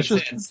that would Flash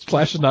make is sense.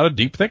 Flash is not a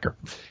deep thinker.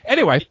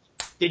 Anyway,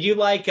 Did you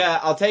like?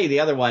 I'll tell you the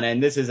other one,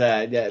 and this is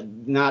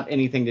not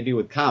anything to do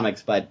with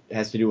comics, but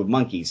has to do with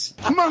monkeys.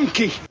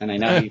 Monkey! And I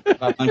know you talk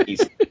about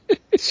monkeys.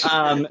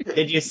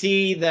 Did you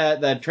see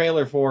the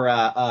trailer for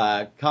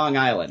Kong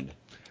Island?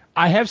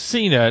 I have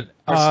seen it.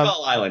 Or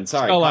Skull Island,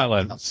 sorry.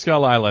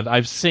 Skull Island.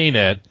 I've seen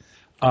it.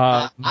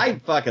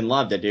 I fucking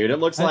loved it, dude. It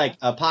looks like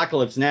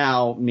Apocalypse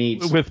Now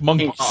meets with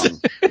monkeys. King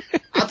Kong.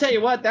 I'll tell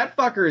you what, that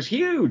fucker is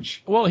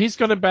huge. Well, he's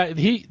going to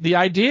the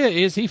idea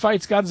is he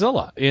fights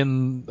Godzilla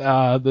in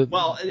the.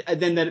 Well,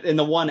 then in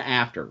the one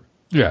after.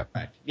 Yeah.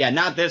 Right. Yeah,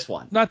 not this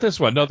one. Not this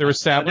one. No, they're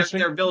establishing.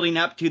 They're building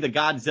up to the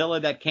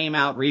Godzilla that came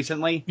out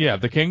recently. Yeah,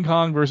 the King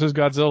Kong versus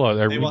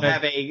Godzilla. They will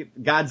have a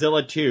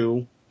Godzilla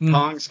 2,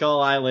 Kong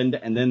Skull Island,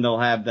 and then they'll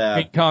have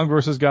the King Kong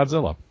versus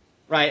Godzilla.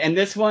 Right, and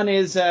this one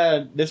is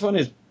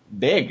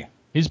big.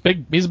 He's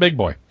big. He's a big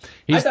boy.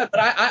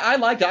 I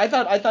liked it.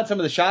 I thought some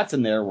of the shots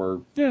in there were.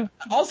 Yeah.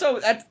 Also,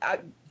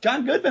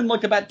 John Goodman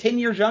looked about 10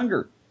 years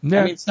younger.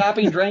 Yeah. I mean,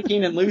 stopping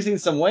drinking and losing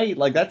some weight,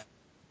 like that's.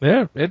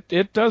 Yeah,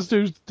 it does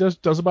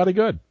about it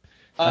good.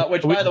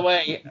 Which, by the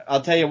way,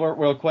 I'll tell you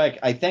real quick.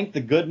 I think the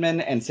Goodman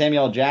and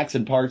Samuel L.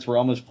 Jackson parts were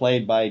almost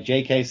played by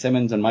J.K.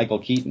 Simmons and Michael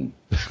Keaton.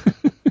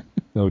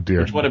 Oh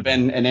dear. Which would have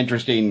been an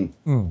interesting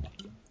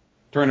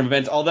turn of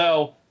events.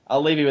 Although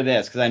I'll leave you with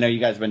this because I know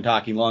you guys have been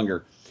talking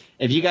longer.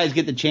 If you guys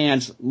get the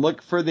chance,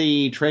 look for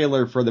the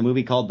trailer for the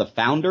movie called The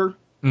Founder.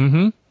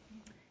 Mm-hmm.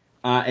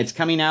 It's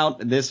coming out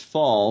this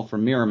fall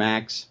from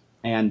Miramax,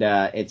 and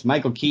it's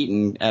Michael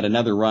Keaton at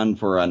another run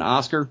for an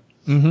Oscar.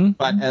 Mm-hmm.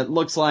 But it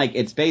looks like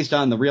it's based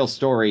on the real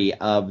story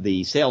of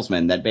the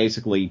salesman that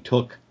basically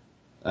took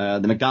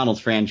the McDonald's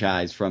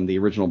franchise from the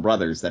original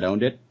brothers that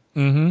owned it.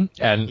 Mm-hmm.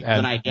 And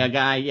an idea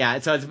guy, yeah.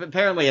 So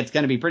apparently it's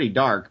going to be pretty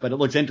dark, but it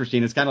looks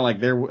interesting. It's kind of like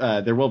there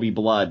will be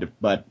blood,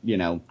 but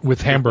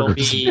with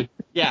hamburgers.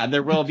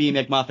 There will be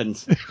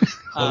McMuffins.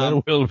 There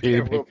will be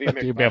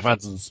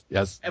McMuffins.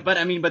 Yes.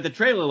 But the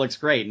trailer looks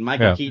great, and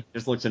Michael Keaton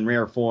just looks in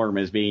rare form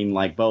as being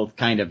like both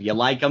kind of you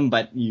like him,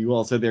 but you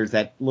also there's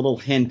that little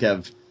hint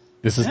of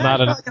this is not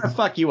going to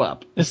fuck you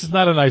up. This is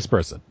not a nice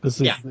person. This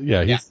is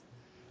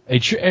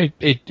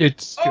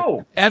it's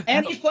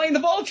and he's playing the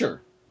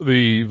Vulture.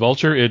 The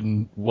Vulture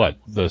in what?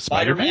 The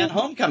Spider-Man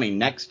Homecoming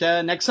next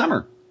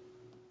summer.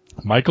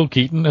 Michael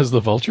Keaton as the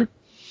Vulture?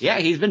 Yeah,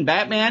 he's been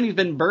Batman, he's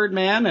been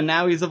Birdman, and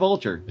now he's the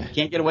Vulture.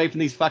 Can't get away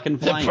from these fucking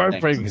flying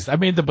things. I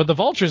mean, but the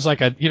Vulture's like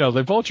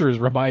the Vulture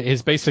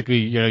is basically,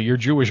 your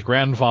Jewish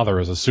grandfather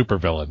as a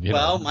supervillain.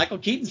 Well, Michael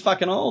Keaton's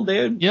fucking old,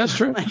 dude. Yeah, it's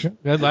true.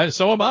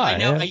 So am I. I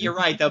know, you're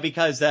right, though,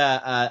 because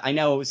I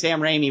know Sam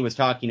Raimi was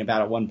talking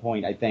about at one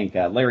point, I think,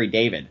 Larry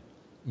David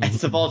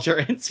as the Vulture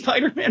in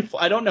Spider-Man.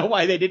 I don't know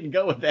why they didn't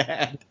go with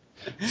that.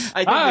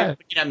 I think they're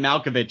looking at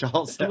Malkovich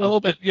also. A little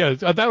bit,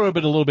 that would have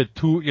been a little bit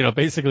too,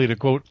 basically to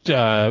quote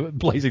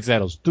Blazing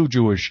Saddles, too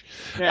Jewish.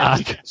 Yeah.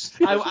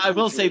 I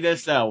will say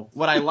this, though.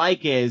 What I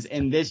like is,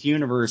 in this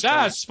universe...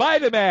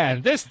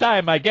 Spider-Man, this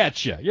time I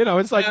get you.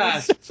 It's like...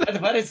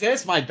 what is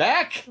this, my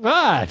back?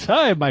 What?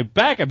 My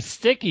back, I'm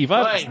sticky.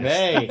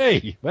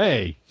 Hey.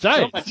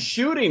 So much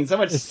shooting, so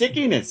much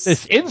stickiness.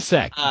 This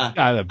insect.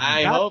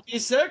 I hope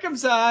he's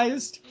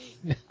circumcised.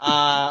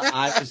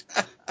 I was...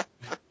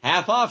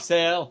 half off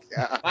sale.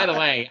 By the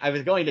way, I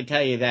was going to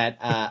tell you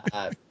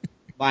that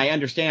my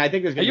understanding, I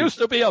think there's going to used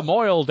to be a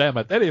Moyle, damn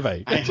it.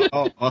 Anyway.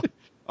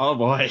 Oh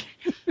boy.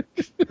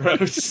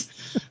 Gross.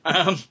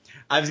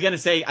 I was going to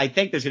say, I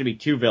think there's going to be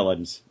two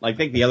villains. I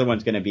think the other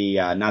one's going to be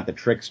not the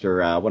trickster.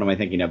 What am I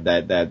thinking of?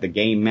 The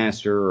game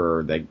master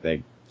or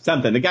the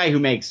something. The guy who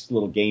makes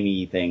little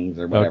gamey things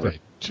or whatever.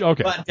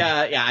 Okay. But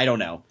I don't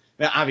know.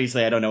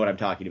 Obviously, I don't know what I'm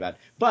talking about.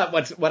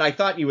 But what I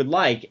thought you would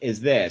like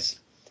is this.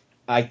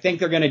 I think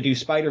they're going to do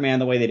Spider-Man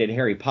the way they did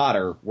Harry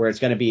Potter, where it's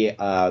going to be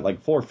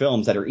like 4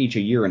 films that are each a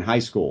year in high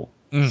school.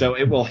 So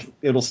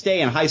it'll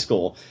stay in high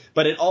school.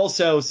 But it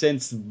also,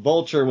 since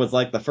Vulture was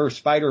like the first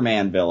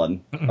Spider-Man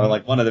villain, or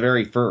like one of the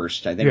very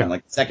first, I think in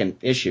like the second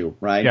issue,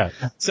 right? Yeah.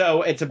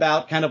 So it's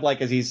about kind of like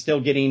as he's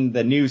still getting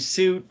the new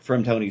suit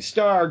from Tony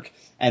Stark,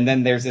 and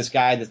then there's this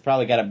guy that's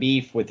probably got a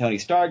beef with Tony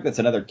Stark. That's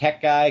another tech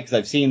guy, because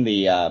I've seen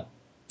the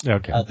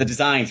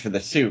designs for the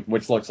suit,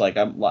 which looks like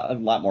a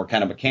lot more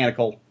kind of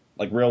mechanical.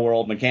 Like real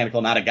world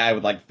mechanical, not a guy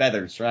with like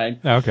feathers, right?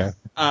 Okay.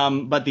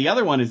 But the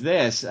other one is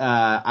this.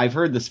 I've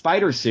heard the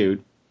spider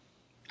suit.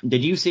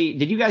 Did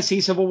you guys see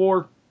Civil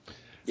War?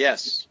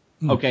 Yes.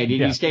 Okay.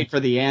 Did you stay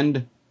for the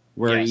end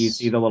where you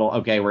see the little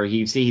where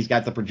he's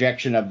got the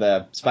projection of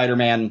the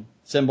Spider-Man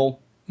symbol?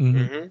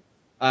 Mm-hmm.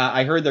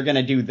 I heard they're going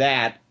to do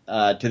that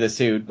to the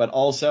suit, but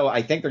also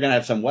I think they're going to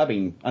have some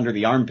webbing under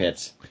the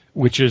armpits.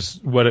 Which is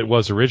what it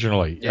was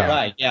originally. Yeah.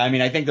 Right. Yeah. I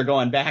mean, I think they're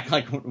going back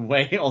like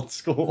way old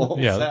school.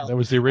 Yeah. So, that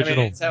was the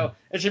original. So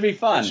it should be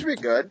fun. It should be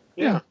good.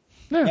 Yeah.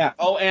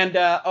 Oh, and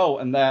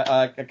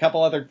a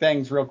couple other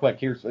things real quick.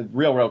 Here's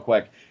real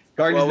quick.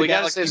 Guardians of the we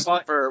gotta Galaxy.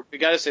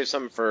 save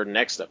something for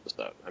next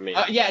episode. I mean,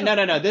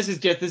 No. This is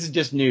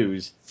just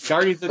news.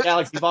 Guardians of the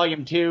Galaxy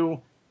Volume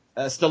 2.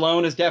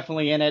 Stallone is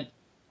definitely in it.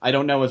 I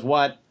don't know as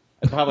what.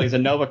 It probably is a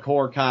Nova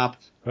Corps cop.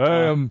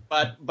 Star-Lord.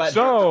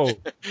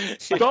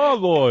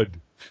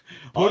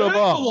 Put him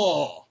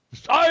up.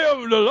 I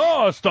am the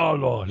law,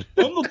 Star-Lord.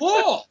 I'm the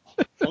law.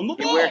 I'm the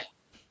law.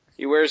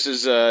 He wears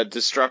his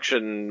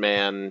Destruction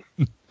Man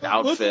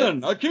outfit.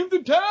 Listen, I came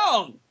to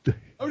town.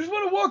 I just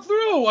want to walk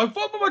through. I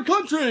fought for my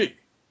country.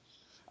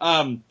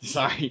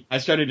 Sorry, I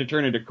started to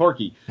turn into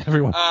Corky.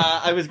 Everyone.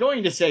 I was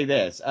going to say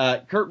this.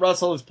 Kurt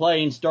Russell is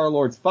playing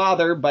Star-Lord's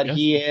father, but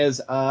he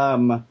is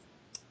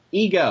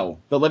Ego,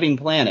 the Living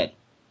Planet.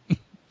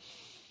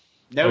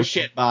 No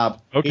shit,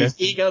 Bob. Okay. He's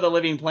Ego, the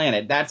Living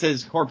Planet. That's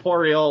his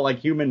corporeal,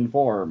 human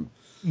form.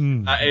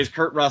 Is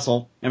Kurt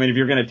Russell. I mean, if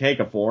you're going to take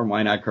a form,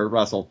 why not Kurt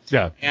Russell?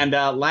 Yeah. And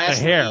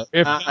lastly, the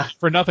hair,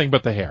 for nothing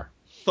but the hair.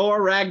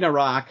 Thor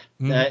Ragnarok.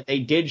 They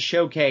did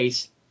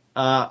showcase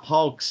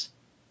Hulk's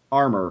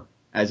armor,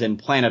 as in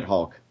Planet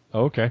Hulk.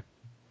 Okay.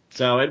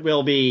 So it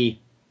will be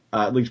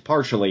at least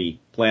partially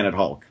Planet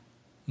Hulk.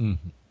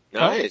 Mm-hmm.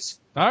 Nice.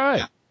 All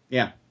right.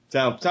 Yeah.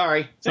 So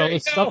sorry. So There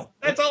you go.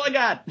 That's all I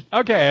got.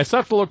 Okay,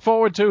 stuff to look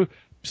forward to,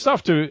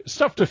 stuff to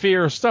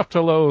fear, stuff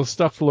to loathe,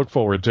 stuff to look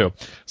forward to.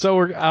 So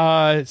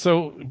we're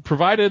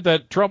provided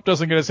that Trump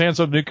doesn't get his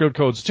hands on nuclear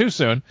codes too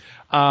soon,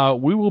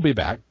 we will be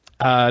back.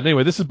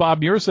 Anyway, this is Bob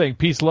Muir saying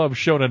peace, love,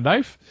 Shonen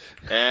Knife.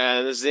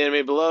 And this is the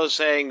enemy below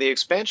saying the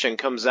expansion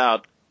comes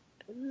out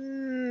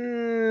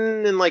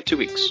in 2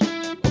 weeks.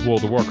 Of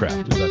World of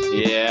Warcraft, is that?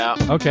 Yeah.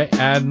 Okay,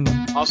 and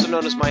also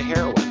known as my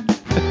heroine.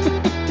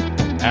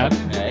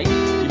 Okay.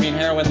 You mean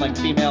heroine like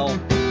female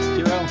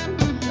hero?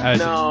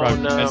 No.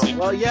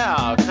 Well,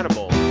 yeah, kind of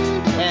bold.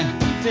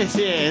 And this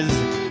is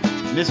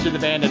Mr. the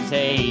Bandit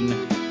saying,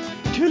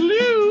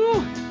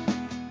 Toodaloo!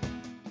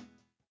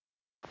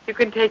 You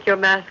can take your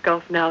mask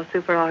off now,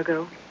 Super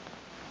Argo.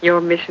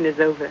 Your mission is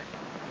over.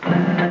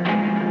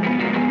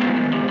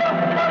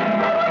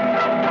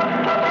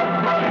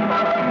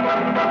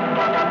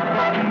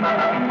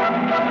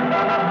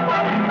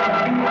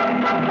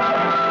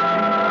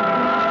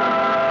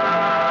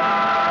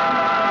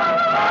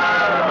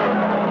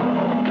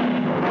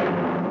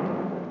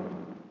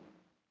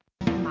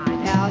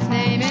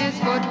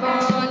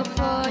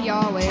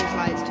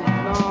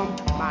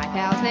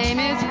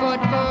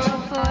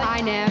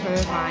 I never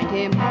find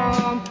him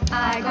home.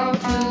 I go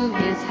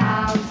to his house.